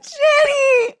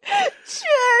 Jenny!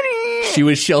 She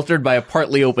was sheltered by a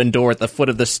partly open door at the foot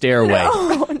of the stairway.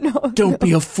 No. Don't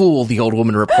be a fool, the old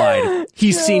woman replied.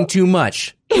 He's seen too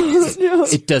much.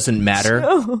 It doesn't matter.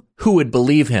 Who would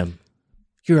believe him?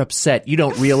 You're upset. You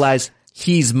don't realize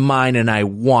he's mine and I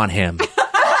want him.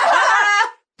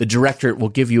 The directorate will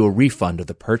give you a refund of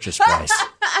the purchase price.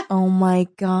 Oh my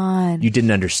God. You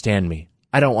didn't understand me.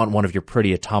 I don't want one of your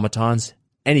pretty automatons.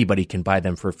 Anybody can buy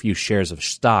them for a few shares of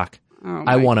stock. Oh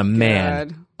I want a God.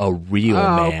 man, a real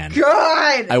man.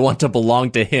 God. I want to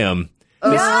belong to him.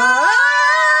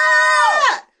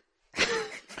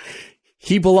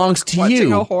 He belongs to Watching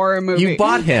you. a horror movie. You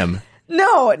bought him.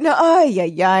 No. Ay,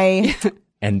 ay, ay.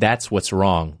 And that's what's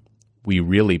wrong. We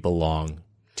really belong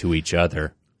to each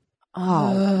other.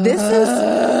 Oh, this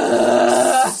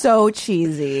is so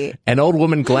cheesy. An old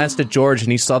woman glanced at George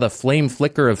and he saw the flame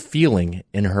flicker of feeling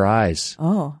in her eyes.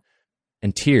 Oh.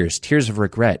 And tears of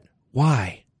regret.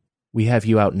 Why? We have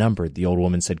you outnumbered, the old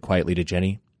woman said quietly to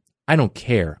Jenny. I don't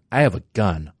care. I have a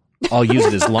gun. I'll use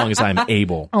it as long as I'm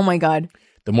able. Oh my God.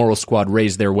 The moral squad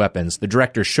raised their weapons. The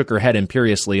director shook her head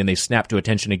imperiously and they snapped to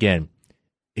attention again.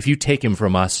 If you take him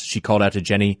from us, she called out to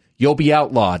Jenny, you'll be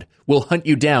outlawed. We'll hunt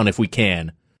you down if we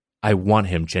can. I want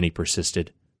him, Jenny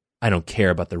persisted. I don't care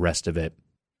about the rest of it.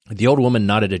 The old woman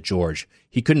nodded at George.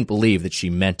 He couldn't believe that she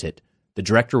meant it. The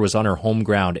director was on her home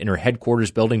ground in her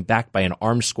headquarters building backed by an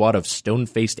armed squad of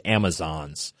stone-faced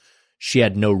Amazons. She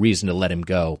had no reason to let him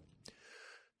go.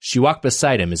 She walked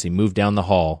beside him as he moved down the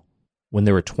hall. When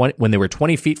they were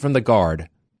 20 feet from the guard,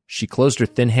 she closed her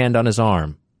thin hand on his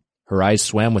arm. Her eyes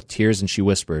swam with tears and she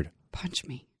whispered, Punch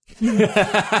me.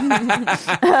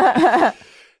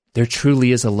 There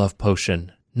truly is a love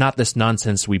potion. Not this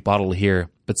nonsense we bottle here,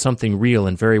 but something real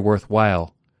and very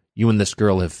worthwhile. You and this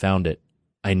girl have found it.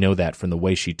 I know that from the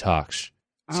way she talks.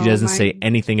 She doesn't say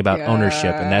anything about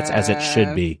ownership, and that's as it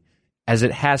should be. As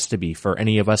it has to be for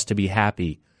any of us to be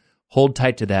happy. Hold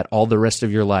tight to that all the rest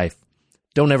of your life.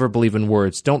 Don't ever believe in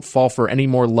words. Don't fall for any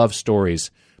more love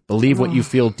stories. Believe what you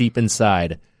feel deep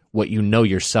inside, what you know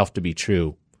yourself to be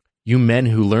true. You men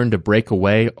who learn to break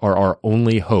away are our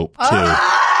only hope, too.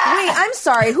 Wait, I'm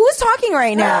sorry. Who's talking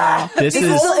right now? This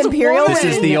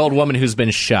is the old woman who's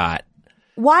been shot.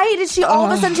 Why did she all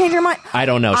of a sudden change her mind? I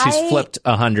don't know. She's flipped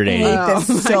 180. I hate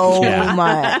this so Yeah.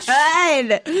 much.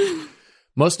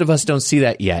 Most of us don't see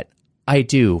that yet. I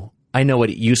do. I know what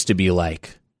it used to be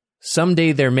like.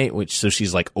 Someday there may, so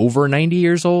she's like over 90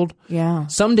 years old. Yeah.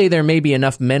 Someday there may be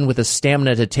enough men with the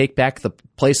stamina to take back the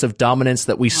place of dominance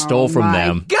that we stole from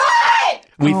them. God!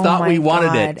 We thought we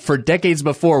wanted it. For decades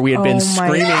before, we had been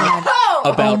screaming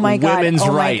about women's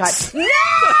rights. No!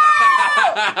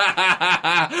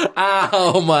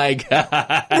 Oh my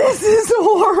God. This is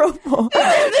horrible.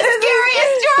 This is the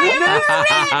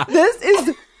scariest story This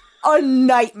is a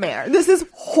nightmare. This is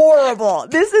horrible.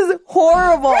 This is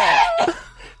horrible.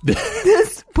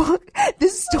 This book,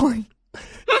 this story.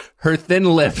 Her thin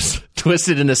lips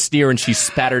twisted in a sneer and she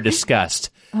spat her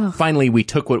disgust. Oh. Finally, we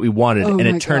took what we wanted and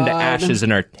it turned to ashes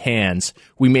in our hands.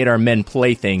 We made our men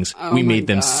playthings. We made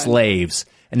them slaves.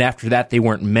 And after that, they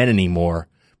weren't men anymore.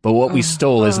 But what we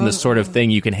stole isn't the sort of thing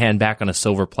you can hand back on a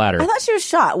silver platter. I thought she was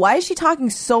shot. Why is she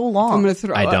talking so long? I'm gonna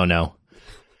throw I don't know.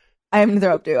 I'm going to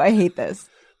throw up too. I hate this.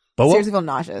 But Seriously feel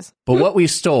nauseous. But what we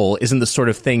stole isn't the sort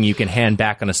of thing you can hand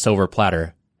back on a silver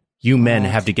platter. You men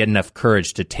have to get enough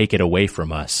courage to take it away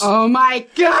from us. Oh my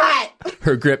God!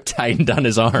 Her grip tightened on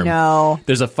his arm. No.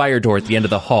 There's a fire door at the end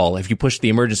of the hall. If you push the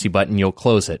emergency button, you'll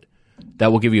close it.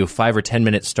 That will give you a 5 or 10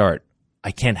 minute start. I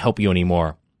can't help you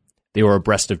anymore. They were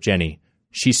abreast of Jenny.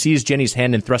 She seized Jenny's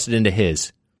hand and thrust it into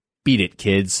his. Beat it,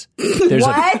 kids. There's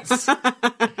What?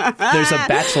 there's a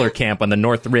bachelor camp on the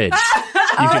North Ridge.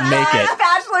 You can make it.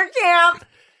 Bachelor camp.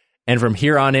 And from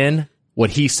here on in, what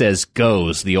he says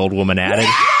goes, the old woman added.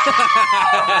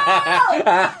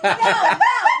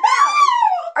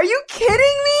 Are you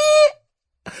kidding me?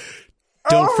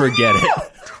 Don't forget it.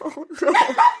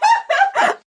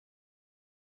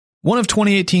 One of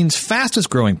 2018's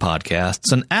fastest growing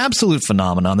podcasts, an absolute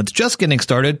phenomenon that's just getting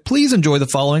started, please enjoy the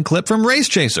following clip from Race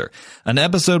Chaser, an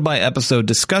episode-by-episode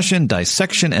discussion,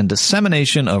 dissection, and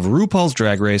dissemination of RuPaul's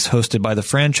Drag Race hosted by the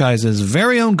franchise's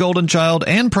very own golden child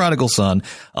and prodigal son,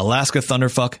 Alaska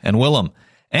Thunderfuck and Willem.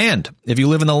 And if you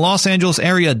live in the Los Angeles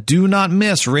area, do not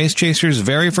miss Race Chaser's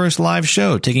very first live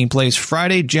show taking place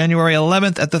Friday, January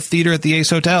 11th at the theater at the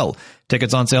Ace Hotel.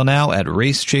 Tickets on sale now at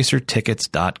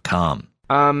racechasertickets.com.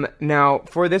 Now,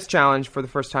 for this challenge, for the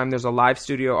first time, there's a live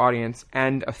studio audience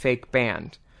and a fake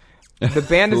band. The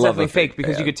band is Love definitely a fake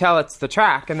because you band. could tell it's the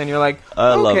track, and then you're like,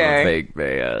 I love okay. a fake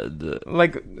band.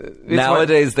 Like, it's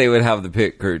nowadays, they would have the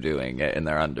pit crew doing it in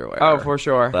their underwear. Oh, for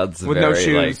sure. That's With very, no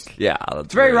shoes. Like, yeah, that's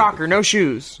It's very rocker, no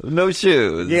shoes. No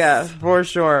shoes. Yeah, for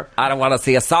sure. I don't want to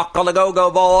see a sock on the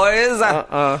Go-Go Boys.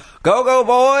 Go-Go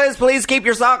Boys, please keep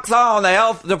your socks on. The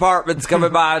health department's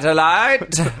coming by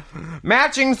tonight.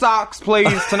 Matching socks,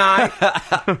 please, tonight.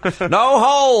 No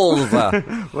holes.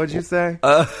 What'd you say?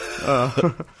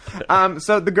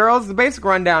 So the girls, the basic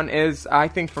rundown is, I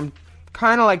think, from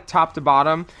kind of like top to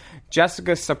bottom.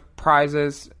 Jessica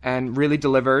surprises and really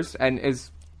delivers and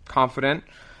is confident.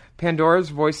 Pandora's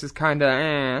voice is kind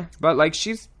of but like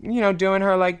she's, doing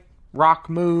her like rock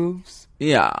moves.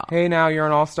 Yeah. Hey, now you're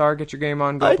an all-star. Get your game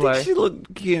on. Go play. I think she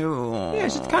looked cute. Yeah,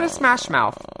 she's kind of Smash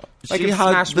Mouth. Like she if has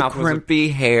Smash the Mouth was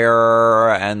crimpy hair,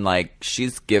 and like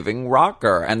she's giving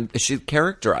rocker, and she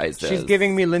characterizes. She's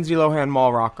giving me Lindsay Lohan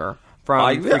mall rocker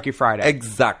from Freaky Friday.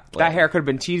 Exactly. That hair could have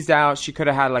been teased out. She could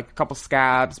have had like a couple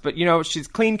scabs, but she's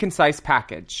clean, concise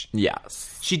package.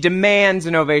 Yes. She demands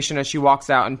an ovation as she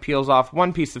walks out and peels off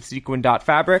one piece of sequin dot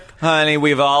fabric. Honey,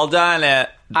 we've all done it.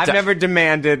 I've never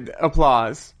demanded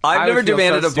applause. I've never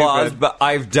demanded applause, but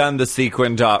I've done the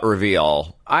sequin dot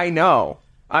reveal. I know.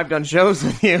 I've done shows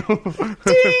with you. Ding,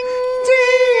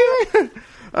 ding.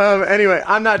 Anyway,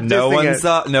 I'm not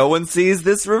dissing it. No one sees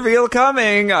this reveal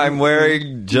coming. I'm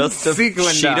wearing just a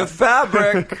sheet of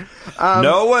fabric.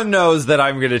 No one knows that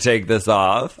I'm going to take this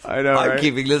off. I know, I'm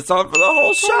keeping this on for the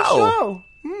whole show.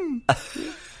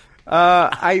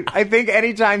 I think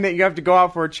anytime that you have to go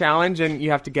out for a challenge and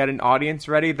you have to get an audience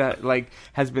ready that like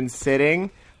has been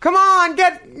sitting, come on,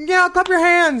 clap your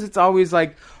hands. It's always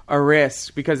like a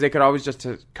risk because they could always just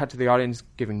cut to the audience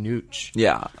giving nooch.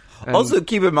 Yeah. And also,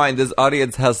 keep in mind, this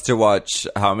audience has to watch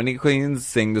how many queens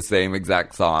sing the same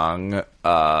exact song?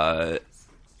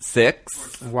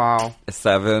 6? Wow.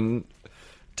 7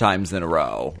 times in a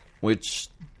row. Which,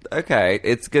 okay,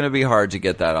 it's going to be hard to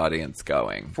get that audience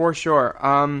going. For sure.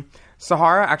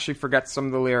 Sahara actually forgets some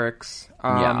of the lyrics.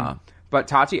 Yeah. But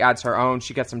Tati adds her own.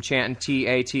 She gets them chanting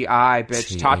T-A-T-I,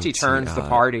 bitch. Tati turns the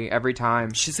party every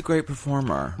time. She's a great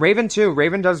performer. Raven, too.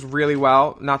 Raven does really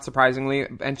well, not surprisingly.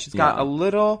 And she's got a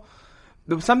little...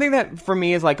 Something that, for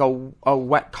me, is like a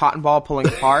wet cotton ball pulling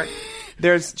apart.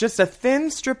 There's just a thin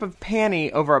strip of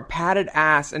panty over a padded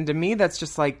ass. And to me, that's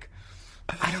just like...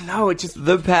 I don't know. It just...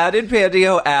 The padded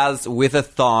pantyhose ass with a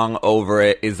thong over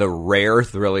it is a rare,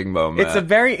 thrilling moment. It's a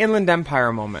very Inland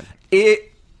Empire moment.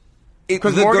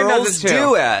 Because the Morgan girls does it too.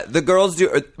 do it. The girls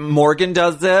do. Morgan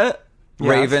does it. Yes.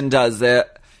 Raven does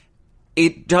it.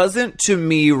 It doesn't, to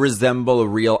me, resemble a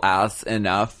real ass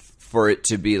enough for it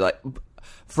to be like,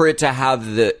 for it to have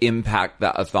the impact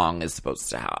that a thong is supposed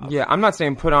to have. Yeah, I'm not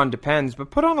saying put on depends, but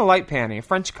put on a light panty, a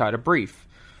French cut, a brief.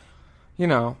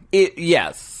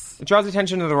 Yes. It draws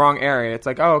attention to the wrong area. It's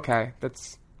like, oh, okay,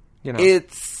 that's,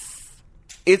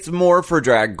 It's more for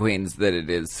drag queens than it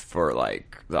is for like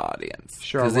the audience.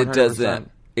 Sure, because 100%.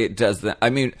 it doesn't. I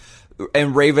mean,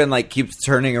 and Raven like keeps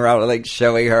turning around and like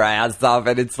showing her ass off,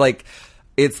 and it's like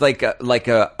a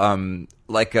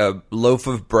loaf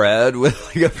of bread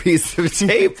with like a piece of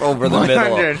tape over the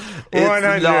middle.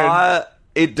 100.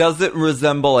 It doesn't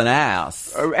resemble an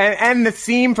ass. And the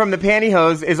seam from the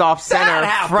pantyhose is off center. That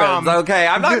happens, okay?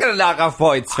 I'm not going to knock off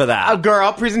points for that. A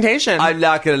girl presentation. I'm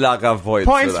not going to knock off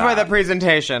points for the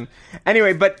presentation.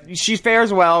 Anyway, but she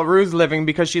fares well. Rue's living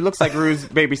because she looks like Rue's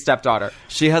baby stepdaughter.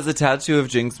 She has a tattoo of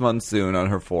Jinx Monsoon on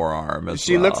her forearm as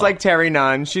She looks like Terry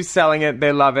Nunn. She's selling it.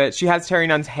 They love it. She has Terry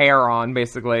Nunn's hair on,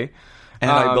 basically.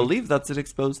 And I believe that's an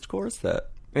exposed corset.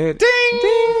 Ding!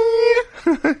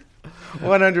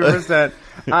 100%.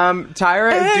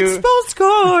 Tyra is exposed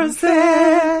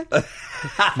corset.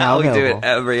 Now we do available. it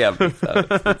every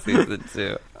episode for season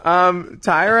 2.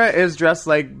 Tyra is dressed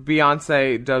like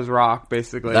Beyonce does rock,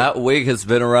 basically. That wig has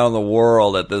been around the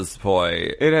world at this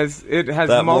point. It has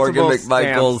that multiple Morgan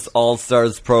McMichael's stamps. All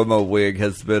Stars promo wig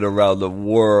has been around the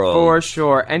world. For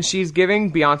sure. And she's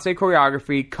giving Beyonce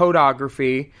choreography,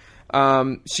 codography.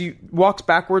 She walks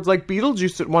backwards like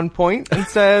Beetlejuice at one point and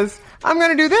says, I'm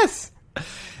going to do this.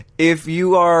 If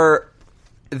you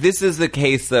this is the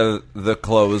case of the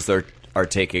clothes are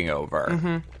taking over.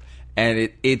 Mm-hmm. And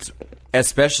it's,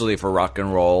 especially for rock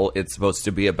and roll, it's supposed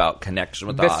to be about connection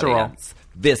with the audience.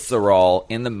 Visceral,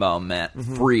 in the moment,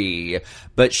 free.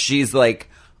 But she's like,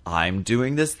 I'm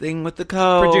doing this thing with the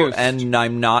code. Produced. And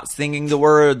I'm not singing the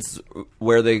words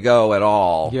where they go at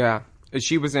all. Yeah.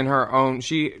 She was in her own,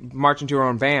 she marched into her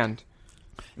own band.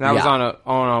 And that was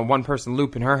on a one-person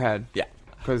loop in her head. Yeah.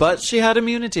 But she had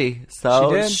immunity,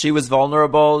 so she was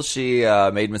vulnerable. She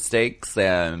made mistakes,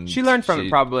 and she learned from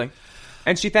it probably.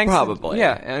 And she thanks probably,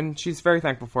 yeah, and she's very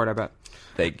thankful for it. I bet.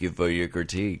 Thank you for your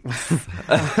critique.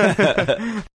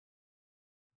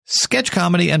 Sketch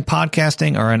comedy and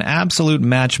podcasting are an absolute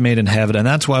match made in heaven, and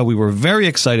that's why we were very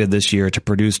excited this year to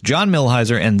produce John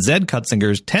Milheiser and Zed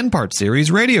Kutzinger's 10-part series,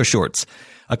 Radio Shorts,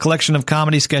 a collection of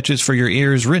comedy sketches for your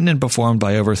ears written and performed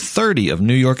by over 30 of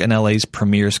New York and LA's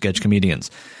premier sketch comedians.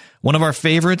 One of our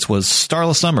favorites was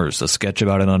Starla Summers, a sketch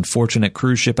about an unfortunate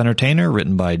cruise ship entertainer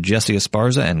written by Jesse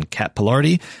Esparza and Kat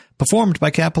Pilardi, performed by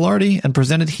Kat Pilardi, and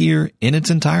presented here in its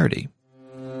entirety.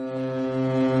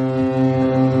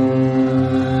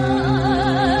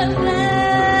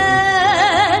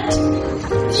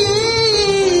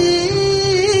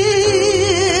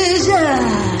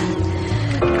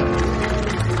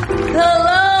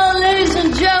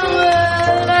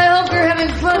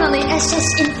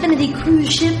 Infinity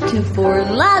cruise ship to Fort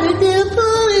Lauderdale,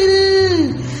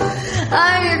 Florida.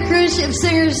 I'm your cruise ship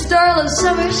singer, Starla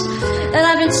Summers, and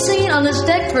I've been singing on this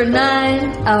deck for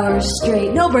 9 hours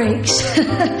straight, no breaks.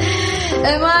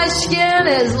 And my skin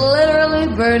is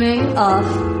literally burning off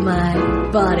my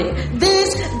body.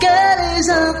 This girl is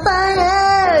on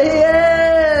fire,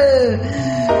 yeah.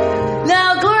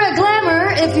 Now, Gloria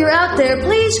Glamour, if you're out there,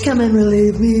 please come and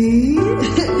relieve me.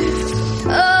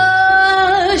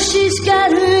 Oh, she's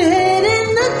got her head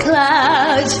in the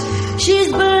clouds. She's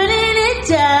burning it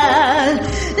down.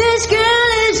 This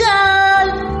girl is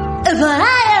on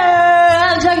fire.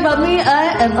 I'm talking about me.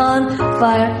 I am on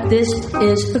fire. This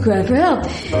is a cry for help.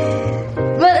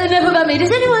 But enough about me.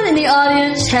 Does anyone in the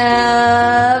audience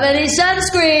have any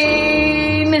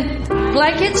sunscreen?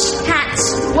 Blankets?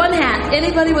 Hats? One hat.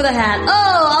 Anybody with a hat?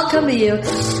 Oh, I'll come to you.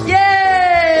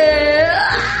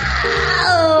 Yeah!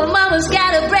 Oh, Mama's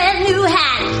got a brand new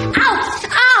hat. Ow!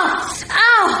 Ow!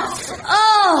 Ow!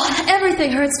 Oh,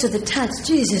 everything hurts to the touch.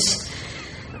 Jesus.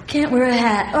 Can't wear a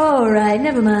hat. All right,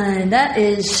 never mind. That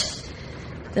is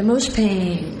the most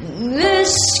pain.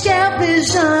 This scalp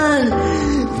is on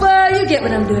fire. You get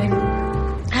what I'm doing.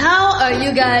 How are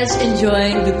you guys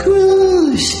enjoying the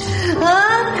cruise?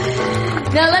 Huh?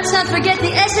 Now, let's not forget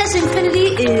the SS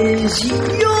Infinity is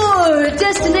your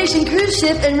destination cruise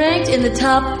ship and ranked in the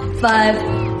top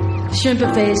 5 shrimp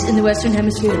buffets in the Western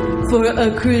Hemisphere for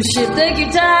a cruise ship. Thank you,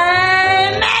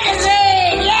 Time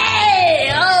Magazine!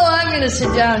 Yay! Oh, I'm going to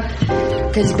sit down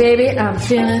because, baby, I'm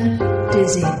feeling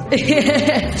dizzy.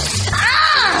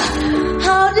 Ah!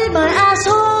 How did my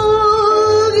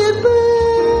asshole get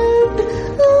burned?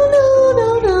 Oh, no.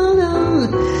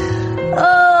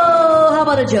 Oh, how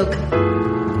about a joke?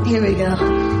 Here we go.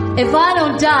 If I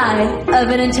don't die of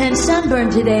an intense sunburn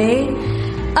today,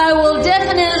 I will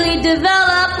definitely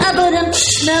develop a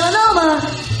melanoma.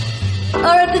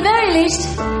 Or at the very least,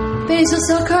 basal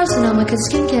cell carcinoma, because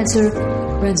skin cancer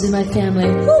runs in my family.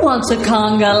 Who wants a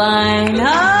conga line?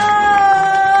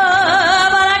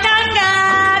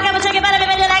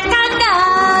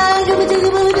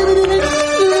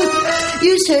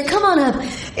 You, sir, come on up.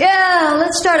 Yeah,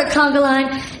 let's start a conga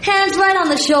line. Hands right on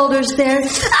the shoulders there.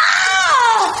 Ah!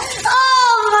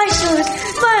 Oh, my shoulders,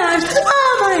 my arms,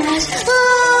 oh, my ass. Oh,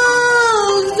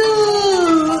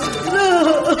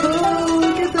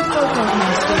 no. Get the fuck off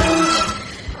my stage.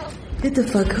 Get the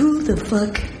fuck, who the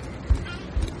fuck?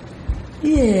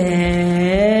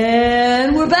 Yeah,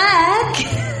 and we're back.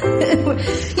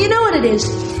 You know what it is?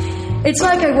 It's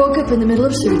like I woke up in the middle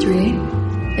of surgery,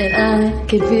 and I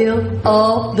can feel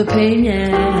all the pain,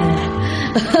 yeah.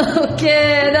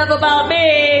 Okay, enough about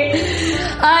me.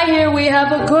 I hear we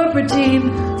have a corporate team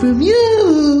from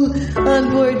you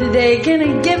on board today. Can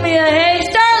you give me a hey,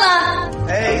 Starla?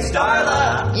 Hey,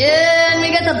 Starla. Yeah, and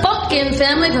we got the Bumpkin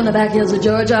family from the back hills of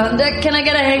Georgia on deck. Can I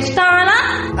get a hey,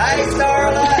 Starla? Hey,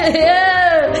 Starla.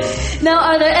 Yeah. Now,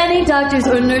 are there any doctors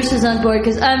or nurses on board?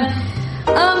 Because I'm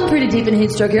pretty deep in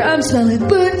heat stroke here. I'm smelling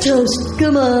burnt toast.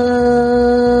 Come on,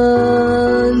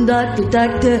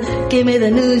 doctor, give me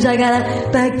the news. I got a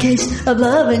bad case of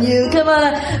loving you. Come on,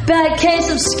 a bad case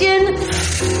of skin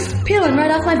peeling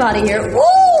right off my body here.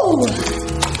 Woo!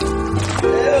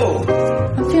 Ew.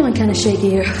 I'm feeling kind of shaky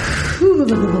here. I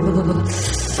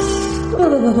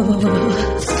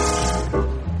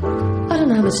don't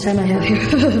know how much time I have here.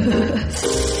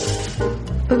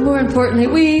 But more importantly,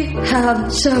 we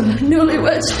have some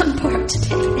newlyweds on board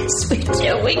today. Yes, we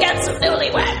do. We got some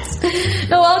newlyweds.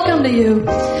 No, I'll come to you.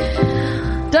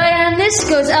 Diane, this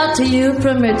goes out to you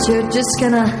from Richard. Just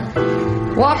gonna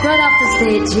walk right off the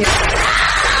stage here.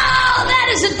 Oh, that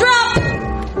is a drop!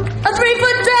 A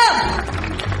 3-foot drop!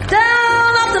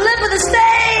 Down off the lip of the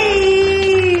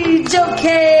stage!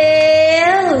 Okay.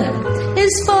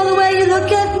 Is for the way you look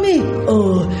at me.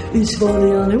 Oh, is for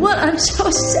the only one. I'm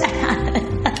so sad.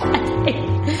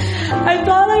 I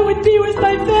thought I would be with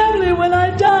my family when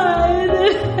I died.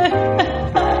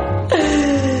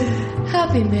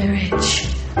 Happy marriage.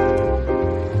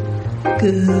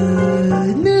 Good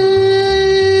night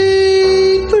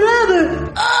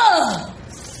forever. Oh!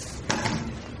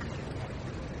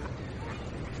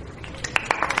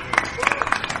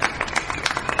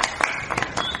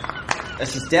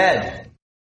 This is dead.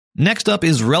 Next up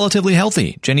is Relatively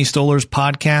Healthy, Jenny Stoller's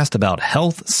podcast about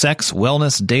health, sex,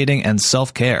 wellness, dating, and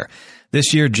self-care.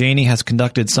 This year, Janie has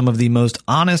conducted some of the most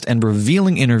honest and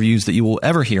revealing interviews that you will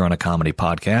ever hear on a comedy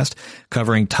podcast,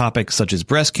 covering topics such as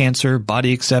breast cancer,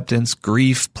 body acceptance,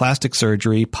 grief, plastic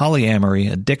surgery,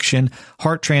 polyamory, addiction,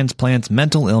 heart transplants,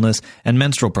 mental illness, and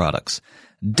menstrual products.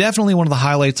 Definitely one of the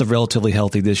highlights of Relatively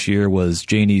Healthy this year was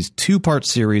Janie's 2-part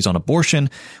series on abortion,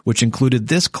 which included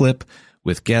this clip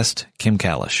with guest Kim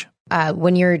Kalish.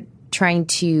 When you're trying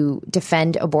to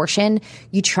defend abortion,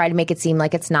 you try to make it seem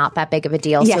like it's not that big of a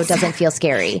deal, so Yes. it doesn't feel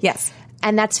scary. Yes.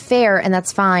 And that's fair and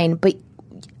that's fine. But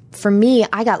for me,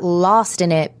 I got lost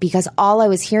in it because all I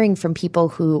was hearing from people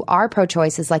who are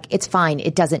pro-choice is like, it's fine,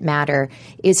 it doesn't matter,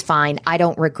 is fine, I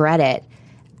don't regret it.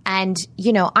 And,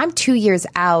 you know, I'm 2 years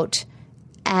out,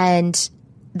 and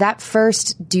that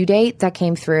first due date that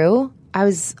came through, I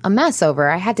was a mess over.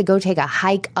 I had to go take a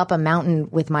hike up a mountain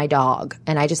with my dog,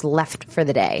 and I just left for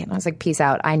the day. And I was like, peace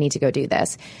out, I need to go do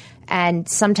this. And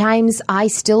sometimes I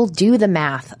still do the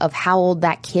math of how old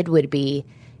that kid would be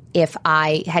if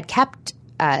I had kept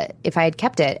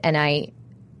it. And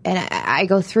I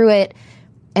go through it,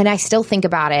 and I still think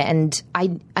about it. And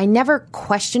I never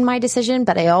question my decision,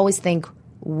 but I always think,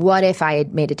 what if I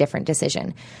had made a different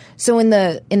decision? So in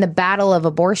the battle of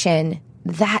abortion,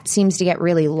 that seems to get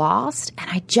really lost. And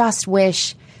I just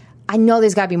wish, I know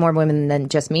there's got to be more women than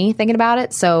just me thinking about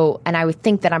it. So, and I would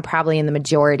think that I'm probably in the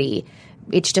majority.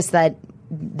 It's just that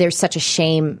there's such a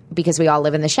shame because we all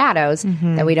live in the shadows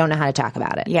that we don't know how to talk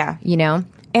about it. Yeah. You know?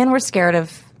 And we're scared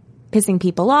of pissing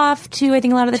people off too, I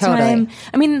think a lot of the time.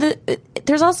 I mean,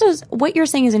 there's also, what you're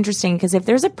saying is interesting because if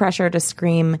there's a pressure to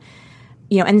scream,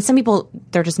 you know, and some people,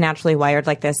 they're just naturally wired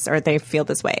like this, or they feel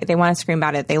this way. They want to scream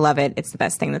about it. They love it. It's the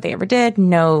best thing that they ever did.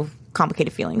 No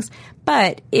complicated feelings.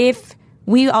 But if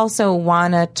we also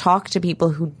want to talk to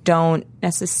people who don't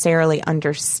necessarily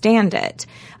understand it,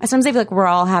 sometimes I feel like we're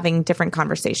all having different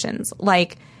conversations.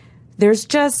 Like, there's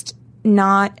just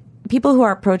not, people who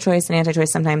are pro-choice and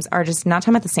anti-choice sometimes are just not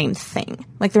talking about the same thing.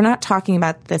 Like, they're not talking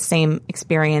about the same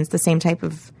experience, the same type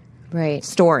of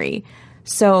story.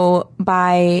 So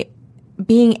by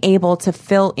being able to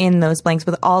fill in those blanks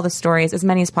with all the stories, as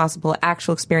many as possible,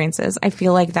 actual experiences, I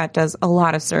feel like that does a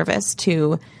lot of service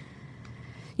to,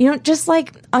 you know, just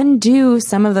like undo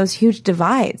some of those huge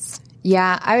divides.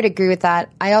 Yeah, I would agree with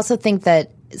that. I also think that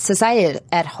society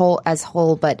as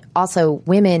whole, but also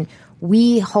women,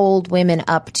 we hold women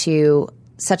up to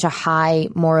such a high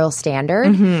moral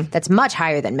standard that's much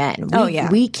higher than men.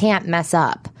 We can't mess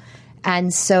up.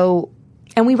 And so...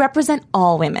 And we represent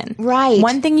all women. Right.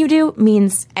 One thing you do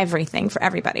means everything for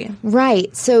everybody.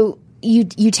 Right. So you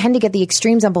tend to get the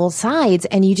extremes on both sides,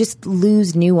 and you just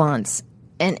lose nuance.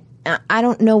 And I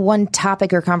don't know one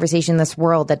topic or conversation in this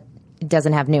world that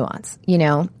doesn't have nuance, you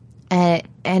know? And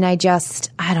I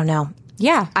don't know.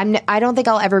 Yeah. I don't think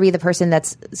I'll ever be the person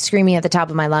that's screaming at the top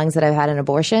of my lungs that I've had an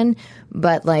abortion,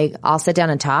 but like I'll sit down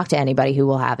and talk to anybody who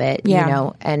will have it, you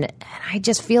know? And I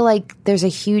just feel like there's a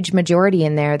huge majority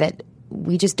in there that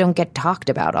we just don't get talked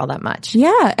about all that much.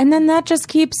 Yeah, and then that just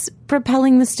keeps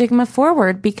propelling the stigma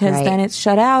forward because then it's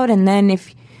shut out, and then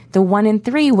if the 1 in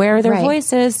 3, where are their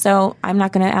voices? So I'm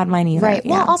not going to add mine either. Right.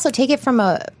 Well, also if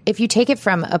you take it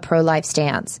from a pro-life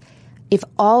stance, if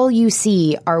all you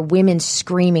see are women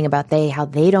screaming about how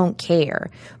they don't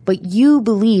care, but you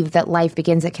believe that life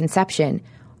begins at conception,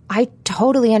 I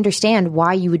totally understand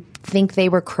why you would think they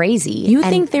were crazy. You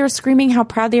think they're screaming how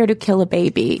proud they are to kill a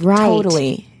baby. Right.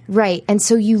 Totally. Right. And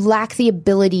so you lack the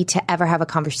ability to ever have a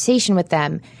conversation with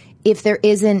them if there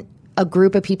isn't a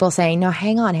group of people saying, no,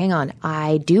 hang on.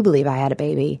 I do believe I had a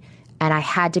baby and I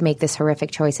had to make this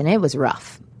horrific choice and it was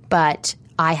rough, but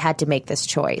I had to make this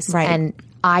choice. Right. And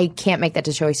I can't make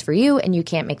that choice for you and you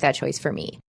can't make that choice for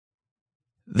me.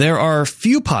 There are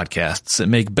few podcasts that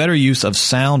make better use of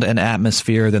sound and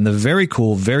atmosphere than the very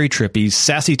cool, very trippy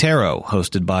Sassy Tarot,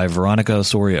 hosted by Veronica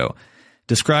Osorio.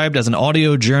 Described as an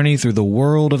audio journey through the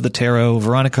world of the tarot,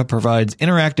 Veronica provides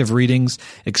interactive readings,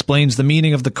 explains the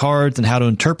meaning of the cards and how to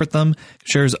interpret them,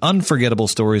 shares unforgettable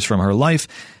stories from her life,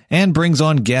 and brings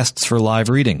on guests for live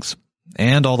readings.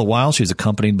 And all the while, she's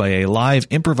accompanied by a live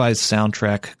improvised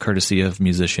soundtrack courtesy of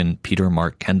musician Peter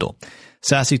Mark Kendall.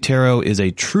 Sassy Tarot is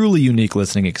a truly unique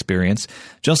listening experience.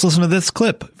 Just listen to this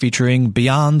clip featuring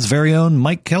Beyond's very own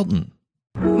Mike Kelton.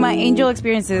 My angel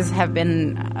experiences have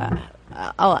been,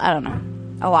 I don't know,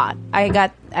 a lot. I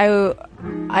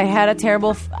had a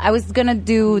terrible, I was going to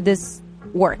do this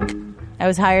work. I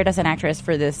was hired as an actress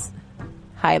for this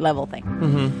high level thing.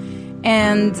 Mm-hmm.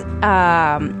 And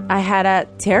I had a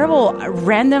terrible,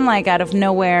 random, like out of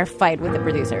nowhere fight with the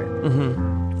producer.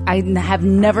 Mm-hmm. I have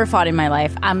never fought in my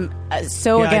life. I'm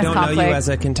so against conflict. I don't know you as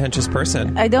a contentious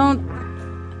person. I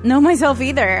don't know myself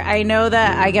either. I know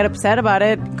that I get upset about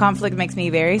it. Conflict makes me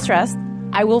very stressed.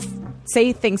 I will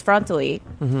say things frontally,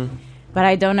 but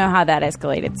I don't know how that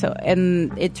escalated. So,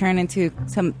 and it turned into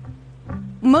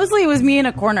mostly it was me in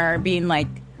a corner being like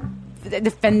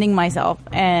defending myself.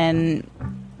 And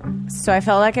So I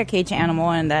felt like a caged animal,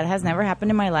 and that has never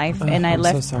happened in my life. Oh, and I I'm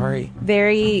left so sorry.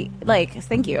 very, like,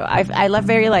 thank you. I left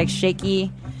very, like,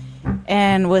 shaky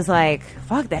and was like,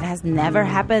 fuck, that has never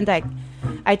happened.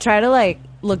 I try to, like,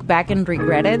 look back and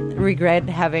regret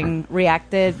having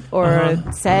reacted or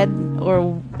said,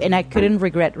 and I couldn't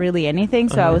regret really anything.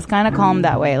 So I was kind of calm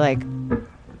that way. Like,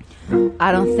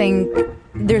 I don't think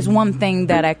there's one thing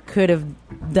that I could have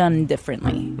done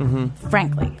differently,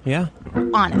 frankly. Yeah.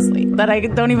 Honestly. But I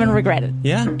don't even regret it.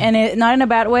 Yeah. And not in a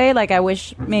bad way. Like, I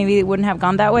wish maybe it wouldn't have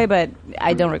gone that way, but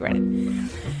I don't regret it.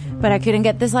 But I couldn't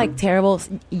get this, like, terrible,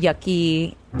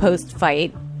 yucky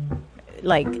post-fight,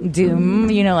 like,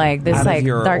 doom, you know, like, this, like,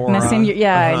 darkness aura. in your,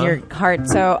 in your heart.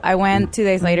 So I went 2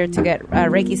 days later to get a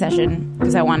Reiki session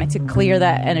because I wanted to clear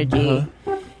that energy.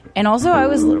 And also, I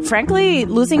was, frankly,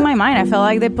 losing my mind. I felt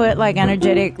like they put, like,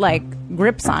 energetic, like,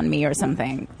 grips on me or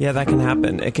something. Yeah, that can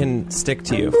happen. It can stick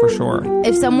to you for sure.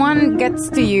 If someone gets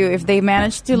to you, if they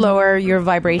manage to lower your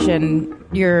vibration,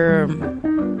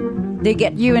 they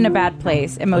get you in a bad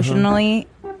place emotionally,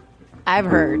 I've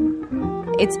heard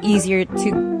it's easier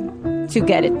to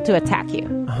get it to attack you.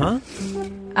 And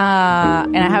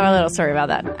I have a little story about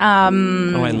that. I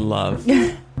love.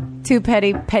 2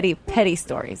 petty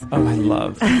stories. Oh, I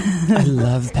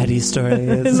love petty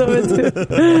stories. I love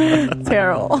it too.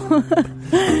 Terrible.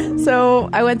 So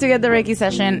I went to get the Reiki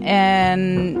session,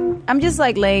 and I'm just,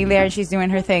 like, laying there, and she's doing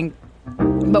her thing.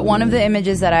 But one of the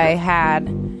images that I had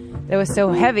that was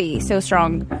so heavy, so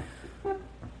strong,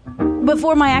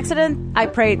 before my accident, I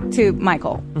prayed to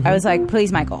Michael. I was like,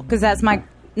 please, Michael, because that's my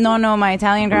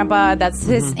Italian grandpa, that's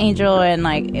his angel, and,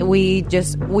 like, we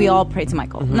all pray to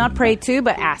Michael. Not pray to,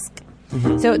 but ask.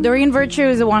 So Doreen Virtue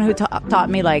is the one who taught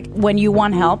me, like, when you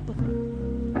want help,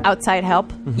 outside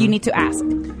help, you need to ask.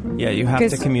 Yeah, you have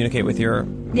to communicate with your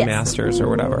masters or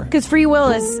whatever. Because free will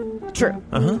is true.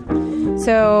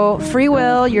 So free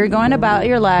will, you're going about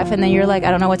your life, and then you're like,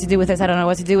 I don't know what to do with this, I don't know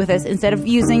what to do with this. Instead of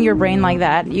using your brain like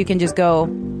that, you can just go,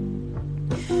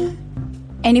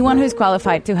 anyone who's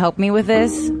qualified to help me with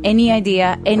this, any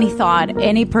idea, any thought,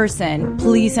 any person,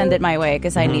 please send it my way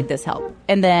because I need this help.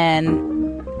 And then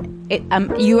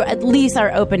you at least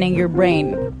are opening your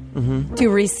brain to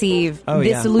receive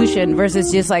this solution versus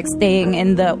just, like, staying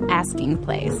in the asking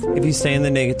place. If you stay in the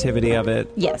negativity of it,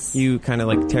 you kind of,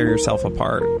 like, tear yourself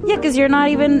apart. Yeah, because you're not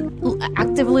even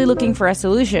actively looking for a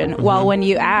solution. While when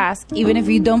you ask, even if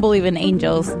you don't believe in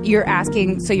angels, you're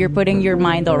asking, so you're putting your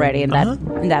mind already in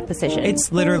that position.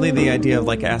 It's literally the idea of,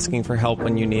 like, asking for help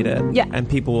when you need it. Yeah. And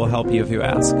people will help you if you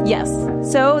ask. Yes.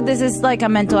 So this is, like, a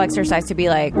mental exercise to be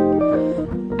like,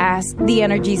 ask the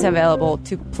energies available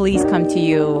to please come to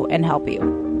you and help you.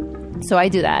 So I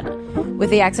do that. With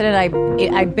the accident,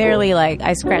 I barely, like,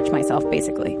 I scratched myself,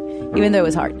 basically, even though it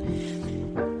was hard.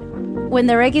 When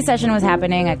the Reiki session was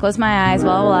happening, I closed my eyes,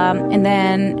 blah, blah, blah, and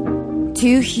then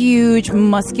 2 huge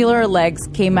muscular legs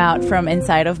came out from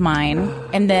inside of mine,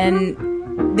 and then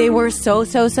they were so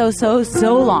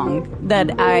long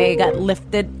that I got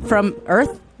lifted from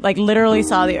Earth. Like, literally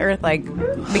saw the Earth, like,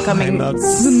 becoming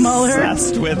smaller. I'm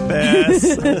obsessed with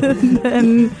this.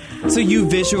 So you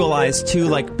visualized 2,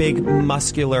 like, big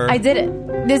muscular... I did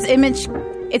it. This image,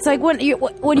 it's like when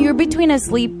you're between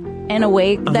asleep and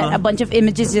awake, that a bunch of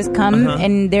images just come,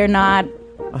 and they're not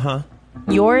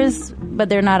yours, but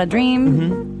they're not a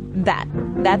dream.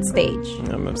 That stage.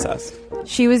 I'm obsessed.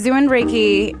 She was doing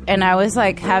Reiki, and I was,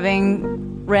 like,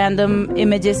 having random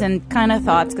images and kind of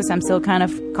thoughts, because I'm still kind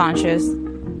of conscious.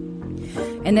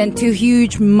 And then 2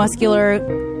 huge, muscular,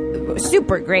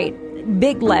 super great,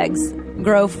 big legs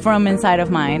grow from inside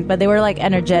of mine. But they were, like,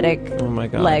 energetic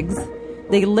legs.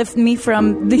 They lift me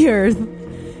from the earth.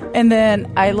 And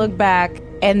then I look back,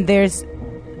 and there's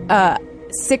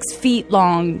 6 feet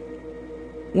long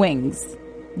wings.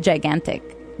 Gigantic.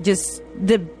 Just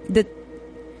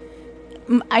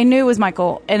I knew it was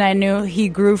Michael, and I knew he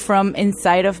grew from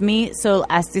inside of me. So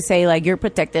as to say, like, you're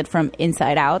protected from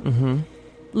inside out.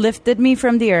 Lifted me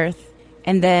from the earth,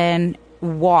 and then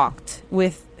walked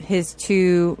with his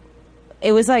 2,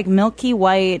 it was like milky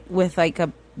white with, like, a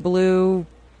blue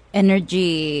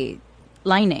energy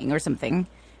lining or something,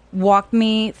 walked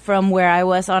me from where I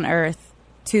was on earth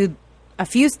to a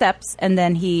few steps, and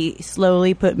then he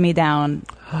slowly put me down,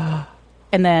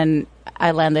 and then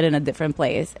I landed in a different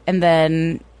place, and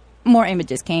then more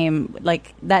images came,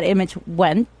 like, that image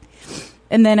went,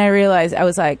 and then I realized, I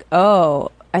was like,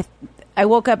 oh, I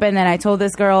woke up, and then I told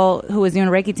this girl who was doing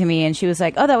Reiki to me, and she was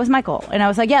like, oh, that was Michael. And I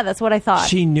was like, yeah, that's what I thought.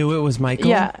 She knew it was Michael?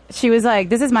 Yeah. She was like,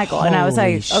 this is Michael. And I was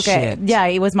like, okay, shit. yeah,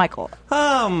 it was Michael.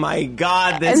 Oh, my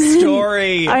God, this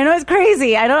story. I know, it's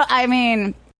crazy.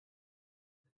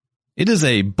 It is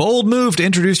a bold move to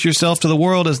introduce yourself to the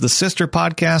world as the sister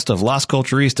podcast of Las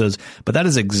Culturistas, but that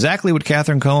is exactly what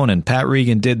Catherine Cohen and Pat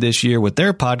Regan did this year with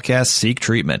their podcast, Seek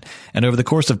Treatment. And over the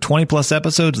course of 20-plus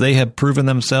episodes, they have proven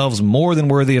themselves more than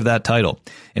worthy of that title.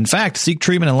 In fact, Seek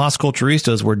Treatment and Las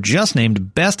Culturistas were just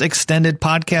named Best Extended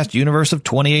Podcast Universe of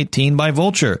 2018 by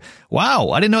Vulture.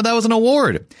 Wow, I didn't know that was an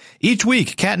award. Each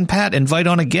week, Kat and Pat invite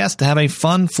on a guest to have a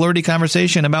fun, flirty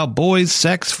conversation about boys,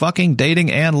 sex, fucking,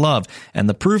 dating, and love. And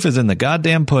the proof is in the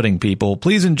goddamn pudding, people.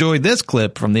 Please enjoy this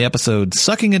clip from the episode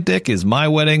Sucking a Dick is My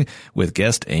Wedding with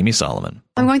guest Amy Solomon.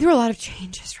 I'm going through a lot of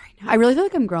changes right now. I really feel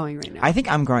like I'm growing right now. I think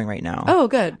I'm growing right now. Oh,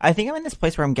 good. I think I'm in this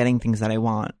place where I'm getting things that I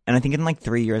want. And I think in like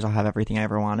 3 years, I'll have everything I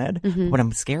ever wanted. Mhm. What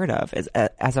I'm scared of is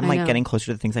as I'm I like know. getting closer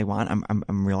to the things I want,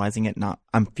 I'm realizing it not,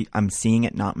 I'm seeing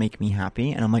it not make me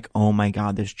happy. And I'm like, oh my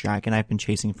God, this dragon I've been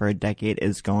chasing for a decade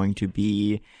is going to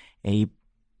be a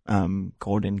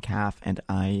golden calf and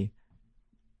I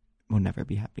will never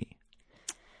be happy.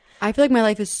 I feel like my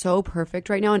life is so perfect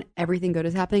right now and everything good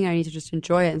is happening. I need to just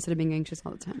enjoy it instead of being anxious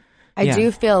all the time. I do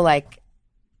feel like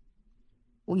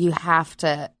you have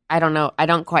to, I don't know, I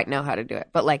don't quite know how to do it,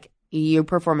 but like you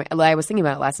perform, I was thinking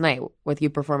about it last night with you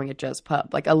performing at Joe's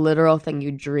Pub, like a literal thing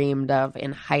you dreamed of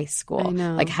in high school. I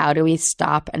know. Like, how do we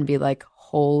stop and be like,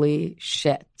 holy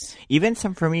shit? Even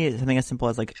for me, something as simple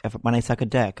as like when I suck a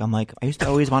dick, I'm like, I used to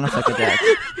always want to suck a dick.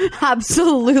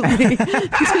 Absolutely.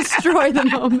 Destroy the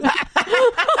moment.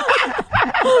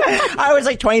 I was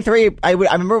like 23. I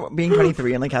remember being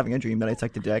 23 and like having a dream that I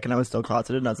sucked a dick and I was still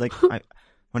closeted and I was like, I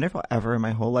wonder if I'll ever in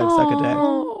my whole life suck a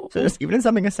dick. So just even in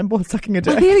something as simple as sucking a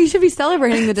dick. Yeah, you should be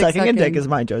celebrating the dick sucking a dick is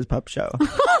my Joe's Pub show.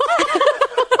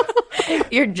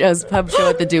 Your Joe's Pub show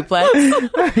at the Duplex.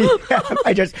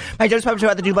 my Joe's Pub show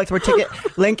at the Duplex, where ticket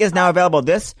link is now available.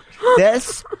 This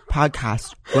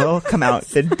podcast will come out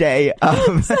the day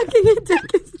of Sucking a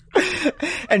dick is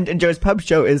and Joe's Pub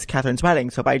show is Catherine's wedding.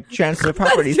 So by transitive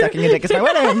property, sucking a dick is my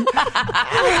wedding.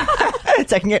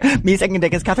 sucking a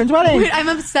dick is Catherine's wedding. Wait, I'm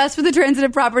obsessed with the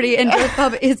transitive property and Joe's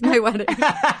Pub is my wedding.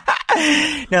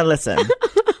 Now listen.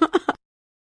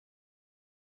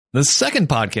 The second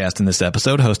podcast in this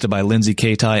episode, hosted by Lindsay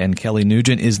Katai and Kelly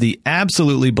Nugent, is the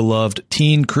absolutely beloved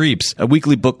Teen Creeps, a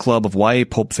weekly book club of YA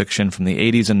pulp fiction from the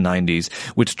 80s and 90s,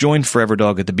 which joined Forever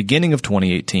Dog at the beginning of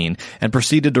 2018 and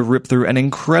proceeded to rip through an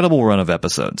incredible run of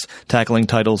episodes, tackling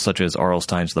titles such as R.L.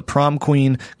 Stine's The Prom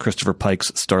Queen, Christopher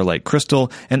Pike's Starlight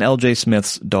Crystal, and L.J.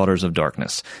 Smith's Daughters of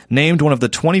Darkness. Named one of the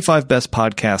 25 best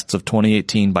podcasts of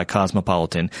 2018 by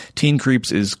Cosmopolitan, Teen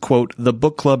Creeps is, quote, the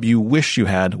book club you wish you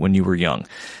had when you were young.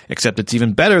 Except it's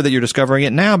even better that you're discovering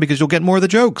it now because you'll get more of the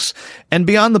jokes. And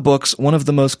beyond the books, one of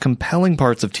the most compelling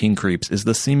parts of Teen Creeps is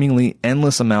the seemingly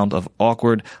endless amount of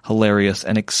awkward, hilarious,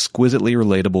 and exquisitely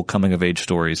relatable coming-of-age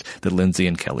stories that Lindsay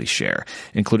and Kelly share,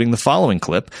 including the following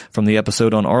clip from the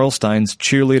episode on R.L. Stine's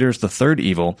Cheerleaders, the Third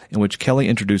Evil, in which Kelly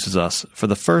introduces us, for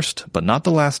the first but not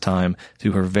the last time,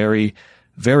 to her very,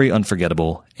 very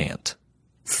unforgettable aunt.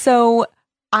 So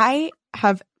I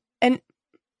have an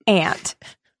aunt.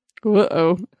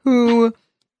 Who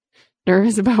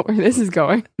nervous about where this is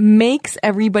going. Makes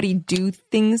everybody do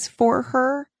things for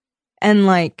her. And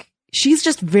like, she's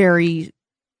very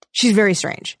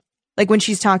strange. Like when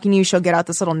she's talking to you, she'll get out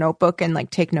this little notebook and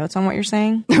like take notes on what you're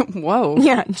saying. Whoa.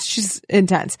 Yeah, she's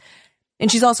intense.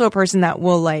 And she's also a person that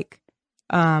will like,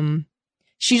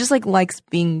 she just like likes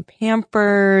being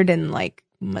pampered and like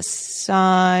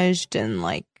massaged and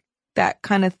like that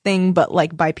kind of thing, but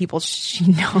like by people she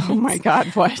knows. Oh my God,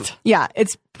 what? Yeah,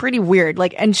 it's pretty weird.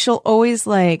 Like, and she'll always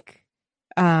like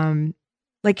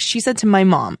she said to my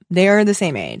mom, they are the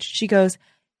same age. She goes,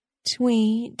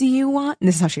 Twee, do you want, and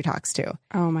this is how she talks too.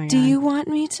 Oh my God. Do you want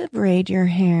me to braid your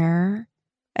hair?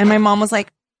 And my mom was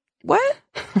like, what?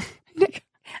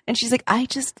 And she's like, I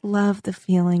just love the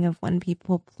feeling of when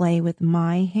people play with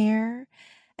my hair.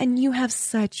 And you have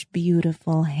such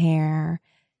beautiful hair.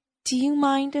 Do you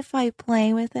mind if I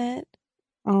play with it?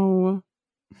 Oh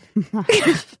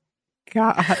my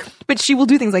God. But she will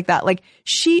do things like that. Like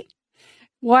she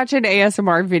watch an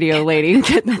ASMR video, lady, and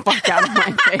get the fuck out of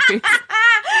my face.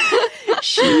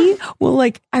 She will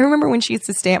like, I remember when she used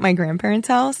to stay at my grandparents'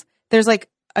 house, there's like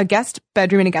a guest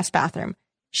bedroom and a guest bathroom.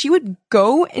 She would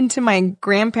go into my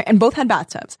grandparents, and both had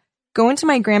bathtubs, go into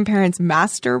my grandparents'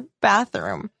 master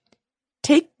bathroom,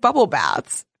 take bubble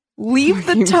baths, leave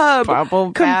the tub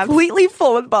completely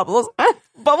full with bubbles,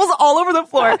 bubbles all over the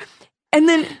floor, and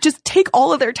then just take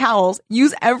all of their towels,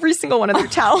 use every single one of their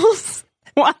towels,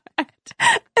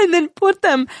 and then put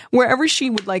them wherever she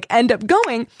would like end up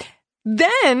going.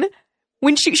 Then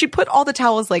when she'd put all the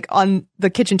towels like on the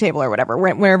kitchen table or whatever,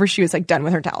 wherever she was like done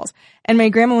with her towels. And my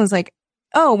grandma was like,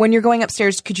 oh, when you're going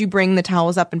upstairs, could you bring the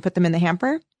towels up and put them in the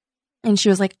hamper? And she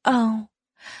was like, oh,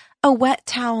 a wet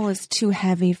towel is too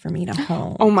heavy for me to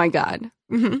hold. Oh my God.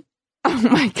 Mm-hmm. Oh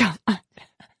my God.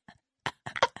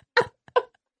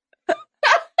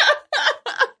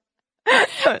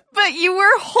 But you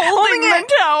were holding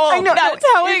the towel. I know. That's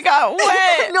how it got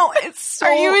wet. No, it's so...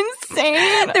 Are you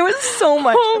insane? There was so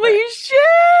much. Holy shit.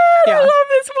 Yeah. I love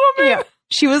this woman. Yeah.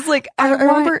 She was like, I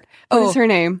remember... What is her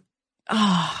name?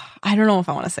 Oh, I don't know if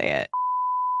I want to say it.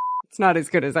 It's not as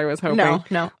good as I was hoping.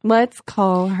 No. Let's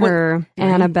call her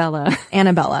Annabella.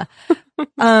 Annabella.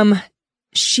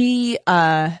 She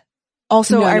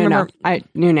also, I remember...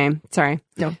 new name. Sorry.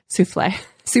 No. Souffle.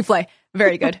 Souffle.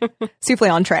 Very good.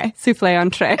 Souffle entree. Souffle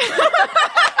entree.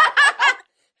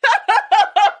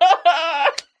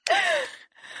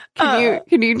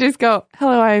 Can you just go,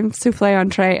 hello, I'm souffle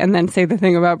entree, and then say the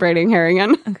thing about braiding hair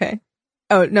again? Okay.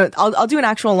 Oh, no, I'll do an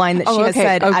actual line that she has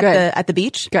said at the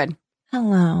beach. Good.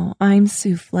 Hello, I'm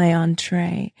souffle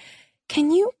entree.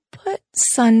 Can you put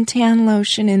suntan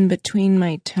lotion in between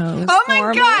my toes? Oh my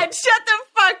for me? God, shut the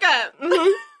fuck up.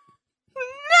 No!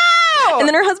 And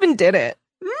then her husband did it.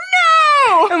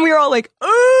 No! And we were all like,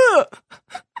 ugh!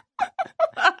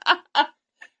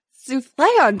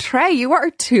 Souffle entree, you are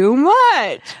too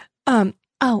much. So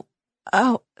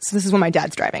this is when my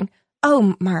dad's driving.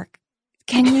 Oh, Mark,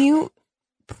 can you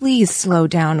please slow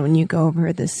down when you go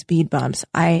over the speed bumps?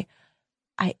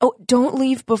 Don't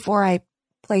leave before I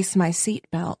place my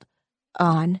seatbelt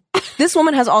on. This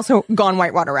woman has also gone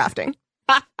whitewater rafting.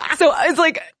 So it's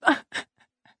like,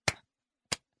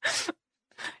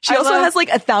 she also has like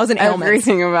 1,000 ailments.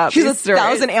 Everything about She's these stories.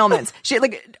 1,000 ailments. She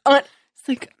like, it's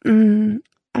like,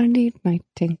 I need my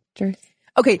tinctures.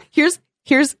 Okay, here's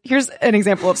an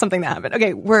example of something that happened.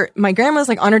 Okay, my grandma's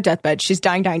like on her deathbed. She's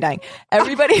dying.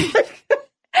 Everybody's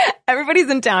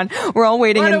in town. We're all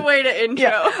waiting. What a way to intro.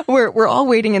 Yeah, we're all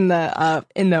waiting in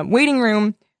the waiting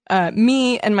room.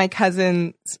 Me and my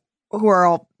cousins, who are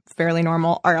all fairly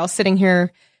normal, are all sitting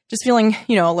here just feeling,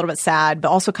 a little bit sad, but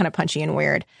also kind of punchy and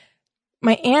weird.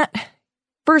 My aunt,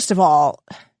 first of all,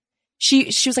 she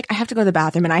was like, I have to go to the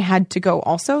bathroom, and I had to go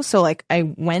also. So like I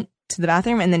went to the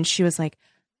bathroom, and then she was like,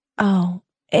 oh,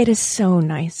 it is so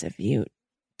nice of you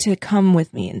to come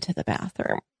with me into the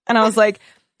bathroom. And I was like,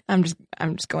 I'm just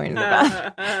going to the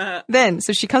bathroom. Then,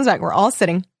 so she comes back, we're all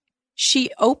sitting.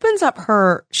 She opens up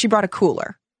she brought a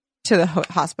cooler to the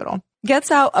hospital,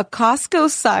 gets out a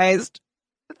Costco-sized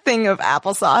thing of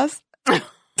applesauce.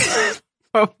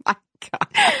 Oh my God.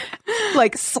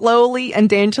 Like slowly and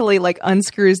daintily like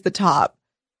unscrews the top,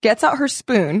 gets out her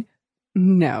spoon.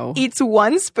 No. Eats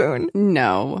one spoon.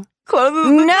 No. Closes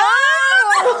the No!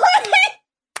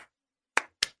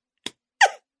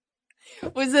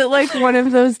 Was it like one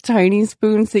of those tiny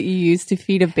spoons that you use to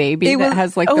feed a baby that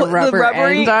has like the rubber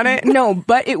end on it? No,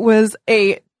 but it was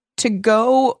a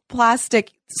to-go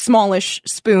plastic smallish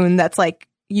spoon that's like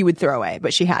you would throw away,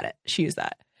 but she had it. She used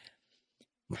that.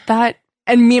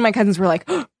 And me and my cousins were like,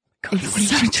 oh, God, it's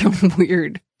such a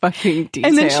weird fucking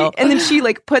detail. And then she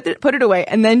like put it away,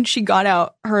 and then she got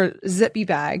out her zippy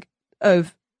bag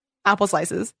of apple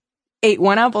slices, ate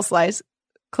one apple slice,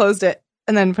 closed it,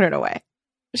 and then put it away.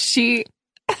 She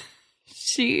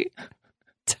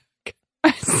took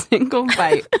a single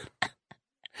bite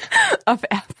of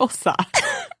applesauce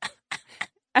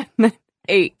and then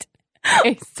ate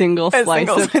a single slice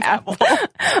of apple.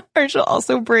 Or she'll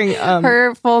also bring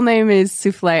her full name is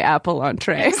Souffle Apple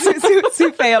Entree.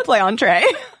 Souffle Apple Entree.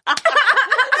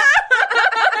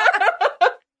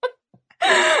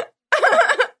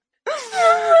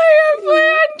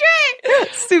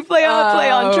 Souffle Apple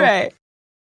Entree.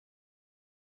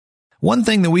 One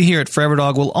thing that we here at Forever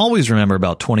Dog will always remember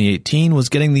about 2018 was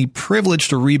getting the privilege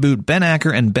to reboot Ben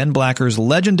Acker and Ben Blacker's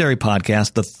legendary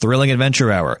podcast, The Thrilling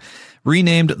Adventure Hour.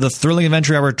 Renamed The Thrilling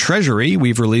Adventure Hour Treasury,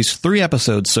 we've released 3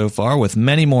 episodes so far, with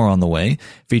many more on the way,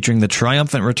 featuring the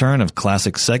triumphant return of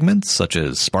classic segments such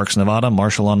as Sparks Nevada,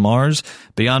 Marshall on Mars,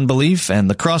 Beyond Belief,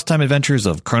 and the cross-time adventures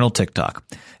of Colonel TikTok,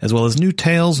 as well as new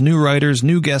tales, new writers,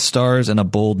 new guest stars, and a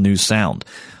bold new sound.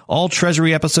 All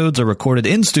Treasury episodes are recorded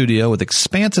in studio with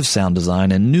expansive sound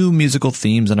design and new musical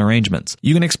themes and arrangements.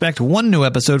 You can expect one new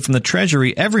episode from the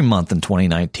Treasury every month in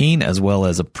 2019, as well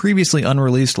as a previously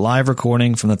unreleased live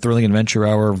recording from the Thrilling Adventure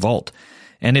Hour Vault.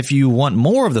 And if you want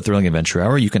more of the Thrilling Adventure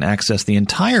Hour, you can access the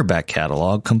entire back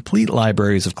catalog, complete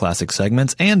libraries of classic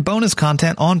segments, and bonus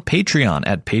content on Patreon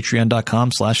at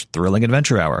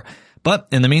patreon.com/thrillingadventurehour. But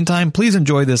in the meantime, please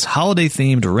enjoy this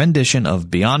holiday-themed rendition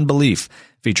of Beyond Belief,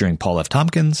 featuring Paul F.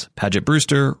 Tompkins, Paget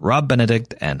Brewster, Rob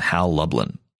Benedict, and Hal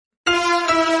Lublin.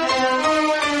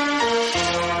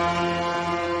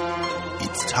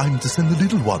 It's time to send the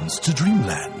little ones to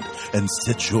dreamland and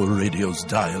set your radio's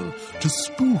dial to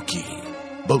spooky.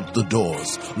 Bolt the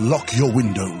doors, lock your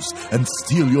windows, and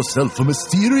steel yourself a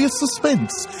mysterious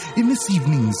suspense in this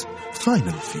evening's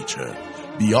final feature,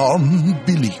 Beyond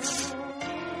Belief.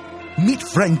 Meet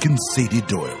Frank and Sadie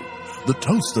Doyle, the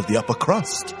toast of the upper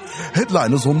crust,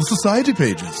 headliners on the society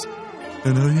pages.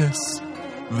 And oh yes,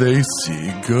 they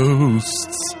see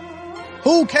ghosts.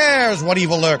 Who cares what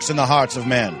evil lurks in the hearts of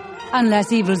men?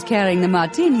 Unless evil's carrying the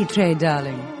martini tray,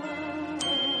 darling.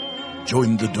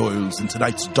 Join the Doyles in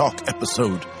tonight's dark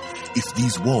episode, If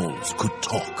These Walls Could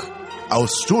Talk. Our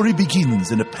story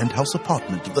begins in a penthouse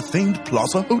apartment of the famed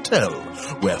Plaza Hotel,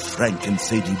 where Frank and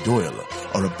Sadie Doyle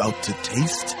are about to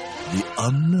taste the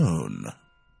unknown.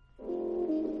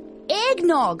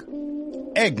 Eggnog!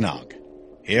 Eggnog.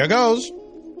 Here goes.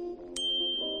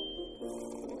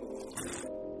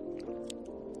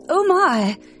 Oh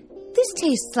my! This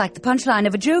tastes like the punchline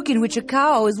of a joke in which a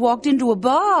cow has walked into a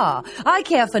bar. I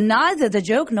care for neither the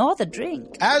joke nor the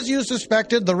drink. As you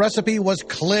suspected, the recipe was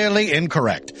clearly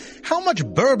incorrect. How much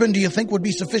bourbon do you think would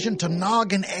be sufficient to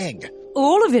nog an egg?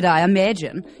 All of it, I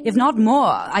imagine. If not more,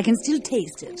 I can still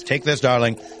taste it. Take this,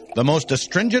 darling. The most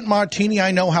astringent martini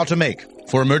I know how to make.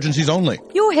 For emergencies only.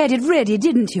 You had it ready,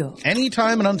 didn't you?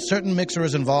 Anytime an uncertain mixer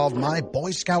is involved, my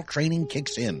Boy Scout training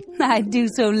kicks in. I do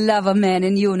so love a man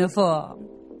in uniform.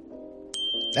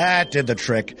 That did the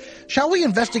trick. Shall we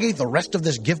investigate the rest of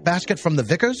this gift basket from the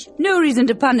Vickers? No reason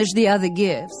to punish the other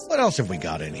gifts. What else have we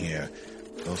got in here?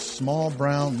 Those small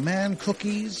brown man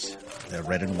cookies, their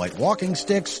red and white walking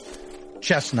sticks,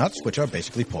 chestnuts, which are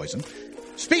basically poison.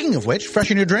 Speaking of which,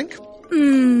 freshen your drink?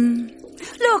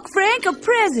 Look, Frank, a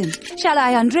present. Shall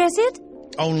I undress it?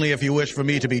 Only if you wish for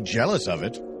me to be jealous of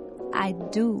it. I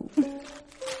do.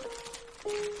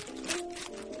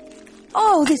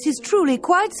 Oh, this is truly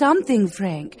quite something,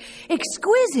 Frank.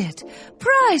 Exquisite.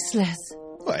 Priceless.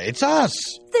 Well, it's us.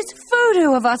 This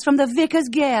photo of us from the Vickers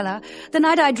Gala, the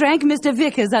night I drank Mr.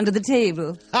 Vickers under the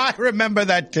table. I remember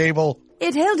that table.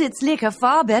 It held its liquor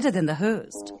far better than the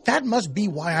host. That must be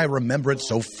why I remember it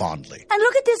so fondly. And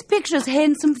look at this picture's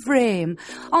handsome frame.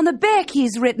 On the back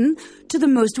he's written, "To the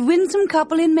most winsome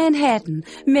couple in Manhattan,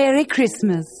 Merry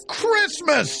Christmas."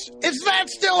 Christmas! Is that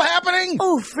still happening?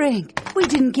 Oh, Frank, we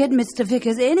didn't get Mr.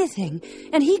 Vickers anything,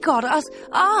 and he got us.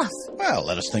 Well,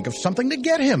 let us think of something to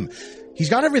get him. He's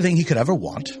got everything he could ever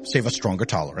want, save a stronger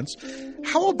tolerance.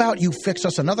 How about you fix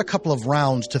us another couple of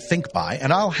rounds to think by,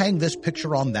 and I'll hang this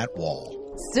picture on that wall.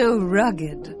 So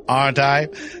rugged. Aren't I?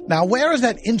 Now, where is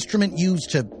that instrument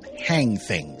used to hang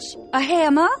things? A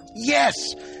hammer? Yes,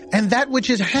 and that which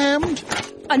is hammed?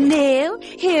 A nail?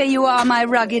 Here you are, my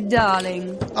rugged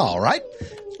darling. All right.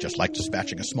 It's just like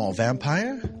dispatching a small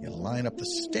vampire. You line up the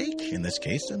stake, in this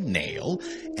case a nail,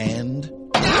 and...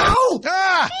 Ow!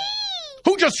 Ah!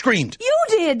 Who just screamed? You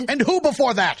did. And who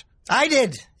before that? I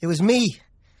did. It was me.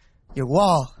 Your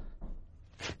wall.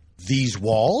 These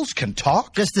walls can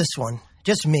talk? Just this one.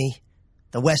 Just me.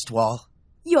 The west wall.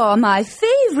 You're my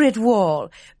favorite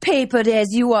wall. Papered as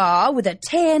you are, with a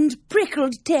tanned,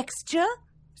 prickled texture.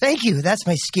 Thank you. That's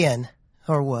my skin.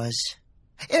 Or was.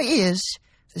 It is.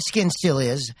 The skin still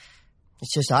is.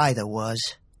 It's just I that was.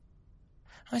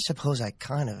 I suppose I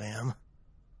kind of am.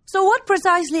 So what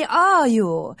precisely are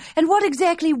you? And what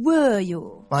exactly were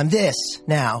you? I'm this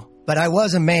now, but I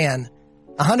was a man.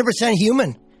 100%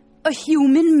 human. A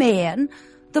human man?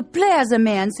 The Plaza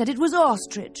man said it was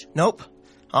ostrich. Nope.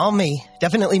 All me.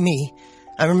 Definitely me.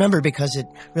 I remember because it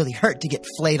really hurt to get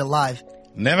flayed alive.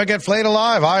 Never get flayed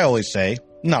alive, I always say.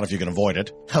 Not if you can avoid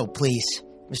it. Oh, please.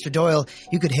 Mr. Doyle,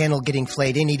 you could handle getting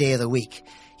flayed any day of the week.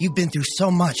 You've been through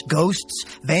so much. Ghosts,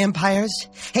 vampires.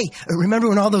 Hey, remember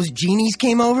when all those genies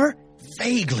came over?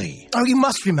 Vaguely. Oh, you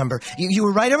must remember. You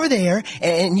were right over there,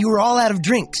 and you were all out of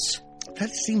drinks.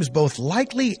 That seems both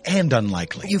likely and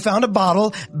unlikely. You found a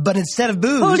bottle, but instead of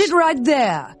booze... Hold it right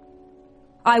there.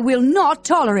 I will not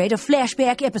tolerate a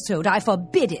flashback episode. I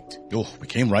forbid it. Oh, we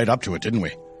came right up to it, didn't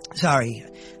we? Sorry.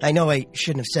 I know I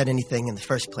shouldn't have said anything in the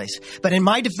first place. But in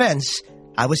my defense,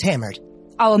 I was hammered.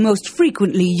 Our most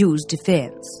frequently used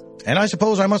defense. And I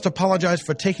suppose I must apologize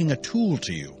for taking a tool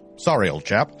to you. Sorry, old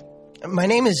chap. My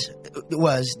name is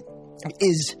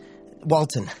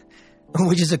Walton,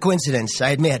 which is a coincidence, I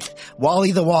admit.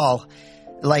 Wally the Wall.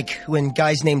 Like when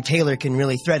guys named Taylor can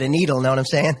really thread a needle, know what I'm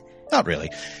saying? Not really.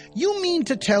 You mean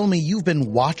to tell me you've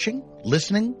been watching,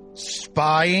 listening,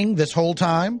 spying this whole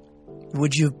time?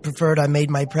 Would you prefer I made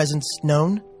my presence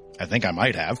known? I think I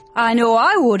might have. I know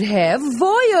I would have.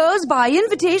 Voyeurs by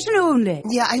invitation only.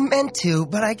 Yeah, I meant to,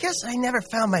 but I guess I never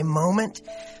found my moment.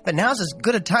 But now's as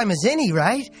good a time as any,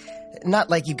 right? Not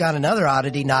like you've got another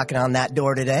oddity knocking on that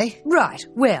door today. Right.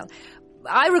 Well,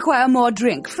 I require more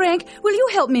drink. Frank, will you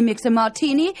help me mix a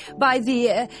martini by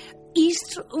the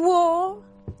east wall?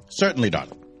 Certainly done.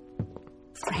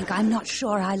 Frank, I'm not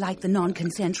sure I like the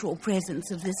non-consensual presence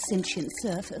of this sentient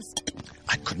surface.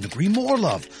 I couldn't agree more,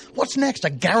 love. What's next, a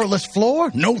garrulous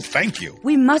floor? No, thank you.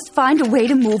 We must find a way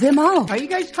to move him out. Are you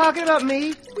guys talking about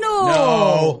me?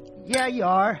 No. Yeah, you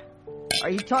are. Are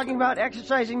you talking about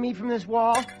exercising me from this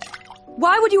wall?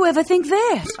 Why would you ever think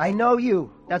that? I know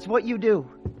you. That's what you do.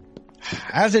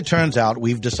 As it turns out,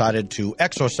 we've decided to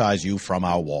exorcise you from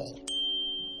our wall.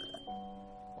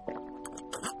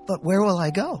 But where will I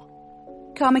go?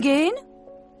 Come again?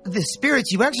 The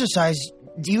spirits you exorcise,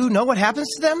 do you know what happens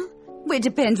to them? It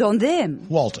depends on them.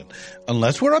 Walton,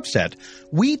 unless we're upset,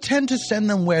 we tend to send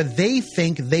them where they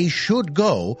think they should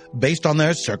go based on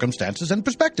their circumstances and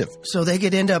perspective. So they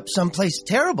could end up someplace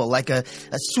terrible, like a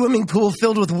swimming pool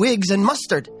filled with wigs and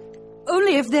mustard.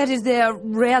 Only if that is their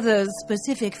rather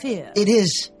specific fear. It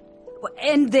is.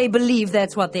 And they believe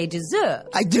that's what they deserve.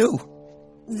 I do.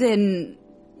 Then,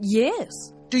 yes.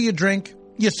 Do you drink?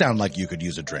 You sound like you could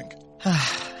use a drink.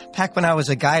 Back when I was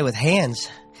a guy with hands,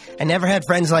 I never had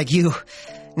friends like you.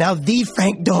 Now the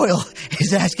Frank Doyle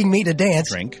is asking me to dance.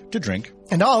 Drink to drink.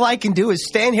 And all I can do is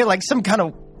stand here like some kind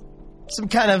of,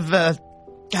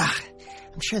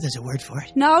 I'm sure there's a word for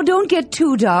it. Now, don't get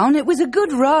too down. It was a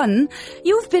good run.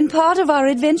 You've been part of our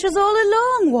adventures all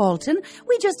along, Walton.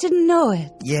 We just didn't know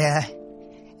it. Yeah,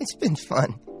 it's been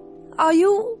fun. Are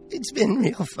you? It's been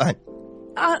real fun.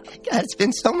 God, it's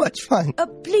been so much fun.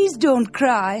 Please don't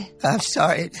cry. I'm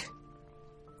sorry.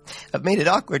 I've made it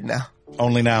awkward now.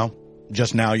 Only now?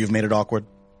 Just now you've made it awkward?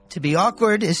 To be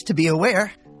awkward is to be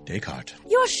aware. Take heart.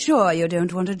 You're sure you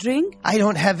don't want a drink? I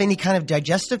don't have any kind of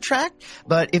digestive tract,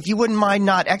 but if you wouldn't mind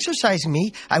not exercising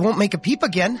me, I won't make a peep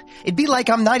again. It'd be like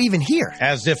I'm not even here.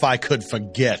 As if I could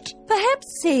forget.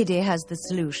 Perhaps Sadie has the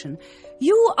solution.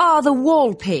 You are the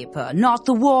wallpaper, not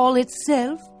the wall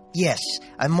itself. Yes,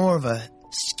 I'm more of a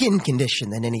skin condition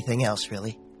than anything else,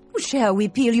 really. Shall we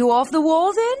peel you off the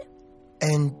wall, then?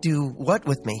 And do what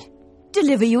with me?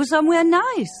 Deliver you somewhere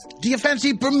nice. Do you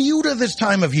fancy Bermuda this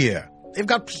time of year? They've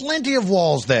got plenty of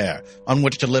walls there on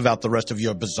which to live out the rest of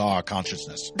your bizarre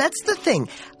consciousness. That's the thing.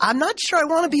 I'm not sure I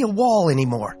want to be a wall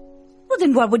anymore. Well,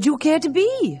 then what would you care to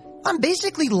be? I'm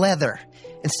basically leather.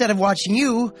 Instead of watching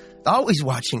you, always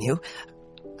watching you,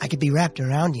 I could be wrapped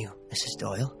around you, Mrs.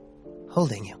 Doyle,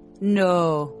 holding you.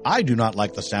 No. I do not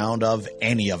like the sound of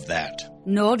any of that.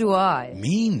 Nor do I.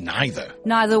 Me neither.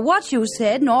 Neither what you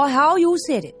said nor how you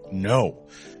said it. No.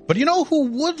 But you know who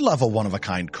would love a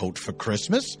one-of-a-kind coat for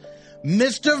Christmas?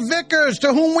 Mr. Vickers,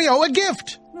 to whom we owe a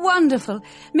gift. Wonderful.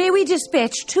 May we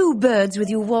dispatch 2 birds with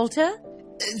you, Walter?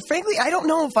 Frankly, I don't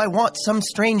know if I want some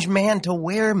strange man to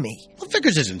wear me. Well,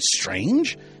 Vickers isn't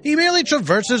strange. He merely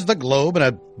traverses the globe in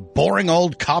a boring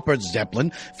old copper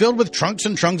zeppelin filled with trunks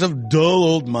and trunks of dull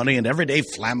old money and everyday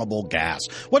flammable gas.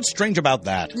 What's strange about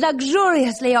that?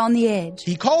 Luxuriously on the edge.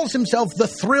 He calls himself the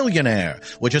Thrillionaire,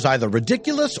 which is either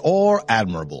ridiculous or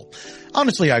admirable.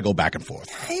 Honestly, I go back and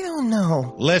forth. I don't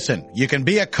know. Listen, you can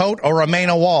be a coat or remain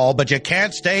a wall, but you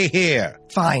can't stay here.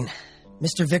 Fine.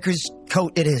 Mr. Vickers'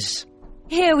 coat it is.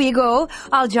 Here we go.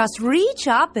 I'll just reach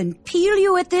up and peel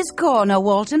you at this corner,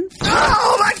 Walton.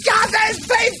 Oh, my God, that is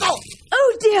painful!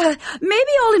 Oh, dear.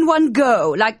 Maybe all in one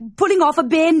go, like pulling off a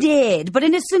Band-Aid, but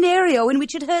in a scenario in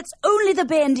which it hurts only the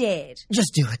Band-Aid.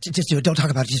 Just do it. Just do it. Don't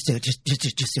talk about it. Just do it.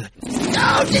 Just do it.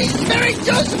 Oh, geez, very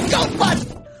just go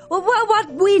butt! Well,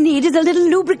 what we need is a little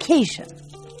lubrication.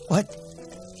 What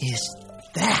is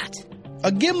that?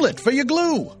 A gimlet for your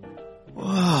glue.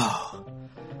 Whoa.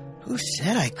 Who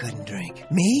said I couldn't drink?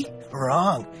 Me?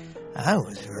 Wrong. I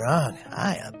was wrong.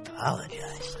 I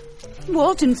apologize.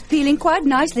 Walton's peeling quite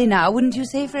nicely now, wouldn't you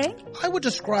say, Frank? I would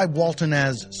describe Walton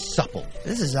as supple.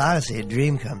 This is honestly a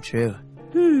dream come true.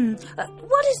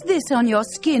 What is this on your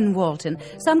skin, Walton?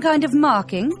 Some kind of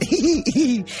marking?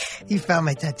 You found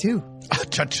my tattoo. A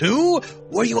tattoo?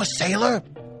 Were you a sailor?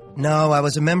 No, I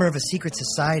was a member of a secret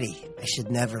society. I should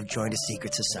never have joined a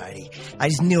secret society. I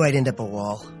just knew I'd end up a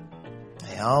wall.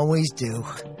 I always do.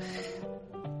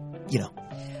 You know.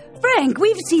 Frank,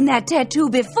 we've seen that tattoo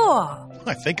before.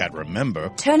 I think I'd remember.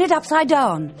 Turn it upside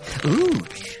down. Ooh.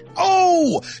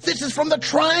 Oh, this is from the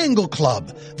Triangle Club.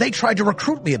 They tried to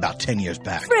recruit me about 10 years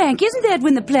back. Frank, isn't that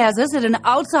when the Plazas at an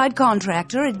outside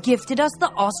contractor had gifted us the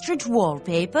ostrich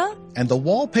wallpaper? And the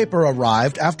wallpaper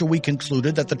arrived after we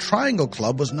concluded that the Triangle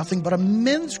Club was nothing but a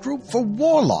men's group for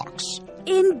warlocks.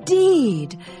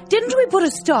 Indeed. Didn't we put a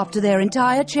stop to their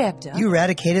entire chapter? You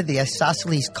eradicated the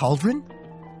Isosceles Cauldron?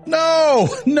 No.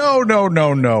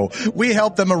 We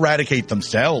helped them eradicate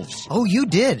themselves. Oh, you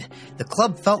did. The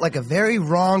club felt like a very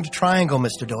wronged triangle,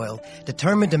 Mr. Doyle,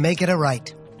 determined to make it a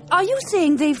right. Are you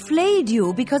saying they flayed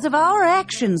you because of our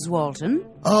actions, Walton?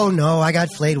 Oh, no, I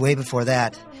got flayed way before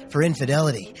that. For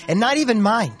infidelity. And not even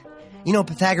mine. You know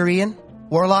Pythagorean?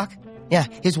 Warlock? Yeah,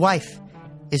 his wife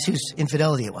is whose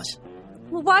infidelity it was.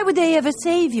 Well, why would they ever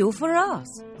save you for us?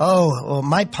 Oh, well,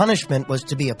 my punishment was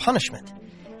to be a punishment.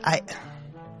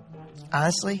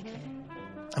 Honestly,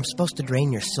 I'm supposed to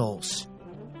drain your souls.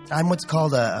 I'm what's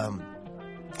called a,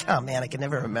 oh man, I can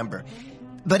never remember.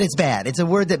 But it's bad. It's a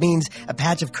word that means a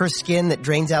patch of cursed skin that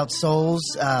drains out souls.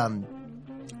 God,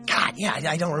 yeah,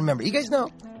 I don't remember. You guys know?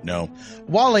 No.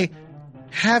 Wally,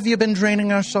 have you been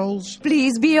draining our souls?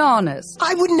 Please be honest.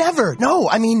 I would never. No,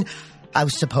 I mean, I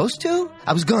was supposed to.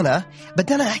 I was gonna. But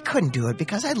then I couldn't do it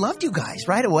because I loved you guys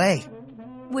right away.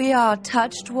 We are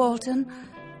touched, Walton.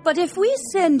 But if we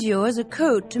send you as a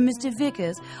coat to Mr.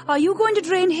 Vickers, are you going to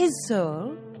drain his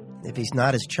soul? If he's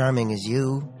not as charming as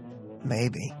you,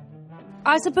 maybe.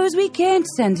 I suppose we can't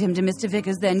send him to Mr.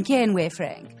 Vickers then, can we,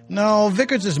 Frank? No,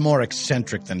 Vickers is more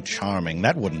eccentric than charming.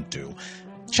 That wouldn't do.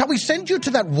 Shall we send you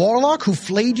to that warlock who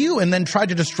flayed you and then tried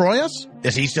to destroy us?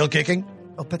 Is he still kicking?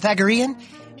 Oh, Pythagorean?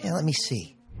 Yeah, let me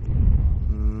see.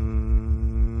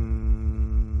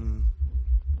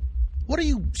 What are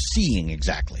you seeing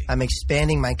exactly? I'm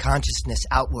expanding my consciousness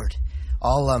outward.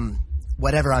 All,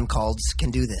 whatever I'm called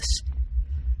can do this.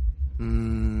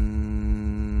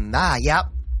 Yep.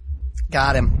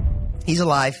 Got him. He's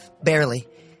alive. Barely.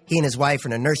 He and his wife are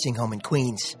in a nursing home in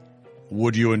Queens.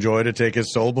 Would you enjoy to take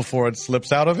his soul before it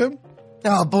slips out of him?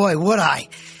 Oh, boy, would I.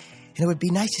 And it would be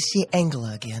nice to see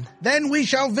Angela again. Then we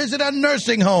shall visit a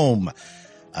nursing home.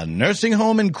 A nursing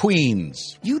home in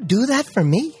Queens. You do that for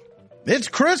me? It's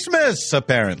Christmas,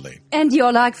 apparently. And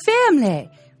you're like family.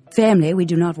 Family we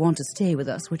do not want to stay with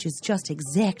us, which is just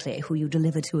exactly who you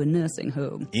deliver to a nursing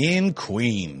home. In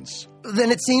Queens.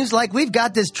 Then it seems like we've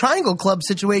got this Triangle Club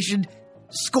situation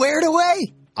squared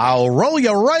away. I'll roll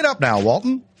you right up now,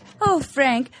 Walton. Oh,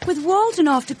 Frank, with Walton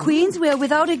off to Queens, we're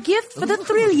without a gift for the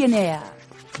thrillionaire.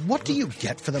 What do you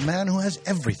get for the man who has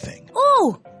everything?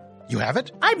 Oh! You have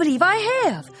it? I believe I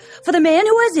have. For the man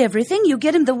who has everything, you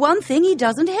get him the one thing he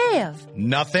doesn't have.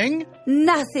 Nothing?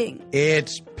 Nothing.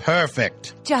 It's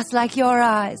perfect. Just like your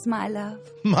eyes, my love.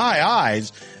 My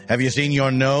eyes? Have you seen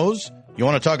your nose? You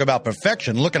want to talk about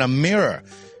perfection? Look in a mirror.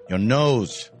 Your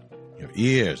nose, your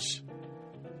ears,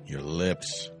 your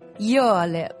lips. Your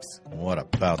lips. What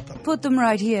about them? Put them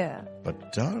right here.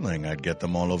 But, darling, I'd get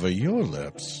them all over your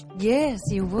lips. Yes,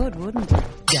 you would, wouldn't you?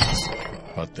 Guys.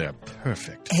 But they're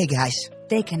perfect. Hey, guys.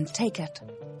 They can take it.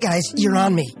 Guys, you're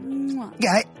on me.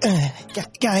 Guy,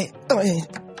 hey,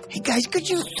 guys, could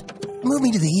you move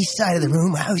me to the east side of the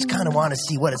room? I always kind of want to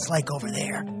see what it's like over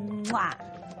there.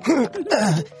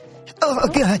 Oh,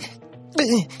 God.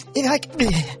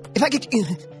 If I could,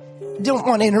 don't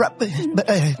want to interrupt, but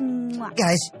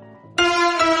guys.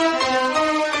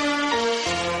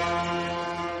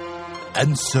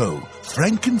 And so,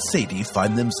 Frank and Sadie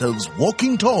find themselves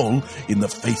walking tall in the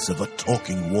face of a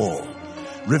talking wall.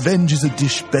 Revenge is a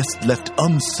dish best left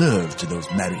unserved to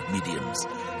those married mediums,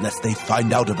 lest they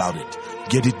find out about it,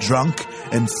 get it drunk,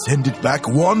 and send it back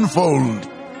onefold.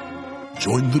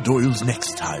 Join the Doyles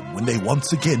next time when they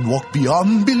once again walk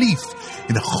beyond belief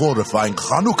in a horrifying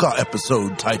Hanukkah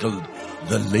episode titled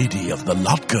The Lady of the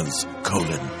Latkes,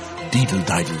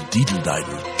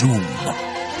 Deedle-Diddle, Doom.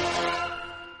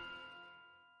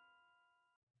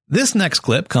 This next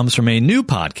clip comes from a new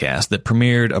podcast that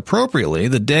premiered appropriately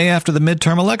the day after the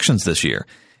midterm elections this year.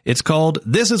 It's called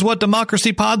This Is What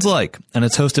Democracy Pod's Like, and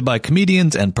it's hosted by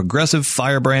comedians and progressive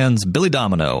firebrands Billy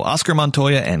Domino, Oscar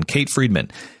Montoya, and Kate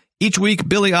Friedman. Each week,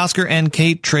 Billy, Oscar, and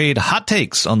Kate trade hot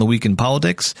takes on the week in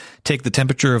politics, take the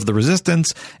temperature of the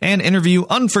resistance, and interview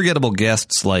unforgettable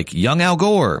guests like young Al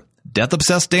Gore,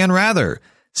 death-obsessed Dan Rather,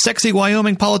 sexy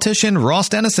Wyoming politician Ross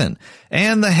Dennison,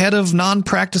 and the head of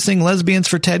non-practicing lesbians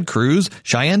for Ted Cruz,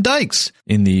 Cheyenne Dykes.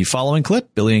 In the following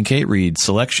clip, Billy and Kate read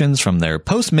selections from their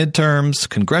post-midterms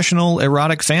congressional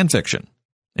erotic fan fiction.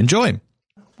 Enjoy.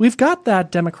 We've got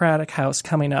that Democratic House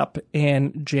coming up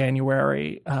in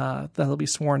January. That'll be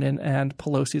sworn in, and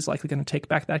Pelosi's likely going to take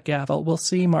back that gavel. We'll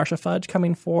see Marcia Fudge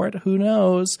coming forward. Who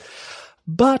knows?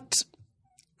 But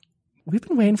we've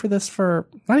been waiting for this for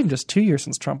not even just 2 years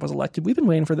since Trump was elected. We've been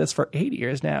waiting for this for 8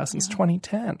 years now, since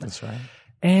 2010. That's right.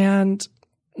 And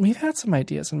we've had some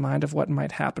ideas in mind of what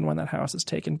might happen when that house is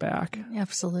taken back.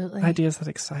 Absolutely. Ideas that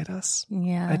excite us.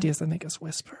 Yeah. Ideas that make us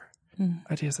whisper.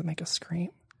 Ideas that make us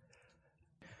scream.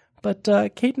 But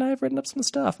Kate and I have written up some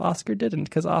stuff. Oscar didn't,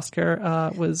 because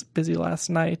Oscar was busy last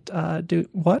night.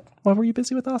 What? What were you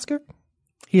busy with, Oscar?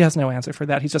 He has no answer for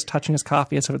that. He's just touching his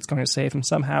coffee as if it's going to save him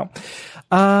somehow.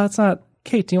 It's not.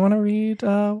 Kate, do you want to read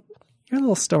your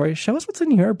little story? Show us what's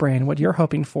in your brain, what you're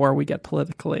hoping for we get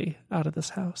politically out of this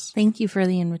house. Thank you for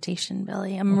the invitation,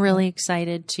 Billy. I'm really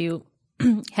excited to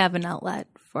have an outlet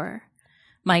for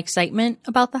my excitement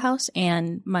about the house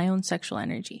and my own sexual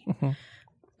energy.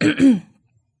 The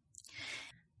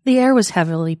air was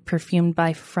heavily perfumed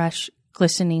by fresh,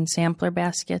 glistening sampler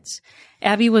baskets.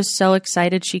 Abby was so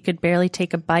excited she could barely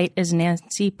take a bite as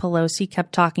Nancy Pelosi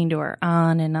kept talking to her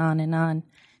on and on and on.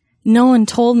 No one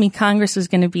told me Congress was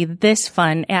going to be this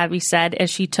fun, Abby said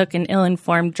as she took an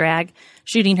ill-informed drag,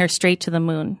 shooting her straight to the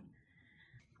moon.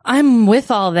 I'm with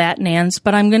all that, Nance,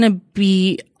 but I'm going to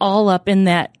be all up in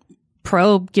that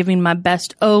probe, giving my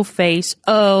best O face.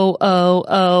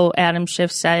 Oh, Adam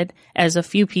Schiff said as a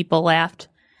few people laughed.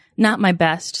 Not my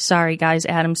best. Sorry, guys,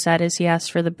 Adam said as he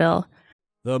asked for the bill.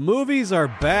 The movies are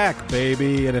back,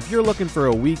 baby, and if you're looking for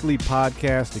a weekly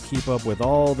podcast to keep up with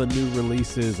all the new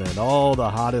releases and all the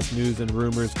hottest news and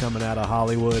rumors coming out of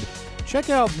Hollywood,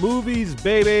 check out Movies,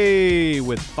 Baby,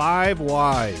 with 5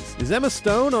 Ys. Is Emma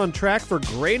Stone on track for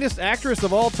greatest actress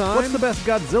of all time? What's the best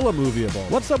Godzilla movie of all?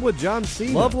 What's up with John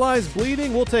Cena? Love Lies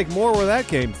Bleeding? We'll take more where that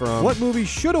came from. What movie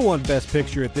should have won Best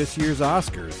Picture at this year's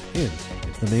Oscars? Hint.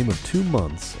 The name of 2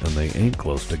 months, and they ain't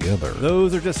close together.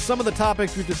 Those are just some of the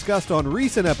topics we've discussed on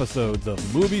recent episodes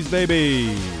of Movies,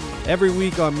 Baby. Every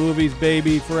week on Movies,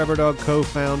 Baby, Forever Dog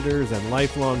co-founders and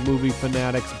lifelong movie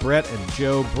fanatics Brett and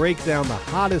Joe break down the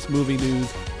hottest movie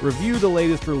news, review the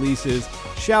latest releases,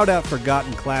 shout out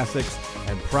forgotten classics,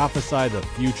 and prophesy the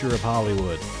future of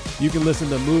Hollywood. You can listen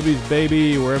to Movies,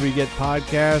 Baby wherever you get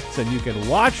podcasts, and you can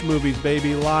watch Movies,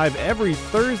 Baby live every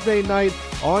Thursday night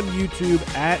on YouTube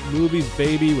at Movies,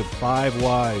 Baby with 5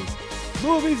 Ys.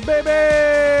 Movies,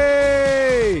 Baby!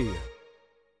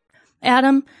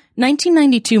 Adam,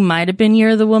 1992 might have been Year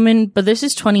of the Woman, but this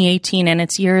is 2018 and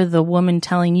it's Year of the Woman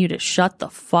telling you to shut the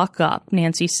fuck up,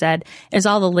 Nancy said, as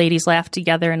all the ladies laughed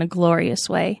together in a glorious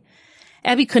way.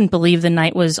 Abby couldn't believe the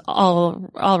night was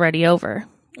already over.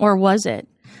 Or was it?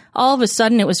 All of a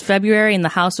sudden, it was February and the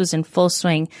house was in full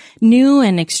swing. New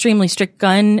and extremely strict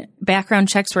gun background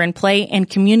checks were in play, and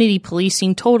community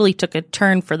policing totally took a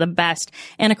turn for the best,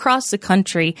 and across the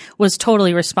country was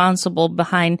totally responsible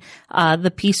behind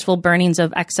the peaceful burnings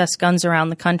of excess guns around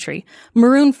the country.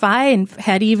 Maroon 5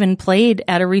 had even played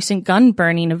at a recent gun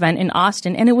burning event in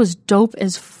Austin, and it was dope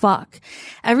as fuck.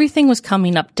 Everything was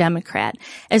coming up Democrat.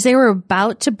 As they were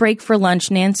about to break for lunch,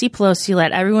 Nancy Pelosi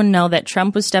let everyone know that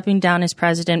Trump was stepping down as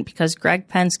president because Greg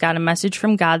Pence got a message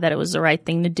from God that it was the right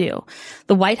thing to do.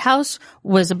 The White House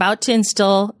was about to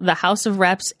instill the House of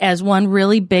Reps as one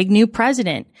really big new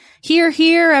president. Hear,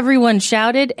 hear, everyone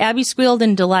shouted. Abby squealed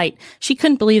in delight. She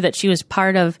couldn't believe that she was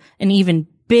part of an even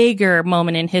bigger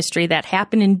moment in history that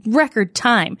happened in record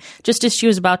time. Just as she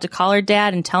was about to call her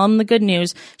dad and tell him the good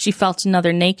news, she felt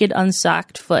another naked,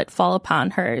 unsocked foot fall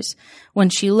upon hers. When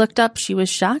she looked up, she was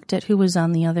shocked at who was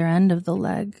on the other end of the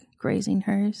leg, grazing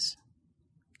hers.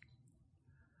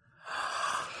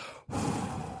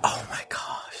 Oh my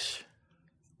gosh.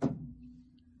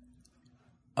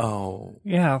 Oh.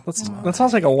 Yeah, that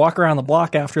sounds like a walk around the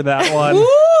block after that one.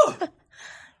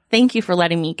 Thank you for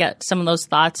letting me get some of those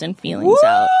thoughts and feelings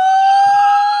out.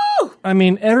 I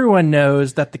mean, everyone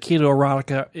knows that the key to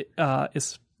erotica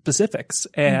is specifics,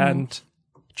 and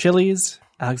Chili's,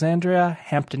 Alexandria,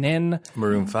 Hampton Inn,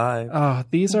 Maroon 5.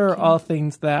 These are all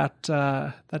things that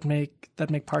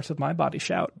make parts of my body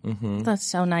shout. That's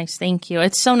so nice. Thank you.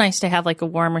 It's so nice to have like a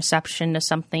warm reception to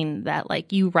something that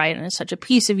like you write and it's such a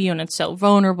piece of you and it's so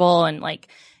vulnerable and like,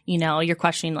 you know, you're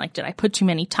questioning like, did I put too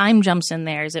many time jumps in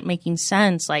there? Is it making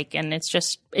sense? Like, and it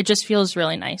just feels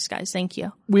really nice, guys. Thank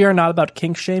you. We are not about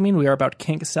kink shaming. We are about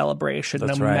kink celebration.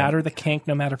 That's no right. matter the kink,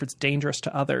 no matter if it's dangerous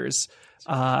to others,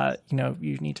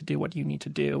 you need to do what you need to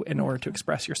do in order to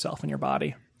express yourself and your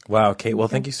body. Wow, Kate. Well,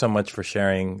 thank you so much for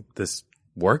sharing this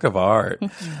work of art.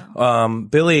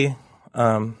 Billy,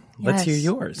 let's hear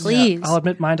yours. Please. Yeah, I'll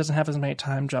admit mine doesn't have as many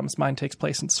time jumps. Mine takes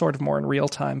place in sort of more in real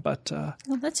time, but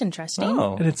Well, that's interesting.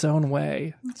 in its own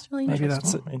way. That's really Maybe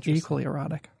interesting. that's equally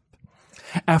erotic.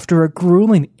 After a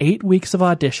grueling 8 weeks of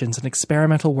auditions and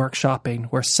experimental workshopping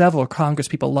where several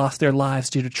congresspeople lost their lives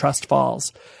due to trust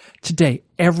falls, today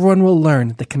everyone will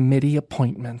learn the committee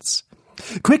appointments.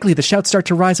 Quickly, the shouts start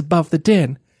to rise above the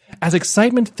din. As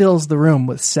excitement fills the room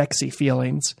with sexy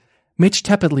feelings, Mitch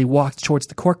tepidly walks towards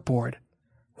the corkboard.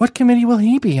 What committee will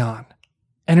he be on?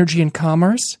 Energy and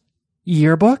Commerce?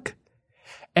 Yearbook?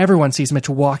 Everyone sees Mitch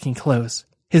walking close.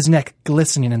 his neck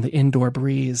glistening in the indoor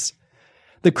breeze.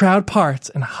 The crowd parts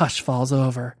and a hush falls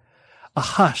over. A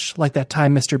hush like that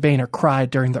time Mr. Boehner cried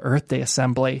during the Earth Day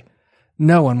assembly.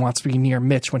 No one wants to be near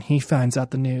Mitch when he finds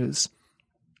out the news.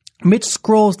 Mitch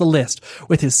scrolls the list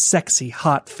with his sexy,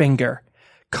 hot finger.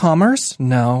 Commerce?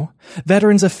 No.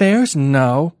 Veterans Affairs?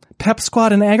 No. Pep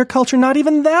Squad and Agriculture? Not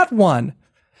even that one.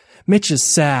 Mitch is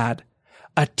sad.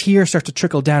 A tear starts to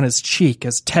trickle down his cheek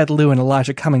as Ted Lieu and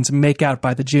Elijah Cummings make out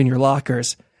by the junior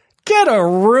lockers. Get a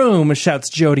room, shouts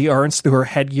Jody Ernst through her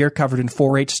headgear covered in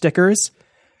 4-H stickers.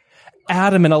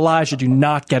 Adam and Elijah do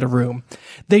not get a room.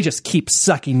 They just keep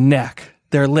sucking neck,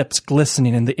 their lips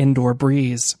glistening in the indoor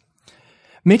breeze.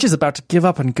 Mitch is about to give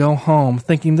up and go home,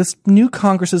 thinking this new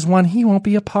Congress is one he won't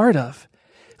be a part of.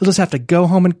 He'll just have to go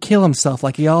home and kill himself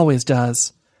like he always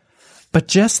does. But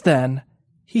just then,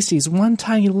 he sees one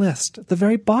tiny list at the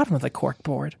very bottom of the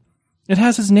corkboard. It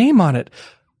has his name on it,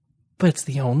 but it's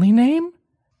the only name?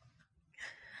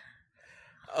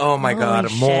 Oh my God,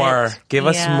 Holy more. shit. Give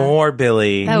us Yeah. more,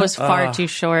 Billy. That was far too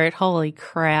short. Holy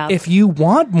crap. If you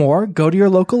want more, go to your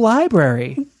local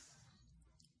library.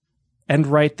 And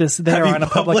write this there on a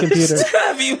public computer.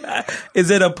 Is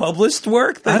it a published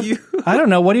work that you... I don't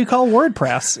know. What do you call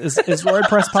WordPress? Is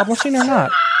WordPress publishing or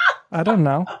not? I don't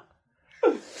know.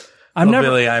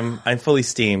 Billy, I'm fully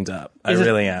steamed up. I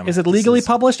really am. Is it legally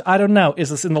published? I don't know. Is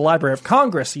this in the Library of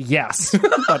Congress? Yes.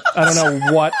 But I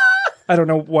don't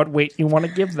know what weight you want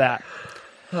to give that.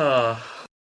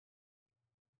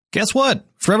 Guess what?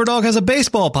 Forever Dog has a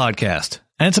baseball podcast,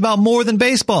 and it's about more than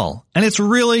baseball, and it's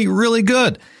really, really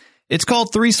good. It's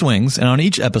called Three Swings, and on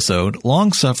each episode,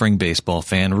 long-suffering baseball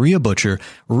fan Rhea Butcher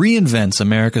reinvents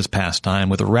America's pastime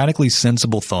with radically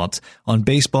sensible thoughts on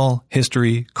baseball,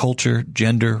 history, culture,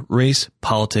 gender, race,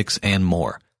 politics, and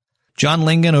more. John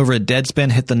Lingen over at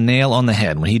Deadspin hit the nail on the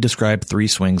head when he described Three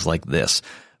Swings like this.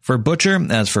 For Butcher,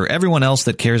 as for everyone else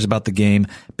that cares about the game,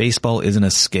 baseball is an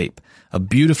escape, a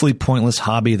beautifully pointless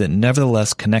hobby that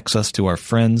nevertheless connects us to our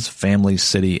friends, family,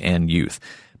 city, and youth.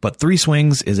 But Three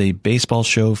Swings is a baseball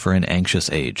show for an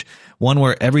anxious age, one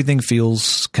where everything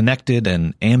feels connected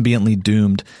and ambiently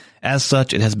doomed. As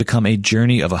such, it has become a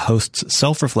journey of a host's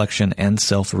self-reflection and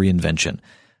self-reinvention.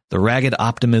 The ragged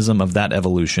optimism of that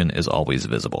evolution is always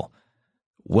visible.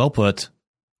 Well put.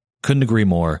 Couldn't agree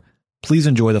more. Please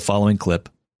enjoy the following clip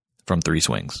from Three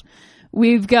Swings.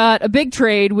 We've got a big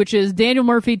trade, which is Daniel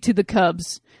Murphy to the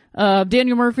Cubs.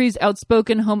 Daniel Murphy's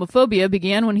outspoken homophobia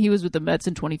began when he was with the Mets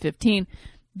in 2015.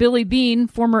 Billy Beane,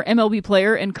 former MLB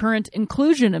player and current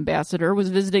inclusion ambassador, was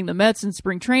visiting the Mets in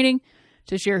spring training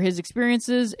to share his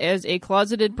experiences as a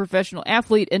closeted professional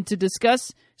athlete and to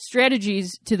discuss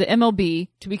strategies to the MLB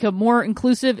to become more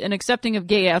inclusive and accepting of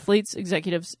gay athletes,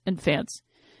 executives, and fans.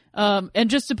 And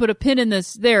just to put a pin in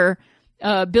this there,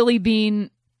 Billy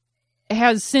Beane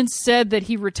has since said that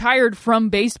he retired from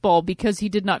baseball because he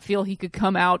did not feel he could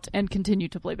come out and continue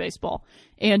to play baseball,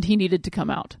 and he needed to come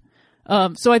out.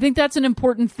 So I think that's an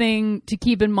important thing to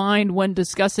keep in mind when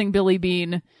discussing Billy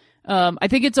Beane. I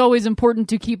think it's always important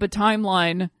to keep a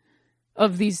timeline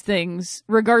of these things,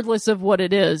 regardless of what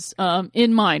it is,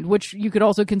 in mind, which you could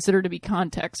also consider to be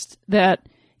context, that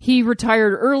he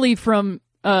retired early from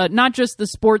not just the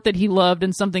sport that he loved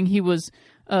and something he was,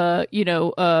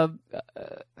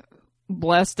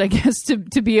 blessed, I guess,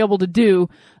 to be able to do.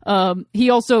 He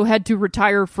also had to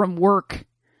retire from work,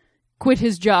 quit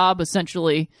his job,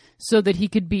 essentially, so that he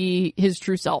could be his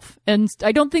true self. And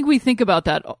I don't think we think about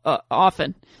that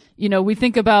often. We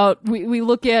think about, we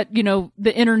look at,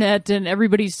 the internet and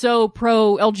everybody's so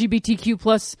pro LGBTQ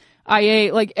plus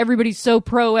IA, like everybody's so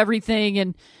pro everything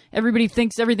and everybody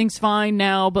thinks everything's fine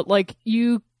now. But like,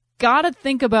 you gotta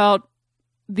think about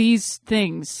these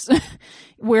things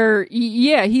where,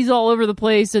 yeah, he's all over the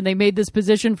place and they made this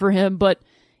position for him, but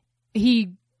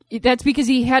that's because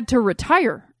he had to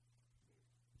retire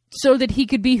so that he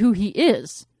could be who he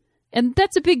is. And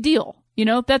that's a big deal.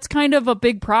 That's kind of a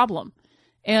big problem.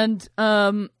 And,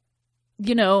 I'm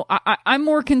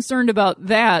more concerned about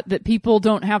that people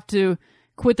don't have to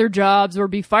quit their jobs or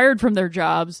be fired from their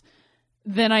jobs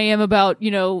than I am about,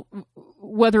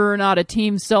 whether or not a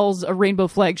team sells a rainbow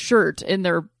flag shirt in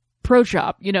their pro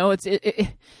shop.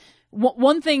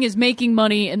 One thing is making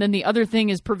money and then the other thing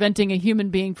is preventing a human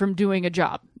being from doing a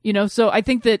job, So I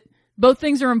think that both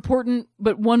things are important,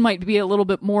 but one might be a little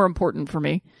bit more important for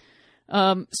me.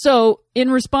 So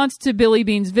in response to Billy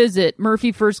Beane's visit,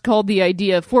 Murphy first called the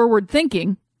idea forward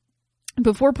thinking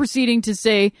before proceeding to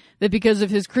say that because of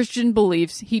his Christian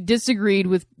beliefs, he disagreed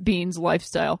with Beane's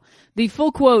lifestyle. The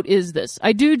full quote is this: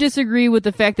 "I do disagree with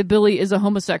the fact that Billy is a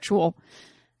homosexual.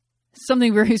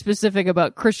 something very specific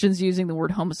about Christians using the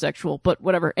word homosexual, but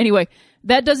whatever. Anyway,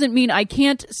 that doesn't mean I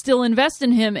can't still invest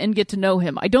in him and get to know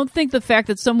him. I don't think the fact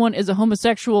that someone is a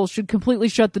homosexual should completely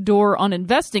shut the door on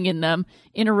investing in them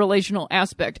in a relational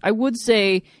aspect. I would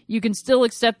say you can still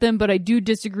accept them, but I do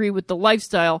disagree with the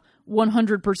lifestyle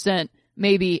 100%,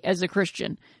 maybe as a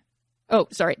Christian. Oh,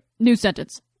 sorry. New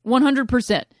sentence.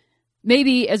 100%.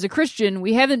 Maybe as a Christian,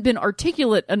 we haven't been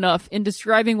articulate enough in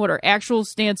describing what our actual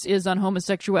stance is on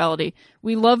homosexuality.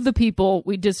 We love the people,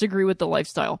 we disagree with the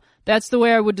lifestyle. That's the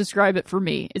way I would describe it for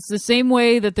me. It's the same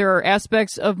way that there are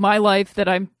aspects of my life that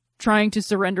I'm trying to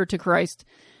surrender to Christ.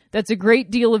 That's a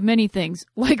great deal of many things,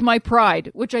 like my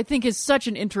pride, which I think is such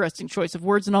an interesting choice of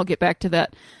words, and I'll get back to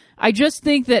that. I just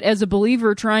think that as a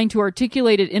believer, trying to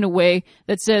articulate it in a way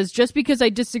that says, just because I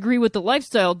disagree with the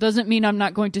lifestyle doesn't mean I'm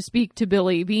not going to speak to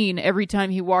Billy Bean every time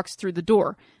he walks through the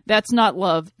door. That's not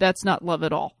love. That's not love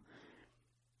at all.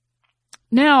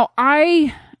 Now,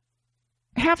 I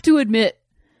have to admit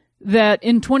that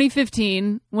in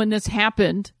 2015, when this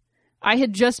happened, I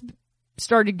had just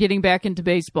started getting back into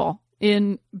baseball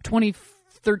in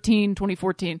 2013,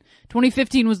 2014.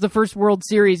 2015 was the first World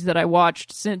Series that I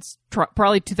watched since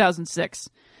probably 2006,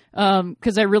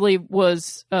 because I really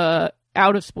was out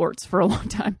of sports for a long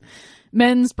time,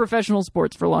 men's professional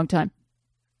sports for a long time.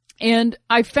 And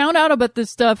I found out about this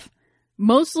stuff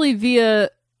mostly via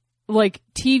like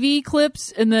TV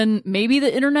clips and then maybe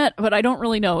the internet, but I don't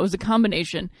really know. It was a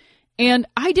combination. And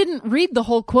I didn't read the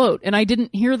whole quote and I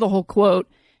didn't hear the whole quote.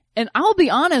 And I'll be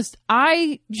honest,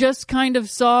 I just kind of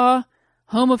saw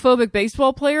homophobic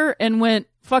baseball player and went,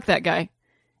 fuck that guy.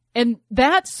 And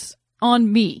that's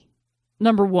on me,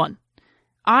 number one.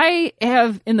 I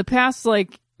have, in the past,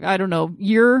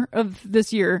 year of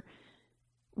this year,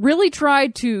 really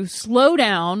tried to slow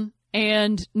down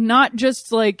and not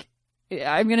just I'm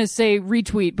going to say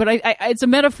retweet, but it's a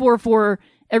metaphor for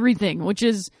everything, which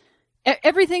is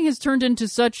everything has turned into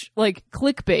such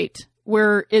clickbait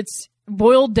where it's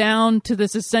boiled down to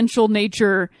this essential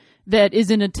nature that is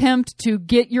an attempt to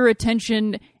get your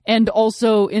attention and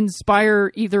also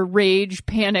inspire either rage,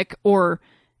 panic, or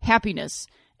happiness.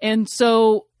 And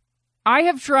so I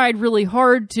have tried really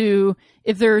hard to,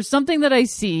 if there's something that I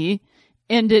see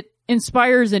and it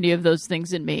inspires any of those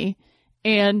things in me,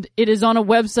 and it is on a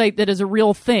website that is a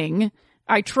real thing,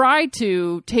 I try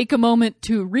to take a moment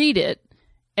to read it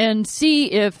and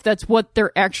see if that's what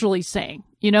they're actually saying,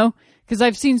 Because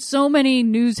I've seen so many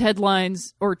news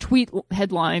headlines or tweet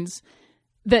headlines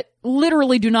that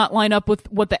literally do not line up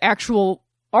with what the actual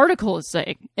article is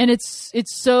saying. And it's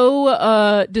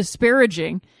so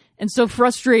disparaging and so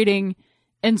frustrating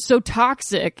and so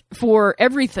toxic for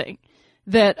everything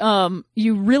that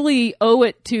you really owe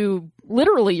it to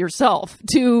literally yourself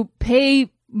to pay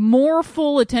more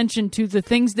full attention to the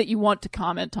things that you want to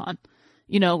comment on.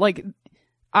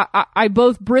 I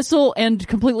both bristle and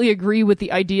completely agree with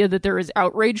the idea that there is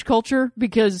outrage culture,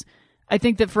 because I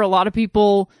think that for a lot of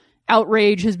people,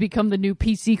 outrage has become the new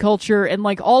PC culture, and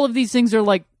all of these things are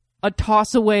like a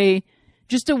toss away,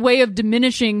 just a way of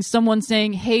diminishing someone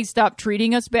saying, hey, stop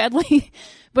treating us badly.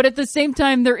 But at the same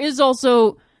time, there is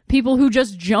also people who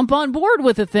just jump on board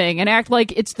with a thing and act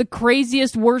like it's the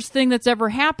craziest, worst thing that's ever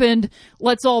happened.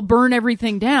 Let's all burn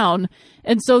everything down.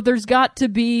 And so there's got to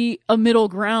be a middle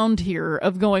ground here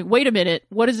of going, wait a minute,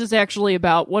 what is this actually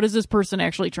about? What is this person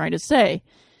actually trying to say?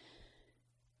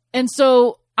 And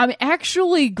so I'm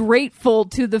actually grateful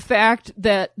to the fact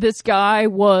that this guy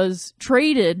was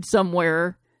traded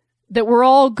somewhere, that we're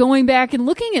all going back and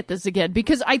looking at this again,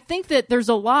 because I think that there's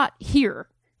a lot here.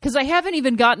 Because I haven't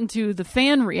even gotten to the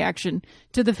fan reaction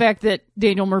to the fact that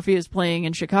Daniel Murphy is playing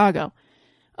in Chicago.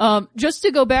 Just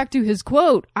to go back to his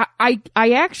quote, I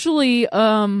actually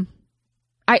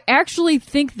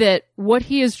think that what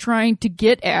he is trying to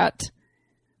get at,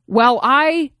 while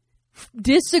I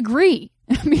disagree,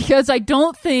 because I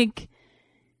don't think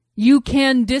you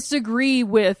can disagree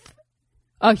with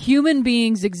a human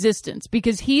being's existence,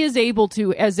 because he is able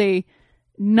to, as a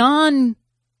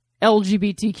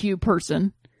non-LGBTQ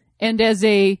person, and as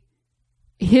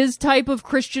his type of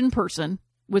Christian person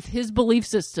with his belief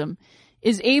system,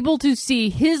 is able to see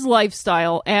his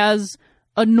lifestyle as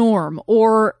a norm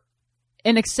or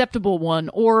an acceptable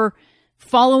one or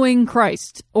following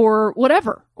Christ or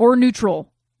whatever, or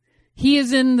neutral. He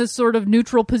is in this sort of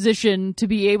neutral position to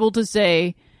be able to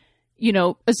say,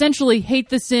 essentially hate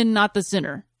the sin, not the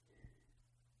sinner.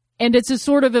 And it's a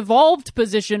sort of evolved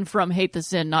position from hate the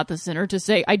sin, not the sinner, to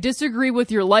say, I disagree with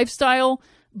your lifestyle,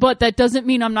 but that doesn't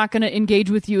mean I'm not going to engage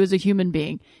with you as a human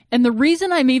being. And the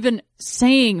reason I'm even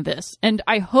saying this, and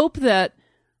I hope that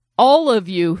all of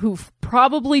you who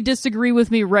probably disagree with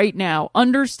me right now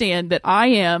understand that I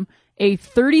am a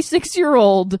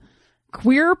 36-year-old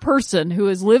queer person who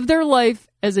has lived their life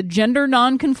as a gender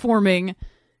non-conforming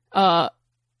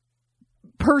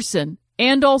person,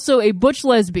 and also a butch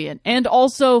lesbian, and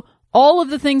also all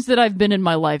of the things that I've been in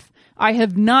my life. I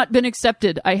have not been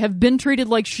accepted. I have been treated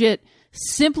like shit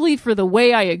simply for the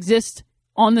way I exist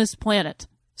on this planet.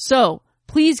 So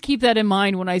please keep that in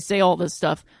mind when I say all this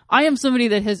stuff. I am somebody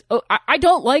that has, I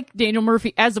don't like Daniel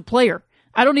Murphy as a player.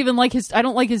 I don't like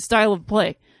his style of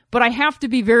play, but I have to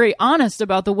be very honest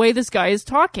about the way this guy is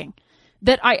talking.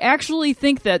 That I actually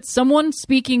think that someone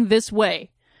speaking this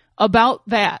way about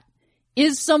that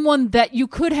is someone that you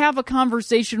could have a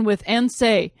conversation with and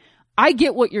say, I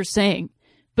get what you're saying,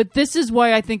 but this is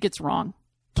why I think it's wrong.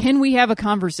 Can we have a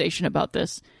conversation about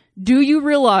this? Do you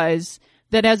realize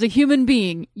that as a human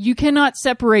being, you cannot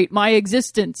separate my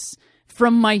existence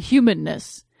from my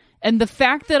humanness? And the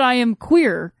fact that I am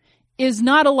queer is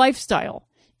not a lifestyle.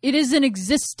 It is an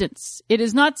existence. It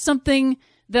is not something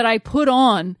that I put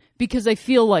on because I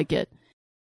feel like it.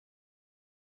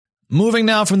 Moving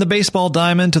now from the baseball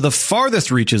diamond to the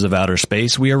farthest reaches of outer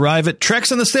space, we arrive at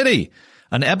Treks in the City,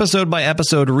 an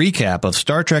episode-by-episode recap of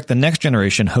Star Trek The Next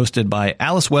Generation hosted by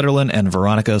Alice Wetterlin and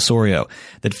Veronica Osorio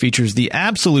that features the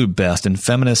absolute best in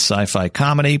feminist sci-fi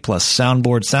comedy, plus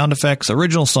soundboard sound effects,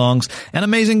 original songs, and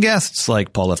amazing guests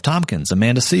like Paul F. Tompkins,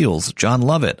 Amanda Seales, John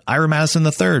Lovett, Ira Madison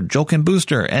III, Joel Kim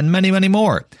Booster, and many, many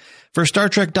more. For Star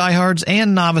Trek diehards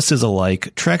and novices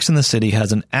alike, Treks in the City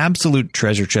has an absolute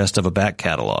treasure chest of a back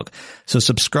catalog. So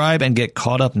subscribe and get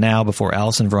caught up now before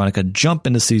Alice and Veronica jump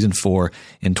into Season 4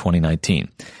 in 2019.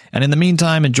 And in the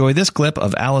meantime, enjoy this clip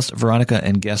of Alice, Veronica,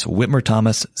 and guest Whitmer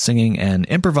Thomas singing an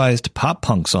improvised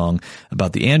pop-punk song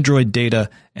about the android Data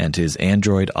and his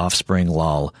android offspring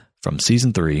Lal from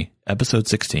Season 3, Episode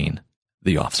 16,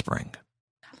 The Offspring.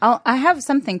 I have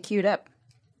something queued up.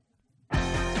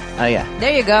 Oh, yeah.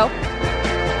 There you go.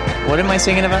 What am I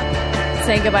singing about?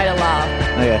 Say goodbye to Lal.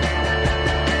 Okay.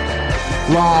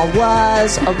 Lal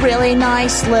was a really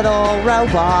nice little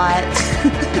robot.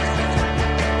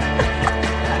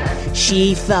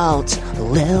 She felt a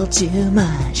little too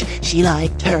much. She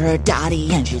liked her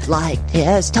daddy and she liked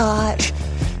his touch.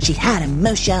 She had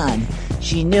emotion.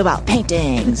 She knew about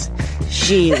paintings.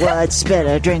 She would spit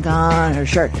a drink on her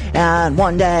shirt. And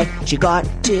one day she got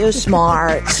too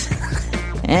smart.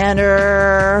 And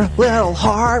her little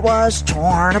heart was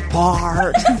torn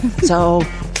apart. So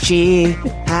she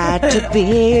had to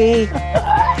be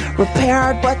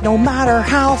repaired. But no matter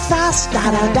how fast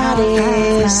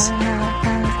Daddy's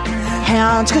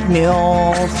hands could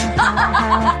move,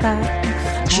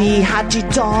 she had to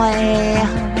die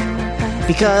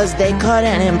because they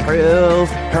couldn't improve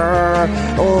her.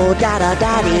 Oh, Daddy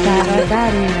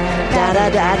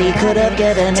could have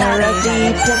given her a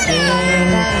deep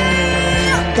ticking.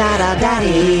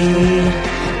 Daddy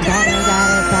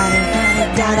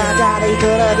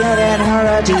could have given her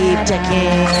a deep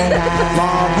ticking.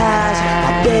 Lal has a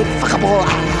big fuckable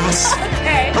ass.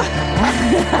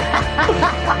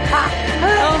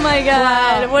 Oh my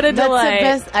god, what a delight.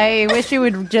 That's the best. I wish you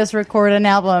would just record an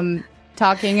album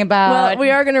talking about... Well, we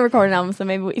are going to record an album, so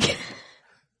maybe we can,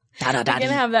 we can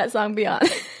have that song be on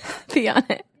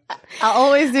it. I'll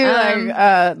always do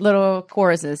little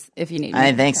choruses if you need me.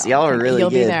 I thanks. Y'all are really You'll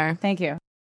good. You'll be there. Thank you.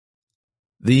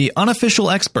 The Unofficial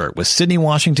Expert with Sydney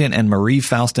Washington and Marie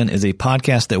Faustin is a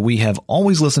podcast that we have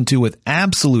always listened to with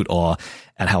absolute awe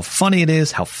at how funny it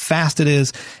is, how fast it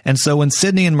is. And so when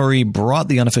Sydney and Marie brought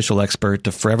The Unofficial Expert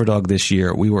to Forever Dog this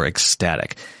year, we were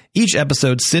ecstatic. Each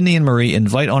episode, Sydney and Marie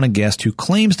invite on a guest who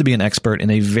claims to be an expert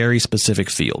in a very specific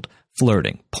field.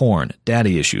 Flirting, porn,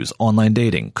 daddy issues, online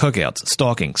dating, cookouts,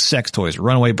 stalking, sex toys,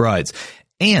 runaway brides.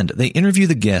 And they interview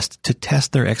the guest to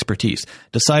test their expertise,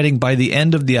 deciding by the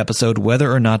end of the episode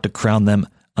whether or not to crown them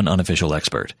an unofficial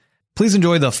expert. Please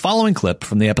enjoy the following clip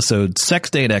from the episode Sex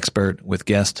Date Expert with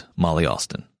guest Molly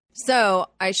Austin. So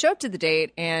I show up to the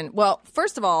date and, well,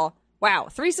 first of all, wow,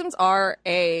 threesomes are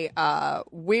a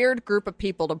weird group of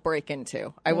people to break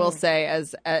into. I will say,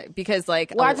 as because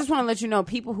like, well, I just want to let you know,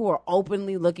 people who are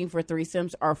openly looking for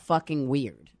threesomes are fucking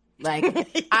weird. Like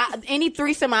any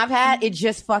threesome I've had, it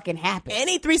just fucking happened.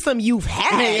 Any threesome you've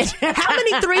had? How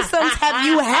many threesomes have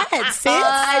you had, sis?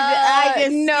 I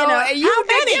just, how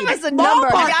many? Give us a number.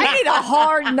 I need a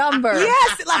hard number.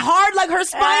 Yes, like hard like her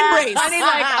spine brace. I need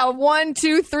like a 1,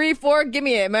 2, 3, 4. Give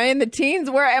me it. Am I in the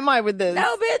teens? Where am I with this?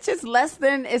 No, bitch, it's less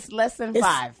than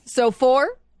 5. So 4?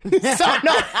 So 5.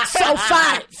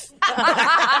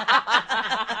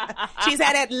 She's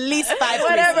had at least 5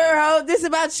 Whatever, threesomes. ho. This is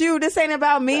about you. This ain't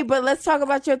about me, but let's talk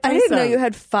about your threesome. I didn't know you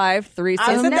had 5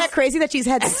 threesomes. Isn't that crazy that she's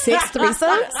had 6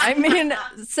 threesomes? I mean,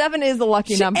 7 is the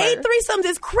lucky number. 8 threesomes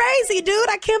is crazy, dude.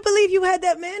 I can't believe you had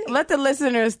that many. Let the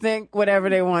listeners think whatever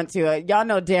they want to. Y'all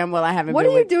know damn well I haven't What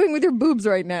been are you with... doing with your boobs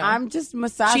right now? I'm just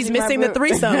massaging She's missing my the boob.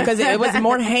 threesome because it was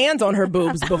more hands on her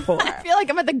boobs before. I feel like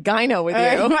I'm at the gyno with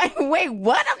you. Wait,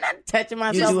 what? I'm not touching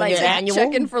myself doing like your that. annual?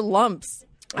 Checking for lumps.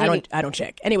 I don't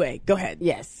check. Anyway, go ahead.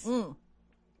 Yes. You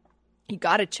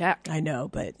gotta check. I know,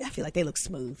 but I feel like they look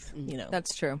smooth. You know,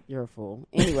 That's true. You're a fool.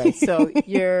 Anyway, so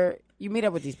you meet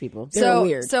up with these people. They're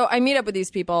weird. So I meet up with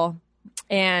these people,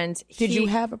 and Did you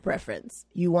have a preference?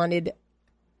 You wanted?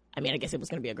 I mean, I guess it was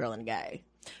going to be a girl and a guy.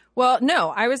 Well, no,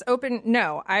 I was open.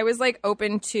 No, I was like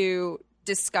open to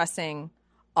discussing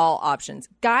all options.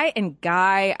 Guy and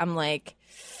guy, I'm like,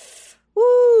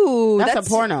 ooh, That's a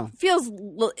porno. Feels,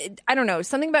 I don't know,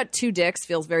 something about 2 dicks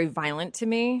feels very violent to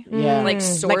me. Yeah. Like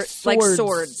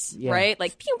swords, Yeah. right?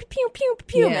 Like pew, pew, pew, pew,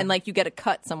 pew, Yeah. and like you get a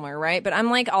cut somewhere, right? But I'm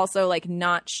like also like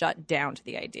not shut down to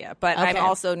the idea. But I'm Okay.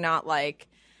 also not like,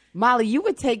 Molly, you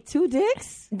would take 2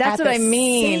 dicks? that's At what the I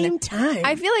mean. Same time.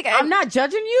 I feel like I'm not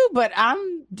judging you, but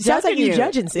I'm Sounds like you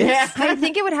judging, sis. I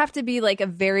think it would have to be like a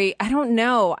very, I don't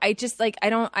know. I just like, I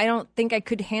don't think I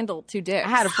could handle 2 dicks. I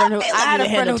had a friend who, I feel like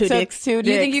you handle 2 took dicks. 2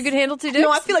 dicks. You think you could handle 2 dicks?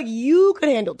 No, I feel like you could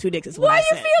handle 2 dicks. Is what Why I you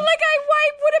said. feel like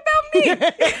what about me?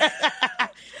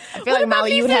 I feel like about Molly,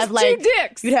 me you would if have there's 2 like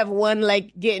dicks? you'd have one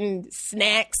like getting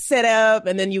snacks set up,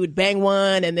 and then you would bang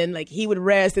one, and then like he would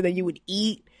rest, and then you would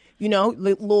eat. You know,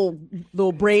 little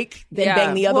break, then Yeah.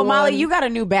 bang the other Well, one. Molly, you got a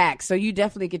new back, so you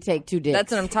definitely could take 2 dicks.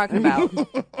 That's what I'm talking about.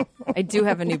 I do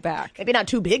have a new back. Maybe not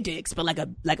 2 big dicks, but like a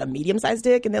medium sized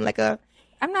dick, and then like a.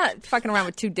 I'm not fucking around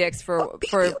with 2 dicks for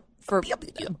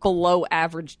below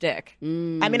average dick. I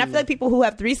mean, I feel like people who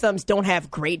have threesomes don't have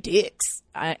great dicks.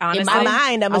 Honestly, In my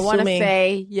mind, I'm I want to assuming.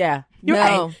 say, yeah. You're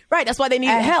No. right. That's why they need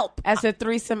help. As a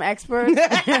threesome expert,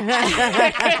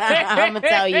 I'm going to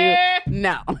tell you,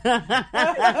 no.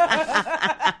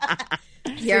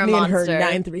 You're a Me and her monster.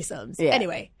 9 threesomes. Yeah.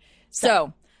 Anyway,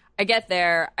 So I get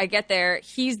there.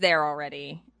 He's there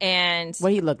already. And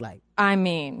What he look like? I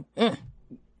mean, Talk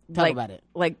like, about it.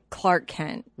 like Clark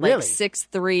Kent, Really? like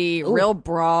 6'3", real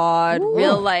broad,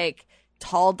 real like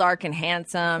tall, dark, and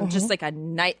handsome. Just like a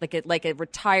knight, like a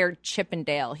retired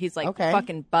Chippendale. He's like Okay.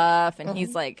 fucking buff, and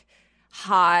he's like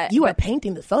hot. you are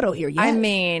painting the photo here. Yes. I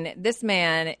mean, this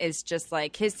man is just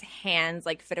like, his hands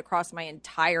like fit across my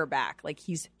entire back. Like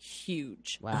he's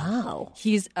huge. Wow.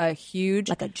 He's a huge,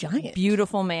 Like a giant.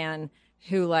 beautiful man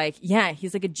who like, yeah,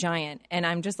 he's like a giant. And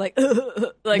I'm just like,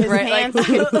 like, His right, hands like,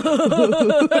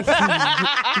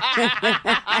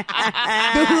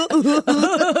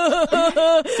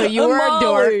 So you were a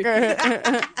dork.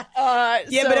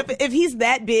 Yeah, but if he's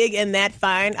that big and that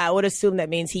fine, I would assume that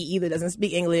means he either doesn't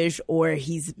speak English or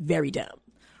he's very dumb.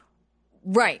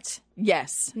 right.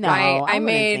 Yes. No, I wouldn't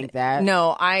made think that.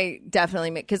 No, I definitely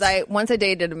made, because once I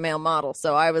dated a male model,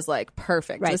 so I was like,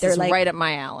 perfect. Right, This they're is like- right up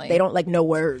my alley. They don't like no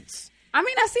words. I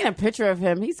mean, I seen a picture of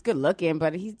him. He's good looking,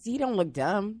 but he don't look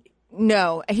dumb.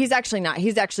 No, he's actually not.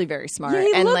 He's actually very smart. Yeah,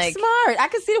 he and looks like, smart. I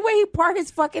can see the way he part his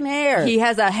fucking hair. He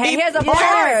has a part. He has a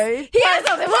part.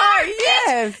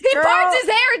 Yes, He girl. parts his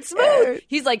hair. It's smooth.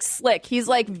 He's like slick. He's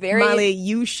like very. Molly,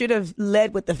 you should have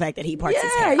led with the fact that he parts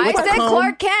his hair. he I What's said comb?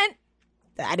 Clark Kent.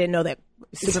 I didn't know that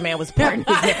Superman was parting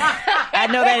his hair. I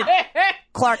know that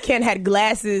Clark Kent had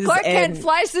glasses. Clark and Kent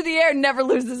flies through the air, never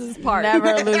loses his part.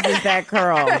 Never loses that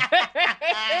curl.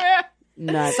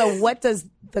 Nuts. So what does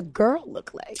the girl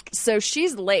look like? So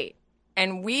she's late,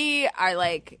 and we are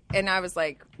like, and I was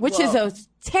like, Which whoa. is a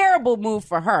terrible move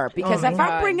for her because Oh my if God.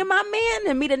 I'm bringing my man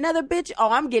to meet another bitch,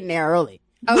 I'm getting there early.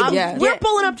 Oh, yes. We're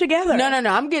pulling up together. No,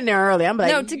 I'm getting there early. I'm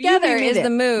like, No, you together meet me is there.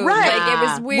 the move. Right. Like, it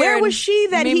was weird. Where was she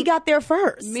that he got there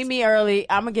first? Meet me early.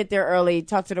 I'm gonna get there early.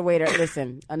 Talk to the waiter.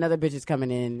 Listen, another bitch is coming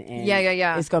in, and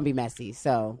Yeah. it's gonna be messy.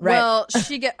 So Well,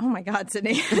 oh my God,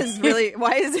 Sydney is really,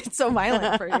 why is it so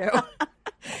violent for you?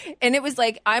 And it was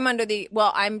like,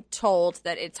 I'm told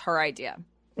that it's her idea.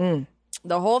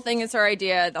 The whole thing is her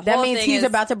idea. The that whole means thing he's is,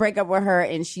 about to break up with her,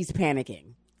 and she's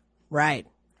panicking. Right.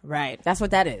 That's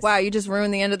what that is. Wow, you just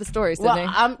ruined the end of the story, Sydney.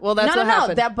 Well, that's no,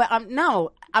 what happened.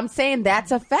 I'm saying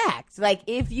that's a fact. Like,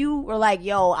 if you were like,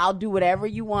 "Yo, I'll do whatever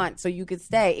you want, so you could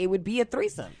stay," it would be a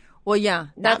threesome. Well, yeah,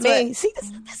 Not me. See,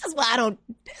 this is why I don't.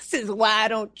 This is why I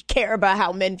don't care about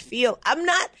how men feel. I'm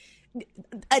not.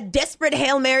 a desperate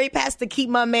Hail Mary pass to keep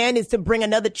my man is to bring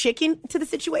another chicken to the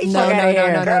situation? No. Girl, I would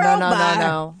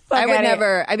outta here.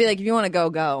 never. I'd be like, if you want to go,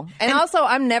 go. And also,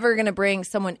 I'm never going to bring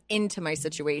someone into my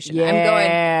situation.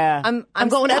 Yeah. I'm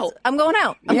going out. I'm going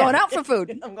out. I'm Yeah. going out for food.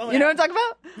 You know what I'm talking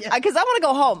about? Because I want to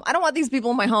go home. I don't want these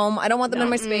people in my home. I don't want them in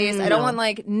my space. I don't want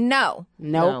no.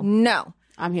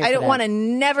 I'm here. I for don't that. want to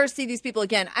never see these people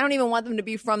again. I don't even want them to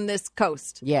be from this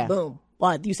coast. Yeah. Boom.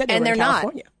 Well, you said they And were in they're not.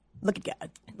 California. Look at God.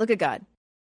 Look at God.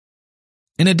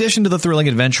 In addition to the Thrilling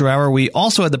Adventure Hour, we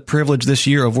also had the privilege this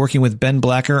year of working with Ben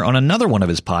Blacker on another one of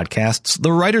his podcasts,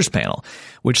 The Writers Panel,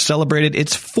 which celebrated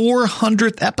its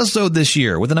 400th episode this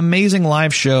year with an amazing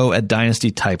live show at Dynasty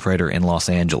Typewriter in Los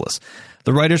Angeles.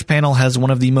 The Writers Panel has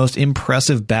one of the most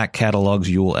impressive back catalogs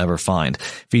you will ever find,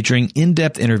 featuring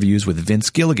in-depth interviews with Vince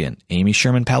Gilligan, Amy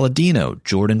Sherman-Palladino,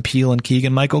 Jordan Peele and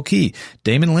Keegan-Michael Key,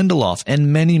 Damon Lindelof,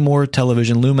 and many more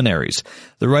television luminaries.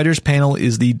 The Writers Panel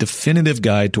is the definitive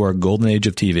guide to our golden age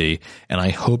of TV, and I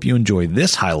hope you enjoy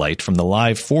this highlight from the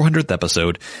live 400th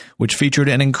episode, which featured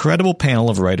an incredible panel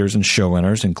of writers and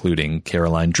showrunners, including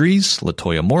Caroline Dries,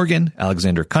 LaToya Morgan,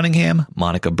 Alexander Cunningham,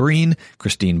 Monica Breen,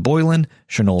 Christine Boylan,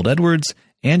 Chernold Edwards,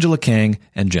 Angela Kang,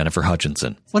 and Jennifer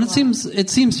Hutchinson. Well, it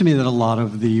seems to me that a lot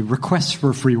of the requests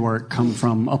for free work come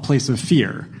from a place of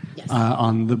fear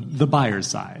on the buyer's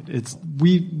side. It's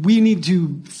we need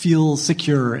to feel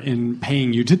secure in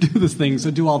paying you to do this thing,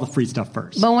 so do all the free stuff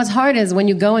first. But what's hard is when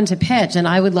you go into pitch, and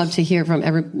I would love to hear from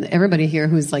everybody here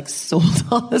who's like sold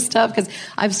all this stuff, because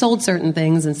I've sold certain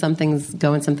things and some things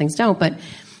go and some things don't, but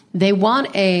they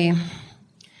want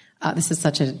this is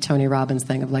such a Tony Robbins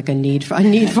thing of like a need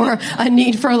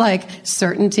for like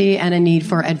certainty and a need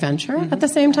for adventure at the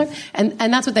same time.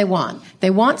 And that's what they want. They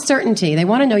want certainty. They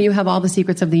want to know you have all the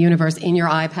secrets of the universe in your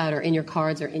iPad or in your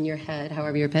cards or in your head,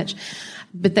 however you pitch.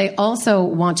 But they also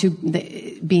want to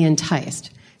be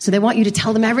enticed. So they want you to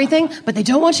tell them everything, but they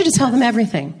don't want you to tell them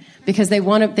everything because they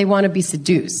want to be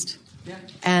seduced.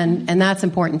 And that's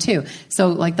important too. So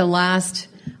like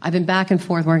I've been back and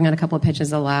forth working on a couple of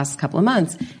pitches the last couple of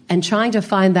months and trying to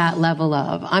find that level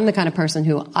of, I'm the kind of person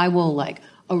who I will like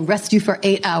arrest you for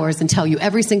 8 hours and tell you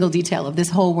every single detail of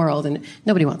this whole world. And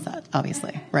nobody wants that,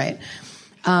 obviously, right?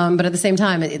 But at the same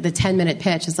time, the 10-minute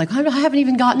pitch is like, I haven't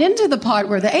even gotten into the part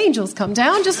where the angels come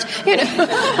down. Just,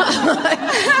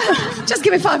 just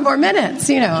give me 5 more minutes,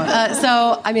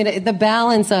 So, I mean, the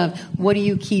balance of what do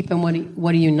you keep and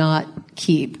what do you not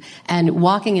keep? And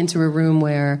walking into a room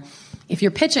where if you're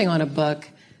pitching on a book,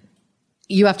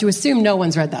 you have to assume no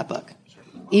one's read that book.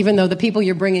 Even though the people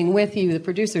you're bringing with you, the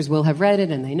producers, will have read it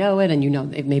and they know it, and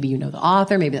maybe you know the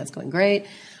author, maybe that's going great.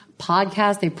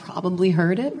 Podcast, they probably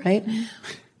heard it, right?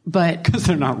 But because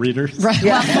they're not readers, right?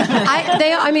 Well,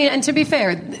 and to be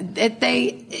fair,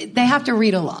 they have to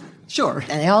read a lot. Sure,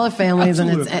 and they all have families,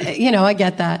 Absolutely. And it's I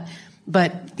get that.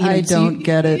 But I don't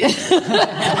get it.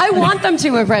 I want them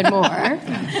to have read more,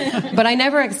 but I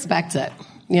never expect it.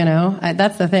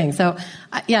 That's the thing. So,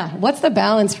 what's the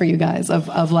balance for you guys of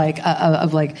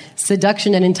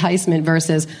seduction and enticement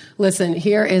versus, listen,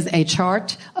 here is a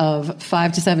chart of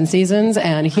 5 to 7 seasons,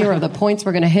 and here are the points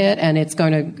we're going to hit, and it's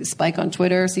going to spike on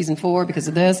Twitter season 4 because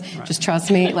of this. Right. Just trust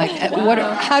me. Like,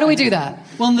 how do we do that?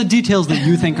 Well, and the details that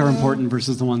you think are important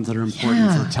versus the ones that are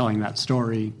important for telling that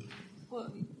story.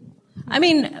 I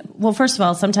mean, well, first of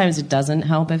all, sometimes it doesn't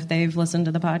help if they've listened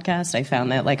to the podcast. I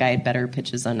found that, I had better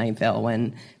pitches on Night Vale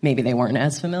when maybe they weren't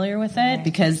as familiar with it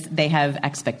because they have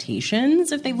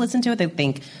expectations. If they've listened to it, they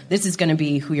think this is going to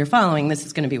be who you're following, this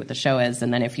is going to be what the show is,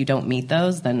 and then if you don't meet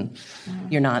those, then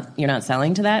you're not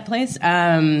selling to that place.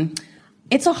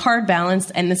 It's a hard balance,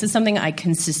 and this is something I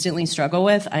consistently struggle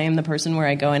with. I am the person where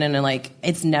I go in and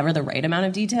it's never the right amount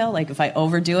of detail. Like, if I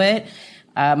overdo it,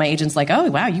 my agent's like, oh,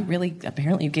 wow,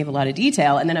 apparently you gave a lot of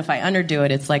detail. And then if I underdo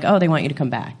it, it's like, oh, they want you to come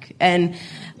back. And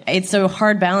it's a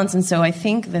hard balance. And so I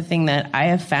think the thing that I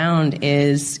have found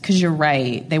is, because you're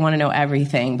right, they want to know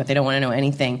everything, but they don't want to know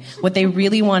anything. What they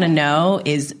really want to know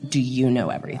is, do you know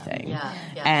everything? Yeah.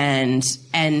 And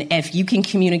if you can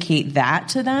communicate that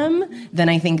to them, then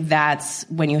I think that's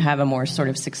when you have a more sort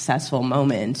of successful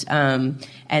moment.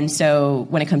 And so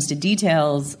when it comes to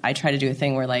details, I try to do a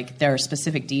thing where there are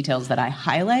specific details that I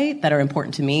highlight that are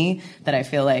important to me, that I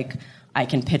feel like I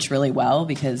can pitch really well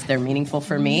because they're meaningful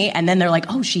for me. And then they're like,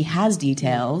 oh, she has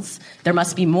details. There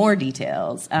must be more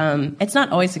details. It's not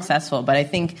always successful, but I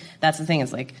think that's the thing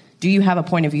is do you have a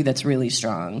point of view that's really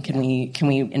strong? Can we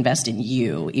invest in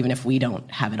you even if we don't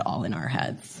have it all in our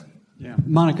heads? Yeah.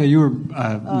 Monica, you were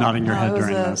nodding your head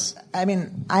during this. I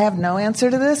mean, I have no answer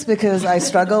to this because I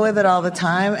struggle with it all the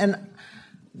time. And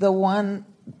the one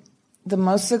the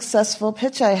most successful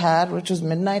pitch I had, which was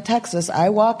Midnight Texas, I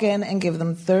walk in and give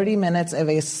them 30 minutes of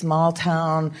a small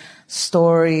town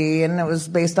story, and it was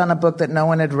based on a book that no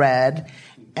one had read.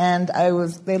 And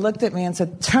they looked at me and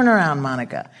said, "Turn around,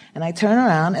 Monica." And I turn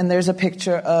around, and there's a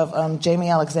picture of Jamie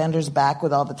Alexander's back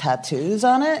with all the tattoos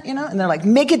on it, and they're like,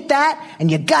 "Make it that, and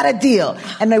you got a deal."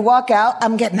 And they walk out.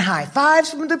 I'm getting high fives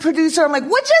from the producer. I'm like,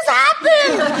 "What just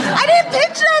happened? I didn't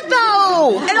pitch that,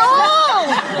 though, at all.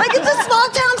 Like, it's a small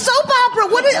town soap opera.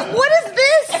 What is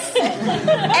this?"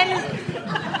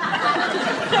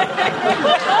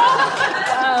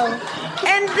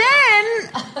 And then,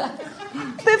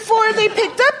 before they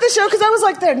picked up the show, because I was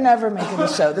like, they're never making the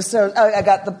show. I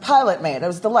got the pilot made. It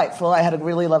was delightful. I had a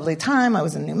really lovely time. I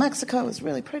was in New Mexico. It was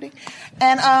really pretty.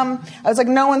 And I was like,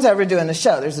 no one's ever doing the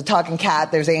show. There's a talking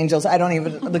cat. There's angels.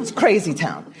 It's crazy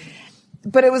town.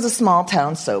 But it was a small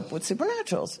town soap with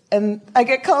supernaturals. And I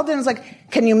get called in and it's like,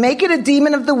 "Can you make it a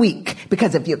demon of the week?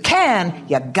 Because if you can,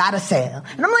 you gotta sail."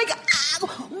 And I'm like,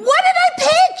 what did I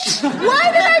pitch?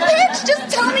 Why did I pitch? Just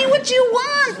tell me what you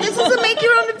want. This is a make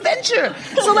your own adventure.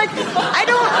 So I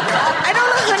don't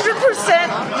 100%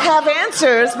 have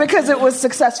answers because it was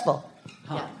successful.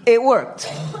 It worked.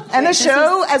 And the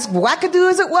show, as wackadoo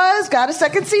as it was, got a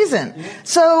second season.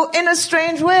 So in a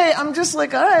strange way, I'm just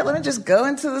like, all right, let me just go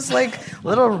into this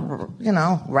little,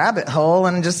 rabbit hole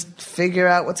and just figure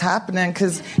out what's happening,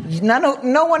 because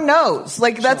no one knows.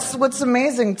 That's what's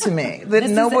amazing to me. That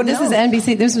This knows. is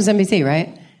NBC. This was NBC,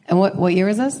 right? And what year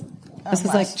is this? This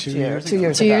was last year. 2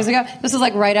 years ago. 2 years ago. This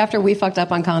was right after we fucked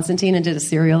up on Constantine and did a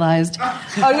serialized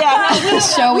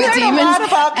show with we demons. heard a lot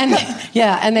about-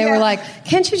 And they were like,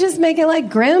 "Can't you just make it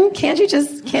grim? Can't you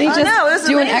just do amazing.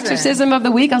 an exorcism of the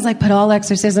week?" I was like, "But all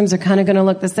exorcisms are kind of going to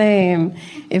look the same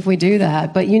if we do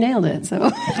that." But you nailed it.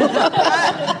 So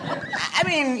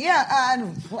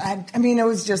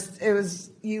it was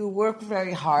you work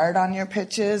very hard on your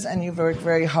pitches, and you work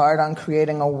very hard on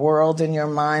creating a world in your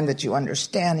mind that you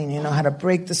understand, and you know how to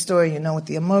break the story, you know what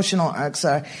the emotional arcs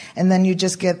are, and then you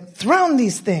just get thrown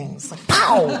these things,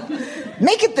 pow,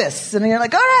 make it this, and you're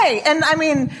like, all right. And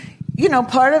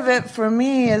part of it for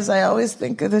me is I always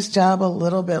think of this job a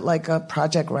little bit like a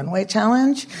Project Runway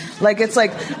challenge. It's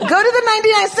like, go to the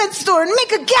 99-cent store and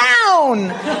make a gown.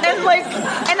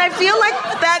 And I feel like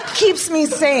that keeps me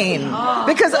sane,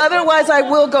 because otherwise I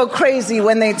will go crazy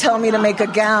when they tell me to make a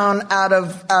gown out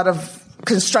of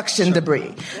construction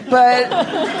debris. But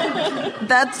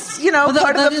that's,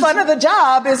 part of the fun of the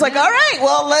job is all right,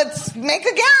 well, let's make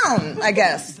a gown, I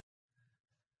guess.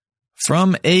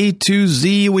 From A to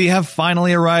Z, we have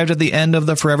finally arrived at the end of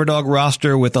the Forever Dog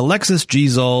roster with Alexis G.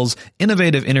 Zoll's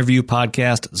innovative interview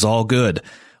podcast, Zoll Good.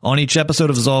 On each episode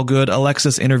of Zoll Good,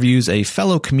 Alexis interviews a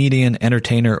fellow comedian,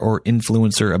 entertainer, or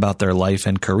influencer about their life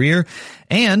and career.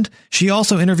 And she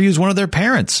also interviews one of their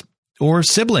parents, or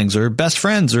siblings, or best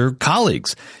friends, or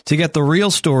colleagues to get the real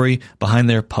story behind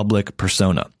their public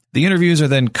persona. The interviews are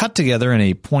then cut together in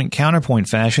a point-counterpoint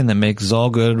fashion that makes Zoll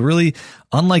Good really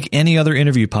unlike any other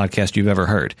interview podcast you've ever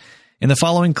heard. In the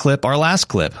following clip, our last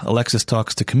clip, Alexis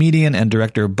talks to comedian and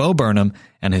director Bo Burnham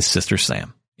and his sister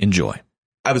Sam. Enjoy.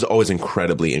 I was always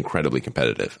incredibly, incredibly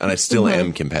competitive, and I still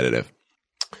am competitive.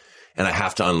 And I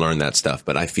have to unlearn that stuff,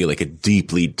 but I feel like a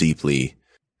deeply, deeply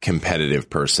competitive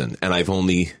person. And I've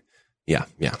only... Yeah.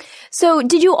 So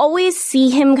did you always see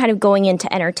him kind of going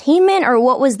into entertainment, or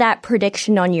what was that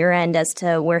prediction on your end as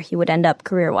to where he would end up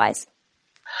career-wise?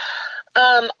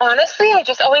 Honestly, I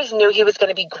just always knew he was going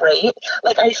to be great.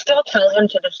 I still tell him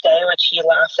to this day, which he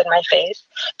laughs in my face,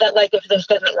 that if this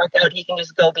doesn't work out, he can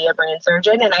just go be a brain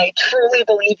surgeon. And I truly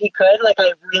believe he could.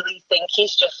 I really think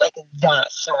he's just that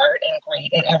smart and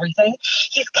great at everything.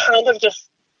 He's kind of just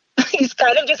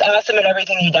awesome at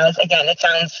everything he does. Again, that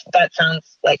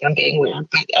sounds like I'm being weird,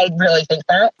 but I really think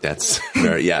that. That's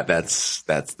very, that's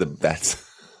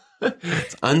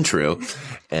it's untrue.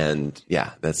 And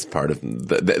that's part of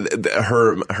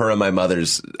her and my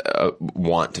mother's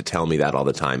want to tell me that all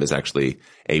the time is actually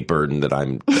a burden that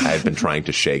I've been trying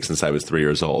to shake since I was 3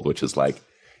 years old, which is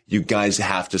you guys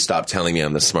have to stop telling me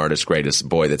I'm the smartest, greatest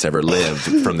boy that's ever lived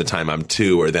from the time I'm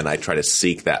 2, or then I try to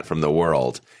seek that from the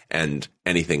world. And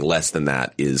anything less than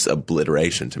that is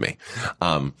obliteration to me.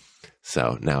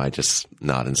 So now I just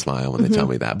nod and smile when they tell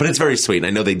me that. But it's very sweet.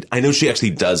 And I know she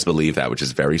actually does believe that, which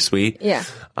is very sweet. Yeah.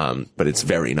 But it's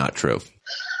very not true.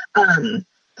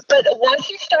 But once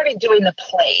you started doing the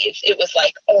plays, it was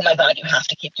oh my God, you have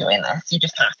to keep doing this. You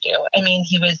just have to. I mean,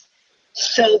 he was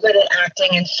so good at acting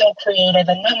and so creative.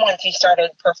 And then once he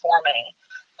started performing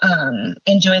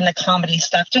and doing the comedy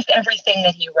stuff, just everything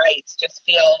that he writes just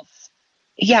feels,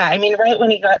 right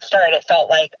when he got started, it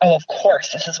felt oh, of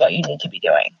course, this is what you need to be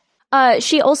doing.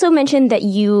 She also mentioned that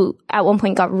you at one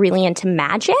point got really into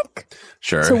magic.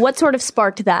 Sure. So what sort of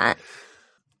sparked that?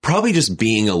 Probably just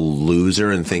being a loser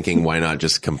and thinking, why not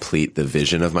just complete the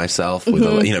vision of myself? With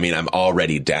I'm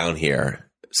already down here,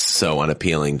 so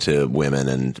unappealing to women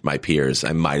and my peers.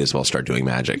 I might as well start doing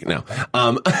magic. No,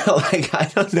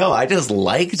 I don't know. I just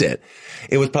liked it.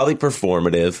 It was probably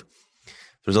performative.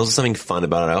 There was also something fun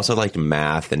about it. I also liked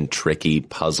math and tricky,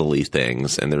 puzzly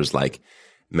things. And there's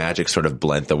magic sort of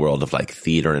blent the world of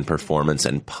theater and performance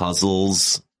and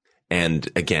puzzles. And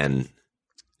again,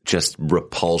 just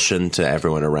repulsion to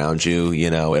everyone around you.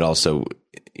 It also,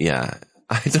 I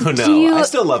don't know. I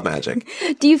still love magic.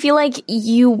 Do you feel like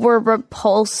you were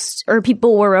repulsed or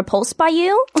people were repulsed by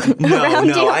you around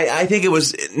you? I think it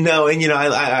was, no. And,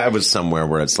 I was somewhere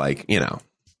where it's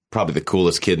probably the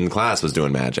coolest kid in class was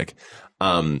doing magic.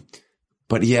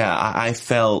 But yeah, I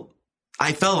felt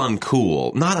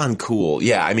uncool, not uncool.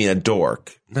 Yeah. I mean, a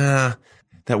dork. Nah,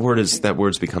 that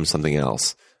word's become something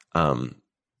else.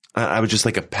 I was just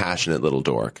a passionate little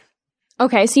dork.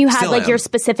 Okay. So you had your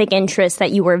specific interests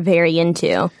that you were very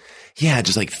into. Yeah.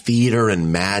 Just theater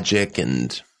and magic.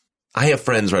 And I have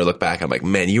friends where I look back, I'm like,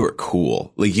 man, you were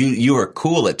cool. You were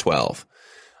cool at 12.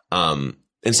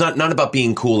 It's not about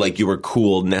being cool. You were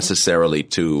cool necessarily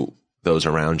to those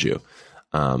around you.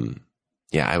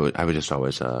 I would just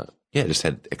always, just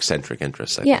had eccentric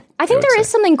interests. I think there is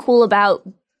something cool about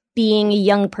being a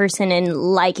young person and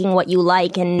liking what you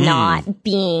like and not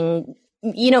being,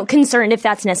 concerned if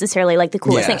that's necessarily the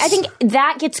coolest thing. I think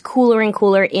that gets cooler and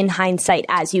cooler in hindsight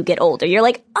as you get older. You're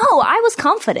like, oh, I was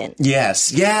confident.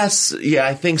 Yes. Yeah,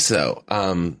 I think so.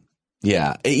 In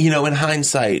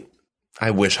hindsight,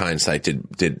 I wish hindsight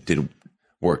did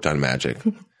worked on magic.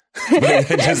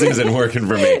 But it just isn't working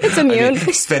for me. It's immune.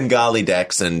 Svengali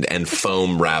decks and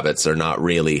foam rabbits are not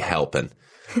really helping.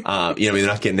 They're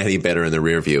not getting any better in the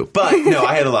rear view. But no,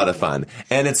 I had a lot of fun.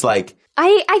 And it's I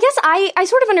guess I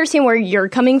sort of understand where you're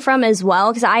coming from as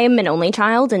well, because I am an only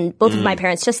child and both of my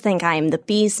parents just think I'm the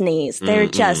bee's knees. They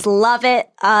just love it.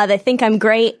 They think I'm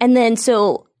great. And then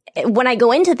so when I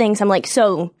go into things, I'm like,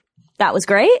 so that was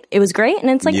great. It was great. And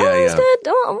it's it was good.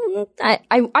 Oh,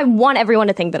 I want everyone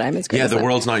to think that I'm as great. Yeah, as the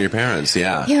world's not your parents.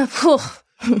 Yeah. Yeah.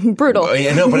 Brutal. But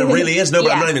it really is. No,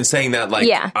 but I'm not even saying that.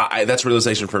 That's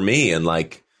realization for me. And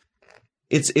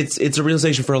it's a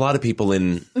realization for a lot of people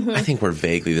in, I think we're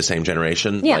vaguely the same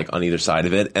generation, on either side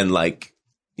of it. And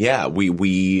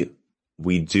we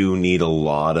do need a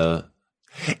lot of,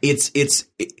 it's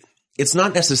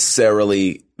not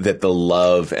necessarily that the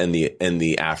love and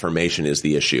the affirmation is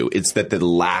the issue. It's that the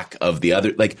lack of the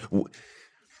other,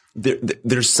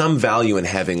 there's some value in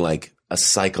having a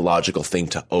psychological thing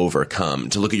to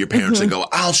overcome, to look at your parents and go,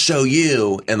 I'll show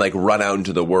you, and run out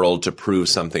into the world to prove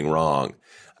something wrong,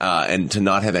 and to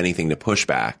not have anything to push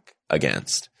back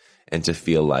against, and to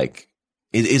feel it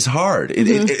is hard.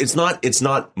 It's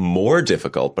not more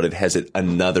difficult, but it has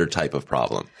another type of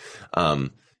problem.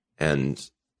 It's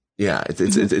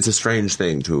a strange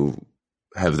thing to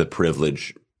have the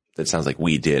privilege that sounds like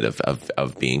we did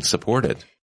of being supported.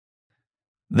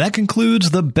 That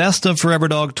concludes the Best of Forever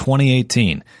Dog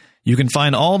 2018. You can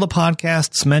find all the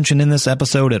podcasts mentioned in this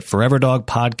episode at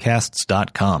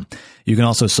foreverdogpodcasts.com. You can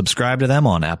also subscribe to them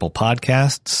on Apple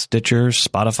Podcasts, Stitcher,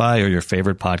 Spotify, or your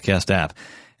favorite podcast app.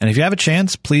 And if you have a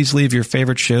chance, please leave your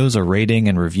favorite shows a rating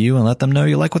and review and let them know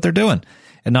you like what they're doing.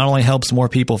 It not only helps more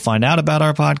people find out about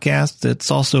our podcasts, it's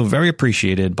also very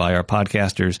appreciated by our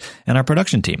podcasters and our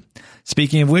production team.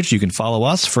 Speaking of which, you can follow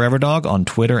us, Forever Dog, on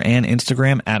Twitter and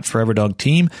Instagram at Forever Dog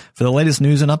Team for the latest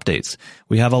news and updates.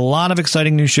 We have a lot of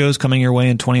exciting new shows coming your way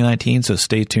in 2019, so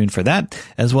stay tuned for that,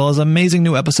 as well as amazing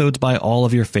new episodes by all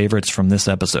of your favorites from this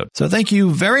episode. So thank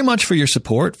you very much for your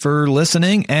support, for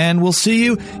listening, and we'll see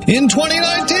you in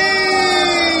 2019!